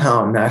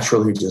somehow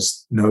naturally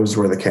just knows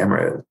where the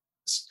camera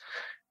is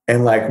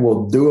and like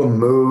will do a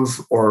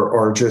move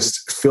or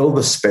just fill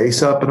the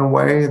space up in a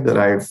way that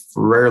I've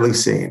rarely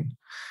seen.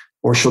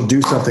 Or she'll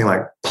do something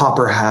like pop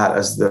her hat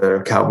as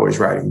the cowboy's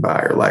riding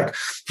by, or like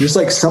just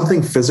like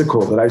something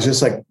physical that I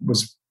just like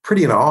was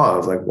pretty in awe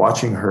of, like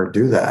watching her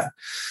do that.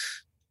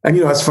 And,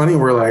 it's funny,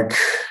 we're like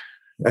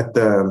at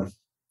the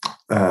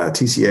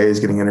TCA is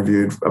getting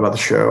interviewed about the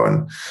show.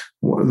 And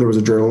there was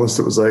a journalist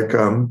that was like,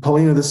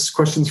 Paulina, this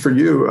question's for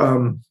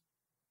you.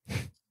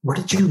 Where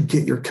did you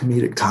get your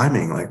comedic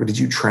timing? Like, what did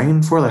you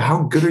train for? Like,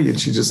 how good are you? And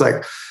she's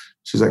like,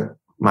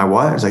 my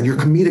what? It's like, your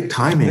comedic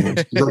timing. And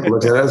she like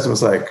looked at us and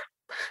was like,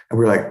 and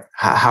we were like,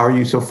 how are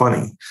you so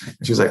funny? And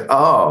she was like,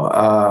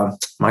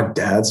 my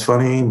dad's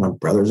funny. My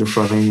brothers are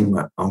funny.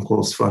 My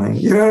uncle's funny.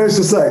 It's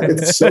just like,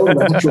 it's so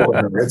natural to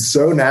her. It's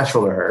so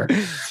natural to her.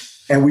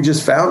 And we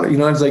just found,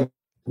 it's like,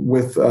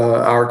 with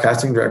our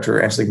casting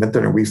director, Ashley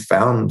Minthner, we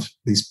found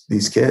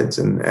these kids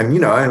and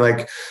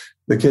like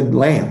the kid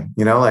Lane,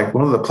 like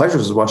one of the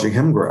pleasures is watching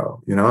him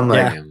grow, and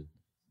like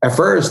at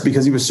first,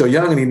 because he was so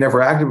young and he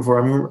never acted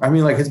before. I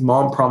mean, like his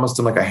mom promised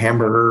him like a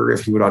hamburger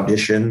if he would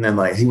audition, and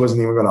like he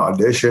wasn't even going to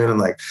audition, and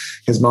like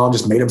his mom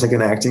just made him take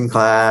an acting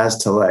class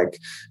to like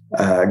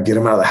get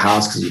him out of the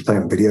house because he was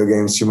playing video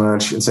games too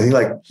much, and so he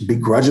like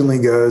begrudgingly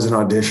goes and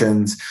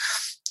auditions,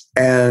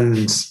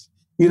 and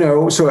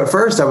so at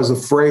first I was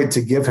afraid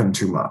to give him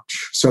too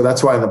much. So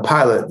that's why in the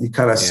pilot, you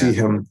kind of see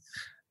him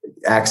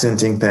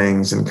accenting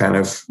things and kind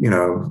of,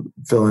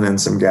 filling in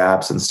some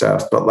gaps and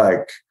stuff. But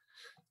like,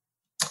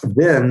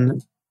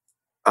 then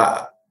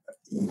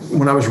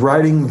when I was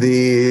writing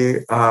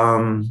the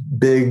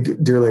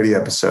big Dear Lady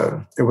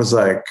episode, it was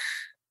like,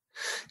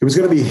 it was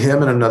going to be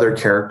him and another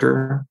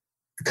character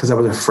because I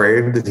was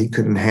afraid that he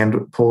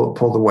couldn't pull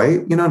the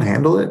weight, and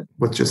handle it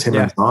with just him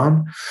and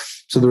John.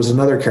 So there was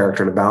another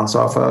character to bounce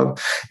off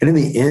of. And in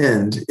the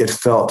end, it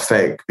felt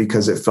fake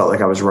because it felt like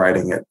I was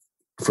writing it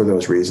for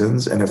those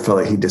reasons. And it felt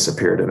like he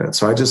disappeared in it.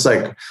 So I just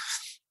like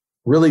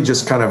really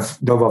just kind of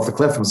dove off the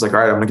cliff and was like, all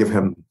right, I'm going to give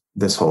him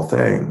this whole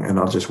thing and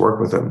I'll just work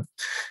with him.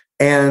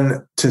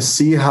 And to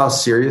see how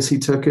serious he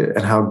took it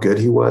and how good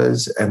he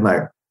was. And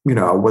like,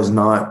 I was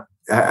not,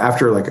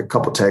 after like a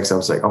couple takes, I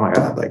was like, oh my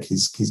God, like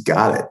he's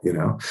got it,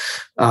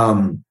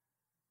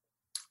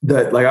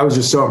 that like, I was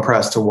just so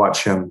impressed to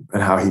watch him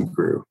and how he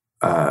grew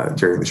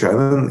during the show.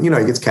 And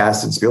then, he gets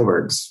cast in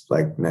Spielberg's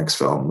like next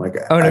film. Like,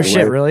 oh no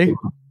shit, really?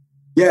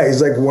 Yeah,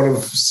 he's like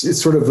it's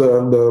sort of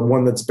the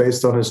one that's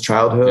based on his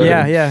childhood.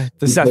 Yeah,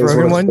 the Seth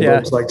Rogen one.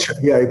 Yeah,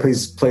 he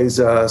plays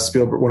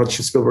Spielberg, one of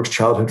Spielberg's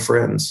childhood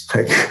friends.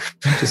 Like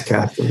just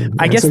cast him.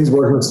 I guess so he's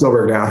working with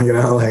Spielberg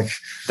now. Like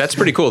that's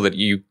pretty cool that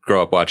you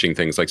grow up watching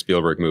things like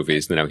Spielberg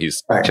movies. And now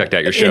he's checked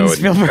out your show and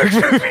Spielberg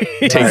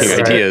movies. taking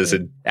ideas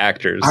and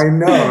actors. I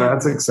know, man,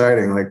 that's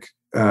exciting. Like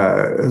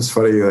it's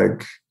funny.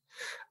 Like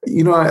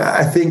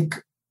I think.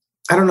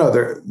 I don't know.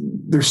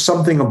 There's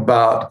something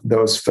about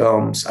those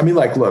films. I mean,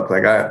 like, look,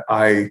 like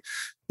I,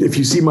 if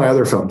you see my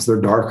other films,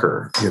 they're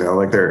darker.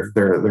 Like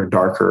they're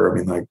darker. I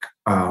mean, like,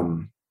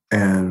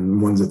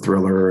 and one's a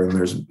thriller, and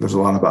there's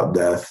a lot about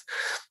death,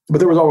 but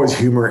there was always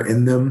humor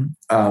in them.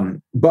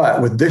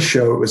 But with this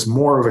show, it was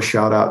more of a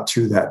shout out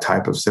to that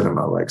type of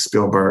cinema, like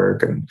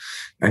Spielberg and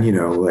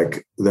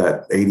like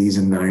that 80s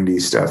and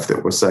 90s stuff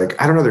that was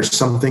like, I don't know. There's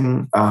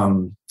something.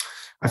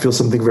 I feel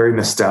something very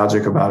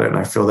nostalgic about it. And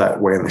I feel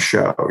that way in the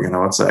show,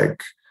 it's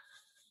like,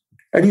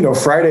 and,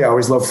 Friday, I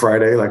always love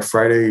Friday. Like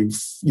Friday,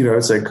 it's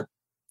like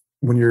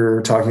when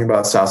you're talking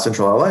about South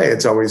Central LA,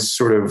 it's always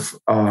sort of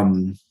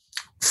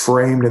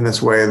framed in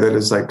this way that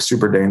is like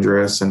super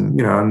dangerous. And,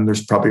 and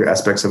there's probably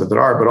aspects of it that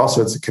are, but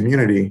also it's a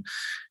community,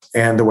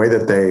 and the way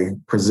that they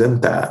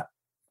present that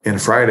in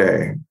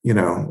Friday,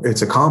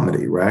 it's a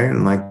comedy, right?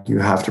 And like, you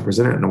have to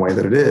present it in a way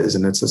that it is.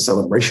 And it's a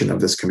celebration of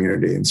this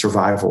community and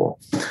survival.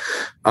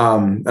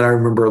 And I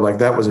remember like,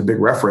 that was a big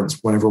reference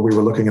whenever we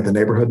were looking at the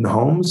neighborhood and the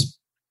homes,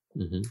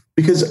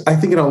 because I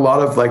think in a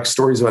lot of like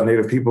stories about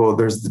Native people,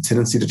 there's the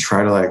tendency to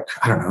try to like,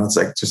 I don't know, it's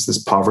like just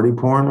this poverty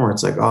porn where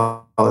it's like,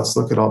 oh, let's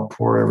look at how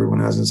poor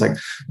everyone is. And it's like,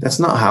 that's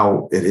not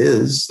how it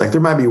is. Like there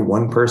might be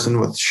one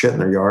person with shit in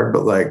their yard,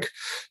 but like,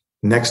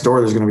 next door,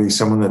 there's going to be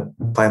someone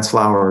that plants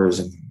flowers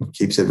and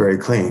keeps it very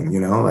clean,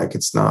 like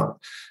it's not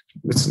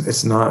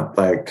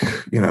like,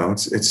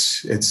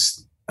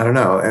 it's, I don't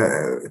know.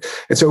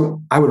 And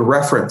so I would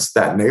reference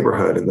that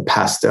neighborhood and the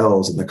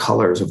pastels and the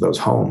colors of those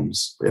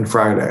homes in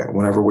Friday,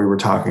 whenever we were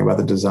talking about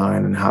the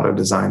design and how to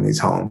design these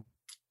homes.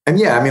 And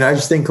yeah, I mean, I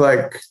just think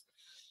like,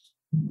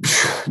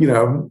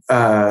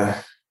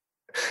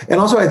 and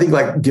also I think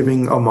like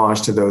giving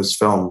homage to those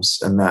films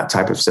and that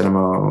type of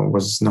cinema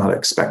was not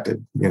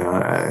expected.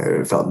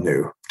 It felt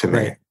new to me.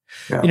 Right.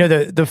 Yeah.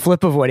 The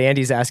flip of what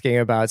Andy's asking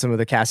about some of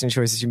the casting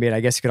choices you made, I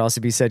guess it could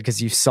also be said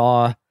because you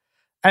saw,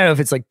 I don't know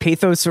if it's like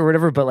pathos or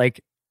whatever, but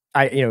like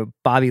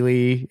Bobby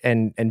Lee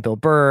and Bill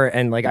Burr,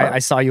 and like I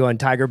saw you on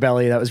Tiger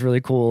Belly. That was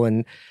really cool.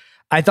 And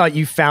I thought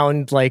you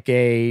found like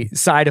a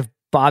side of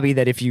Bobby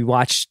that if you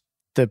watch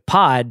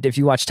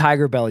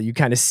Tiger Belly, you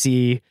kind of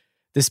see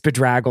this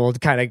bedraggled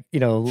kind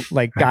of,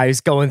 like guy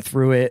who's going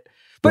through it.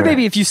 But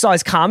maybe if you saw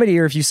his comedy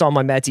or if you saw him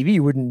on Mad TV,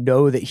 you wouldn't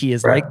know that he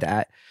is like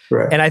that.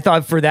 Right. And I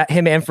thought for that,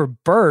 him and for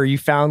Burr, you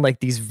found like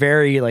these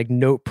very like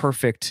note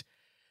perfect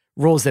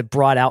roles that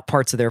brought out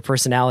parts of their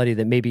personality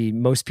that maybe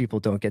most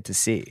people don't get to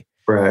see.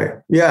 Right.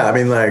 Yeah. I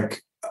mean,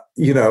 like,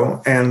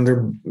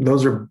 and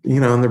those are,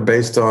 and they're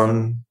based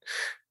on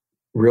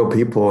real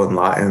people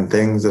and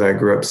things that I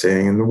grew up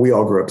seeing and we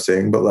all grew up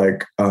seeing, but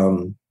like,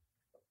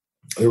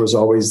 there was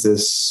always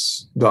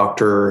this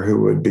doctor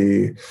who would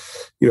be,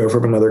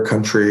 from another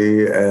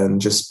country and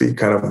just be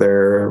kind of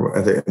there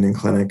at the Indian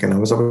clinic. And I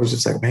was always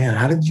just like, man,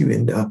 how did you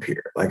end up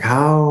here? Like,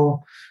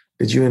 how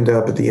did you end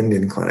up at the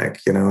Indian clinic?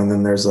 And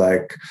then there's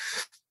like,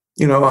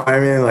 I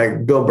mean,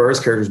 like Bill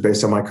Burr's character is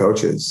based on my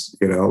coaches,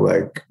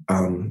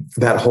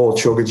 that whole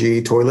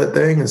Chogaji toilet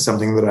thing is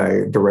something that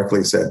I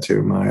directly said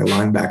to my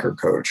linebacker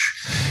coach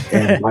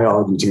and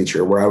biology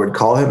teacher, where I would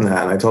call him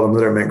that. And I told him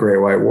that it meant Great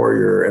White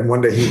Warrior. And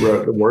one day he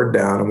wrote the word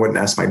down and went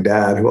and asked my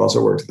dad, who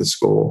also worked at the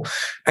school,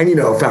 and,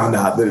 found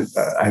out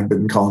that I'd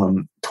been calling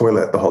him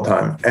toilet the whole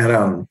time.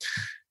 And,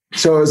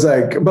 so it was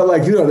like, but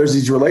like, there's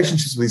these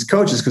relationships with these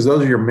coaches because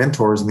those are your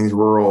mentors in these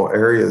rural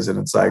areas. And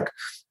it's like,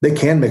 they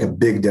can make a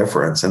big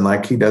difference. And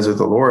like he does with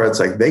Laura,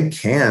 it's like they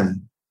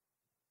can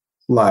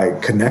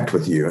like connect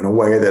with you in a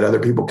way that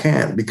other people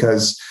can't,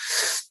 because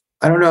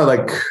I don't know,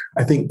 like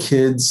I think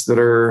kids that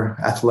are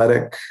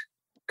athletic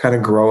kind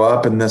of grow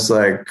up in this,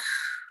 like,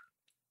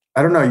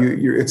 I don't know,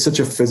 it's such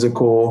a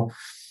physical,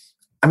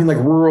 I mean, like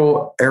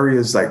rural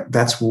areas, like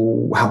that's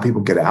how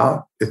people get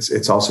out.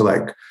 It's also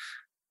like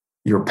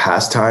your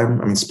pastime.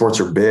 I mean,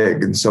 sports are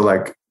big. And so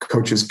like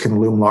coaches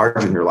can loom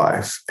large in your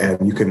life, and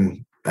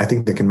I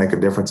think they can make a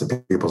difference in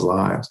people's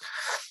lives.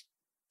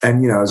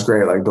 And, it's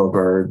great. Like Bill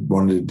Burr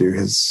wanted to do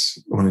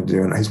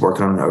and he's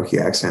working on an Okie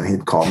accent.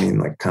 He'd call me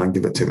and like kind of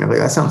give it to me. I'm like,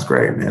 that sounds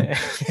great, man.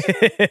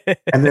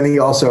 And then he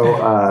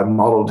also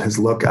modeled his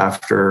look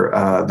after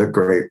the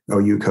great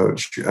OU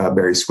coach,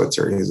 Barry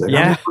Switzer. He's like,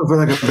 I'm looking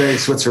for like a Barry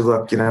Switzer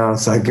look,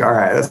 It's like, all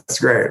right, that's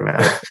great,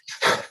 man.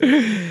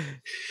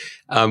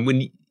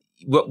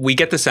 We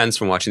get the sense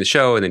from watching the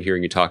show and then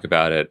hearing you talk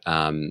about it,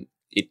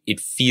 it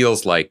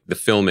feels like the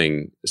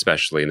filming,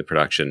 especially in the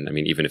production, I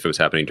mean, even if it was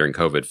happening during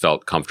COVID,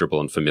 felt comfortable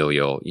and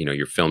familial.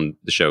 You filmed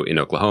the show in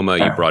Oklahoma.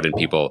 You brought in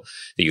people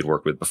that you'd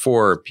worked with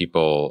before,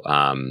 people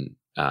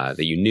that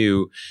you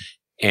knew.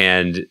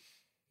 And,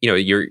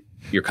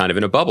 you're kind of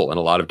in a bubble in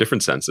a lot of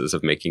different senses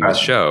of making this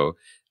show.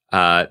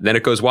 Then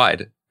it goes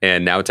wide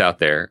and now it's out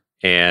there.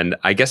 And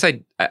I guess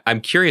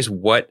I'm curious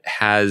what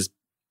has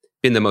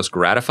been the most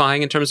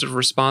gratifying in terms of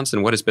response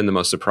and what has been the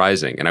most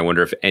surprising. And I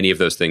wonder if any of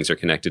those things are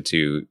connected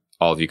to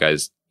all of you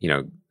guys,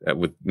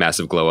 with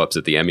massive glow ups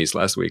at the Emmys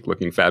last week,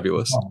 looking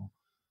fabulous.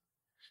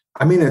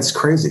 I mean, it's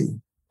crazy.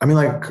 I mean,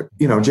 like,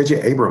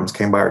 J.J. Abrams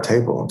came by our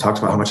table and talked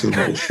about how much he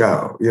loved the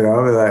show,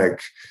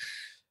 like,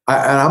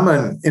 I'm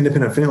an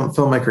independent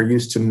filmmaker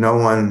used to no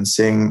one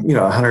seeing,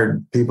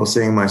 100 people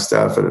seeing my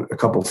stuff at a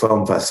couple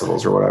film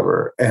festivals or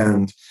whatever.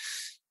 And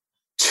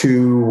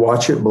to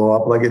watch it blow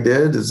up like it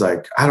did is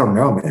like, I don't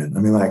know, man. I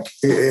mean, like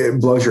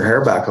it blows your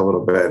hair back a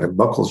little bit and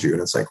buckles you.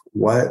 And it's like,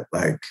 what?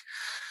 Like,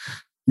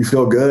 you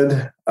feel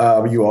good.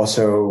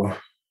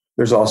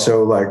 There's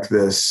also like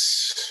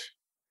this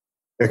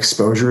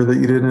exposure that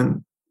you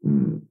didn't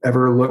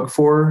ever look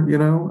for,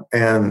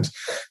 and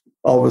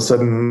all of a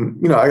sudden,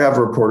 I have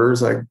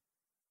reporters like,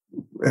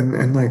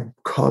 and like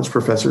college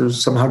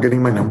professors somehow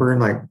getting my number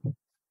and like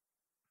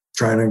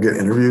trying to get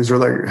interviews or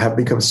like have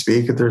me come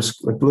speak at their,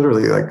 like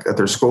literally like at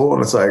their school.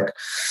 And it's like,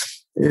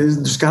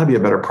 there's got to be a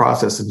better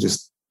process than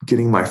just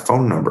getting my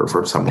phone number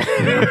for someone.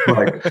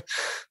 Like,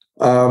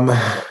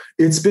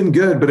 it's been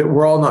good, but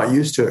we're all not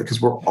used to it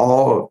because we're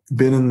all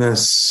been in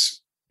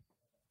this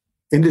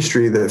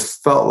industry that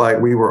felt like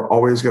we were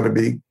always going to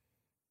be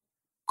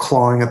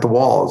clawing at the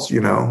walls,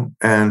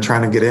 and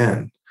trying to get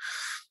in.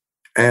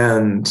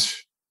 And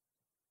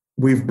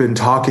we've been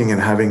talking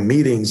and having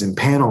meetings and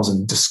panels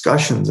and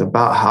discussions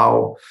about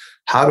how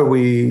do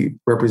we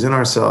represent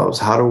ourselves?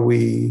 How do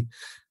we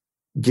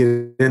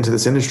get into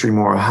this industry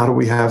more? How do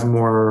we have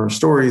more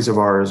stories of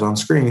ours on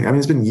screen? I mean,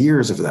 it's been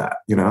years of that,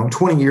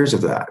 20 years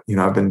of that,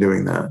 I've been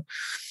doing that.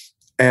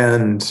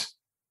 And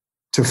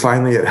to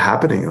finally it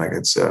happening, like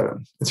it's a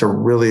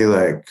really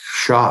like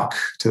shock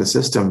to the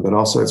system, but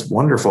also it's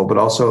wonderful, but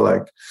also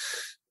like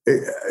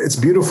it's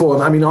beautiful.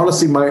 And I mean,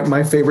 honestly,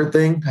 my favorite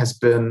thing has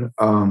been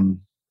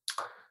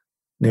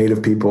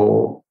Native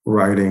people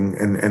writing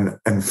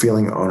and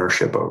feeling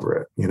ownership over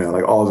it. You know,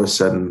 like all of a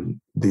sudden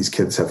these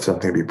kids have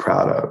something to be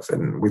proud of,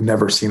 and we've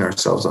never seen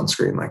ourselves on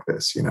screen like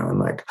this, you know, and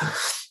like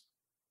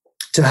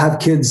to have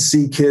kids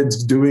see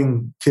kids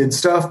doing kid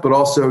stuff, but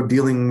also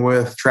dealing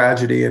with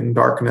tragedy and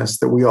darkness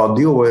that we all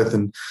deal with.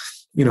 And,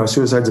 you know,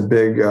 suicide's a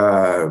big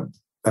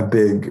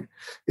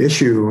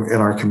issue in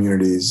our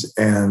communities.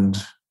 And,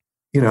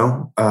 you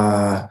know,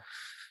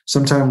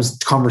 sometimes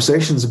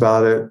conversations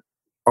about it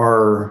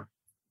are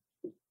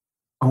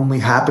only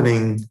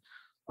happening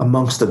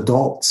amongst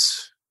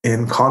adults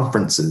in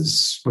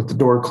conferences with the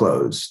door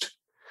closed.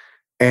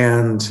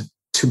 And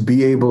to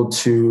be able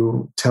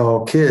to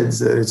tell kids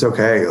that it's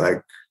okay.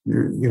 Like,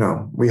 you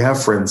know, we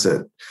have friends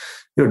that,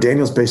 you know,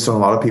 Daniel's based on a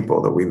lot of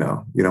people that we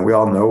know, you know, we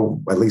all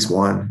know at least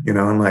one, you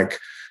know, and like,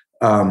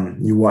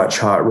 you watch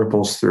how it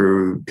ripples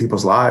through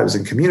people's lives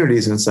and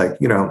communities. And it's like,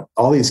 you know,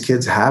 all these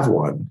kids have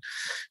one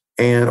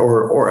and,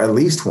 or at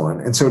least one.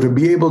 And so to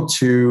be able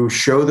to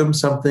show them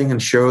something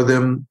and show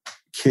them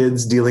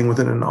kids dealing with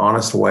it in an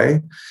honest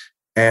way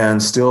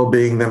and still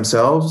being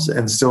themselves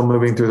and still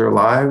moving through their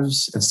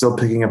lives and still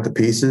picking up the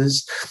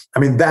pieces. I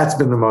mean, that's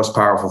been the most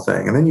powerful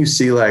thing. And then you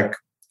see like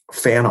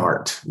fan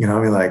art, you know,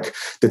 I mean, like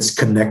that's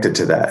connected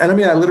to that. And I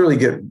mean, I literally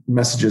get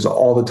messages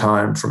all the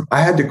time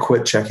I had to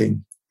quit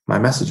checking my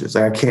messages.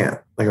 Like I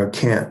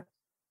can't,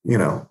 you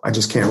know, I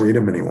just can't read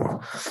them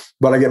anymore.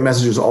 But I get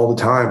messages all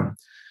the time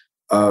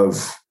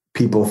of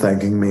people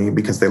thanking me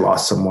because they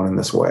lost someone in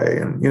this way.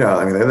 And, you know,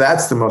 I mean,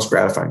 that's the most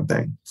gratifying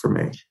thing for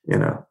me, you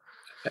know.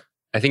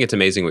 I think it's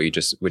amazing what you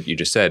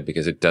just said,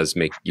 because it does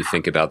make you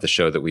think about the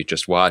show that we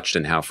just watched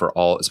and how for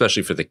all,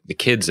 especially for the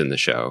kids in the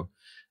show,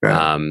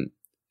 right.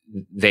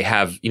 They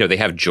have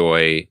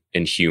joy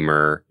and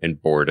humor and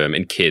boredom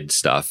and kid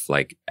stuff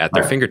like at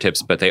their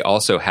fingertips, but they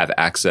also have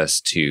access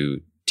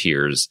to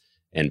tears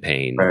and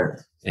pain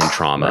and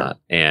trauma.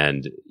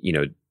 And, you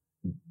know,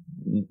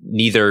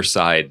 neither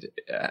side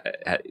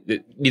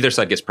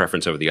gets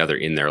preference over the other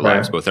in their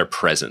lives. Both are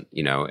present,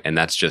 you know, and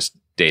that's just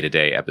day to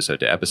day, episode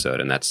to episode.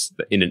 And that's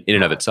in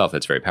and of itself,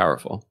 that's very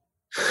powerful.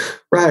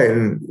 Right.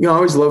 And, you know, I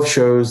always love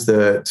shows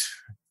that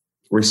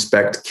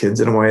respect kids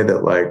in a way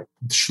that like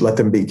let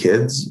them be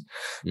kids,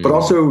 but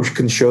also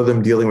can show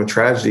them dealing with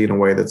tragedy in a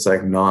way that's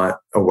like not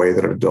a way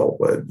that an adult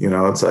would, you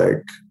know, it's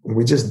like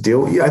we just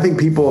I think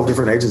people of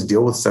different ages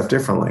deal with stuff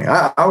differently.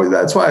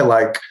 That's why I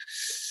like,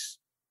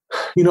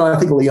 you know, I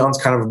think Leon's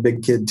kind of a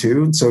big kid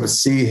too. So to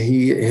see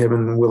him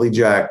and Willie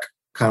Jack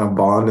kind of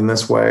bond in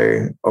this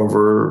way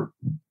over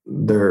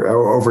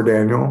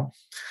Daniel,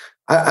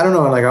 I don't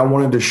know. Like I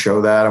wanted to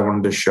show that. I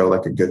wanted to show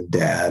like a good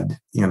dad,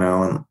 you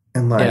know,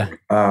 and like,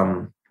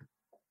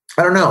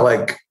 I don't know,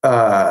 like,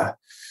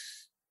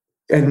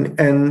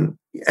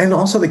 and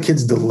also the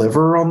kids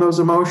deliver on those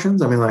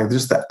emotions. I mean, like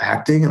just the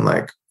acting and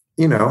like,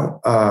 you know,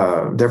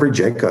 Devery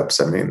Jacobs,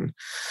 I mean,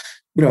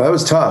 you know, that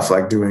was tough,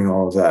 like doing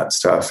all of that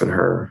stuff in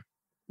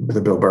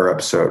the Bill Burr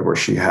episode where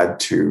she had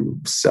to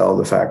sell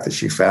the fact that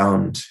she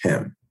found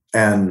him.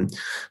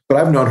 But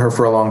I've known her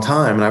for a long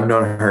time, and I've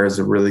known her as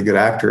a really good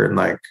actor, and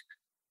like,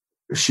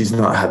 she's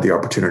not had the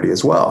opportunity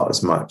as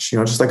much, you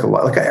know, just like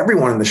like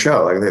everyone in the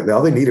show, like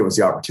all they needed was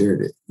the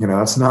opportunity. You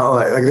know, it's not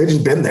like they've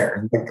just been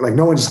there. Like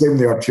no one just gave them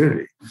the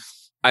opportunity.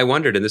 I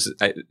wondered, and this is,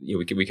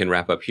 we can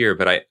wrap up here,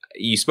 but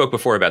you spoke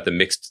before about the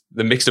mixed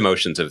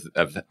emotions of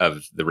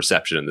the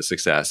reception and the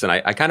success. And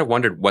I kind of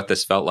wondered what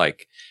this felt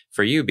like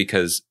for you,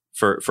 because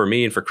for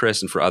me and for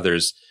Chris and for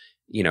others,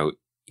 you know,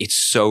 it's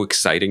so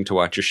exciting to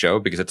watch a show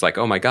because it's like,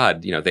 oh my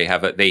God, you know,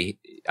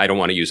 I don't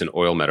want to use an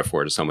oil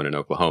metaphor to someone in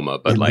Oklahoma,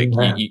 but like,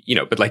 you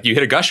know, but like you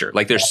hit a gusher,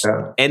 like there's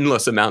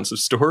endless amounts of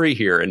story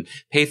here and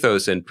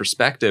pathos and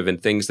perspective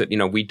and things that, you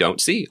know, we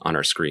don't see on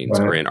our screens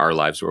or in our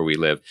lives where we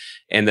live.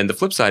 And then the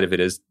flip side of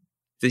it is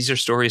these are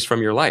stories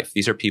from your life.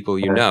 These are people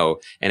you know.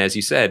 And as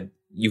you said,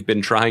 you've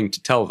been trying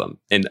to tell them,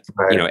 and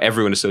you know,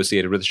 everyone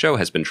associated with the show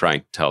has been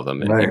trying to tell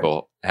them, and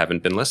people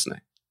haven't been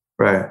listening.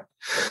 Right.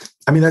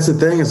 I mean, that's the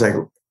thing is like,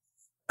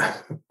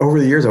 over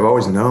the years, I've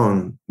always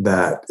known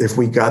that if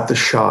we got the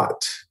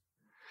shot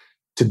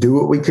to do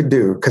what we could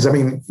do, because I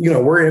mean, you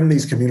know, we're in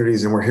these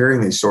communities and we're hearing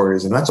these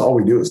stories, and that's all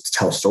we do is to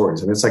tell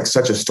stories. And it's like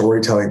such a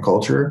storytelling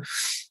culture.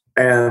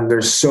 And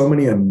there's so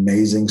many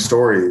amazing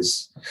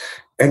stories.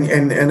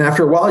 And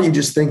after a while, you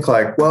just think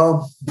like,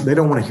 well, they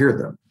don't want to hear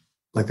them.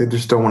 Like they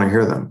just don't want to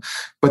hear them.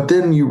 But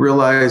then you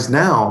realize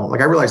now,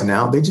 like I realize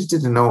now, they just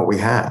didn't know what we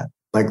had.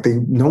 Like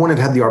no one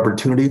had the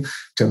opportunity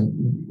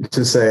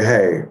to say,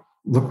 hey,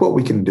 look what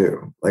we can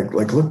do.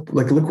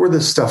 Look where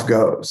this stuff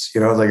goes.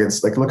 You know,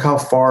 it's like, look how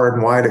far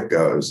and wide it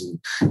goes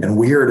and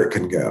weird it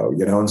can go,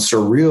 you know, and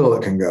surreal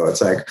it can go.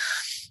 It's like,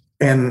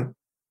 and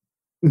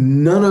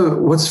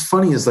what's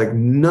funny is like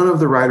none of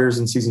the writers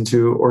in season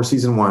 2 or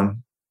season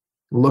 1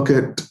 look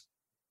at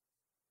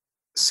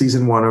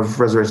season 1 of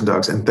Reservation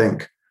Dogs and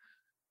think,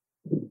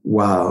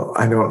 wow,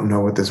 I don't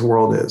know what this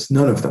world is.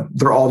 None of them.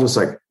 They're all just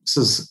like, this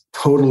is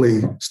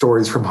totally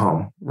stories from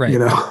home. Right. You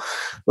know,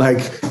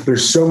 like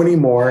there's so many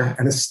more,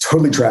 and this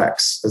totally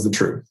tracks as the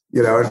truth,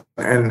 you know?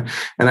 And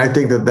I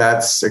think that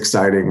that's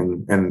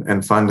exciting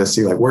and fun to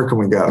see, like, where can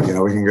we go? You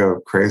know, we can go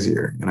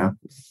crazier, you know?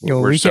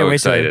 We're so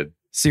excited to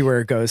see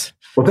where it goes.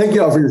 Well, thank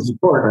you all for your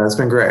support, man. It's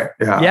been great.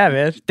 Yeah,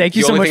 man. Thank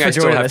you so much for joining us.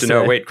 The only thing I still have to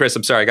know, wait, Chris,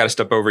 I'm sorry, I got to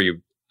step over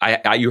you.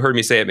 You heard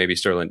me say it, maybe,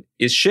 Sterlin.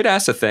 Is shit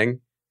ass a thing?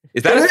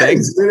 Is that a thing?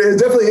 It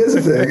definitely is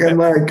a thing. And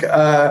like,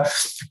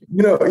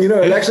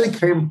 it actually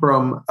came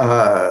from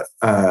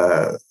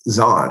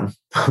Zahn.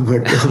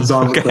 Like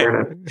Zahn was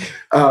learning.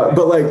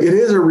 But like, it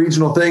is a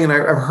regional thing. And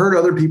I've heard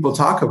other people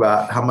talk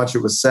about how much it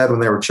was said when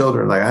they were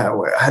children. Like, I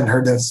hadn't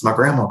heard that since my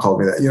grandma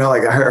called me that. You know,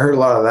 like I heard a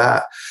lot of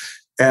that.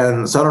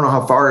 And so I don't know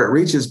how far it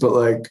reaches, but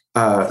like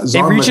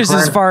it reaches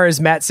as far as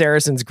Matt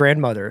Saracen's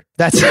grandmother.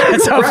 That's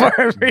how far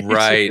it reaches.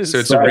 Right. So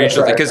it's a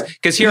regional thing.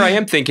 Because here I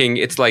am thinking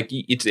it's like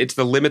it's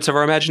the limits of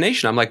our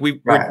imagination. I'm like,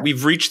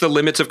 we've reached the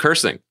limits of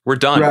cursing. We're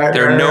done.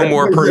 There are no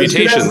more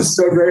permutations. It's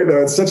so great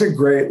though. It's such a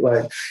great,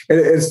 like,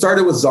 it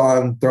started with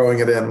Zahn throwing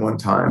it in one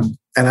time.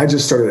 And I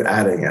just started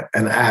adding it.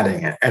 And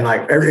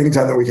like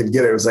anytime that we could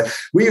get it, it was like,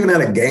 we even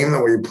had a game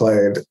that we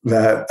played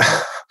that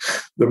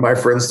my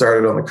friend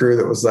started on the crew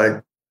that was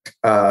like,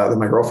 that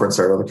my girlfriend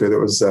started on the crew that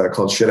was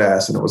called Shit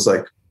Ass. And it was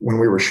like, when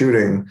we were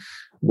shooting,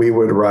 we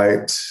would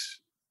write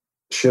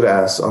shit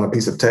ass on a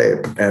piece of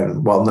tape.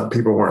 And while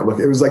people weren't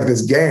looking, it was like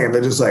this game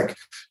that just like,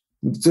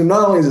 so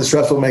not only is it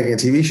stressful making a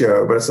TV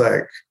show, but it's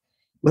like,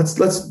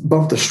 let's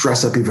bump the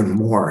stress up even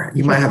more.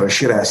 You might have a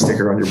shit ass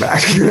sticker on your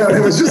back. You know,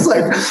 it was just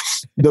like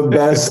the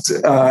best,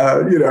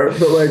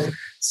 but like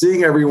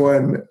seeing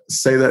everyone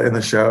say that in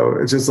the show,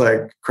 it just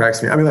like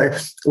cracks me. I mean, like,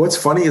 what's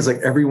funny is like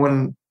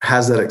everyone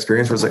has that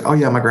experience where it's like, oh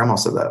yeah, my grandma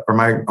said that, or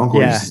my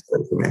uncle used to say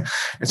it to me.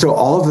 And so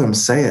all of them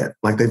say it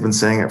like they've been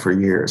saying it for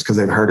years because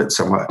they've heard it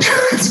so much.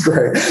 It's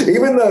great.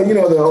 Even though,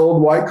 the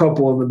old white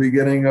couple in the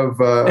beginning of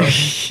where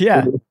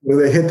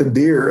they hit the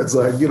deer, it's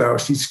like,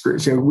 she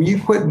screams, will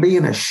you quit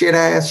being a shit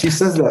ass? She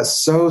says that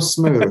so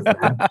smooth.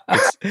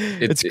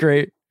 It's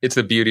great. It's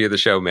the beauty of the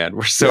show, man.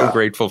 We're so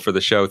grateful for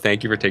the show.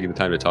 Thank you for taking the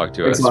time to talk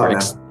to us.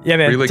 Thanks, man.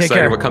 Really Take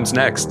excited care. what comes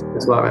next.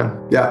 Thanks a lot,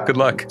 man. Yeah. Good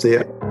luck. See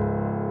ya.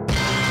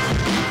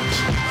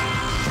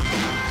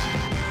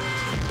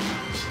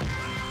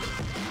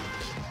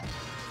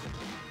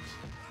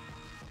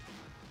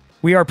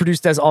 We are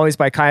produced, as always,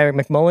 by Kai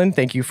McMullen.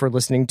 Thank you for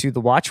listening to The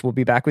Watch. We'll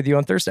be back with you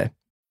on Thursday.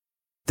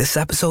 This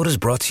episode is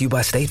brought to you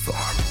by State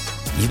Farm.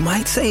 You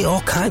might say all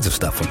kinds of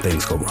stuff when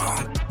things go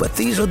wrong, but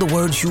these are the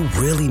words you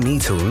really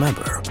need to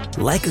remember.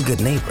 Like a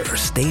good neighbor,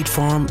 State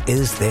Farm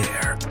is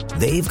there.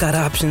 They've got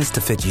options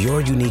to fit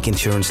your unique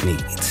insurance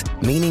needs,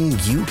 meaning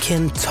you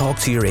can talk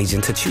to your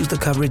agent to choose the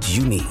coverage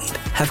you need,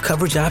 have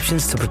coverage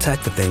options to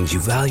protect the things you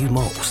value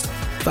most,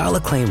 file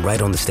a claim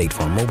right on the State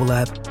Farm mobile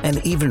app,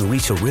 and even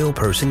reach a real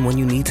person when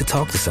you need to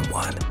talk to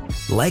someone.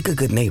 Like a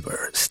good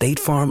neighbor, State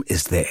Farm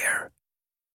is there.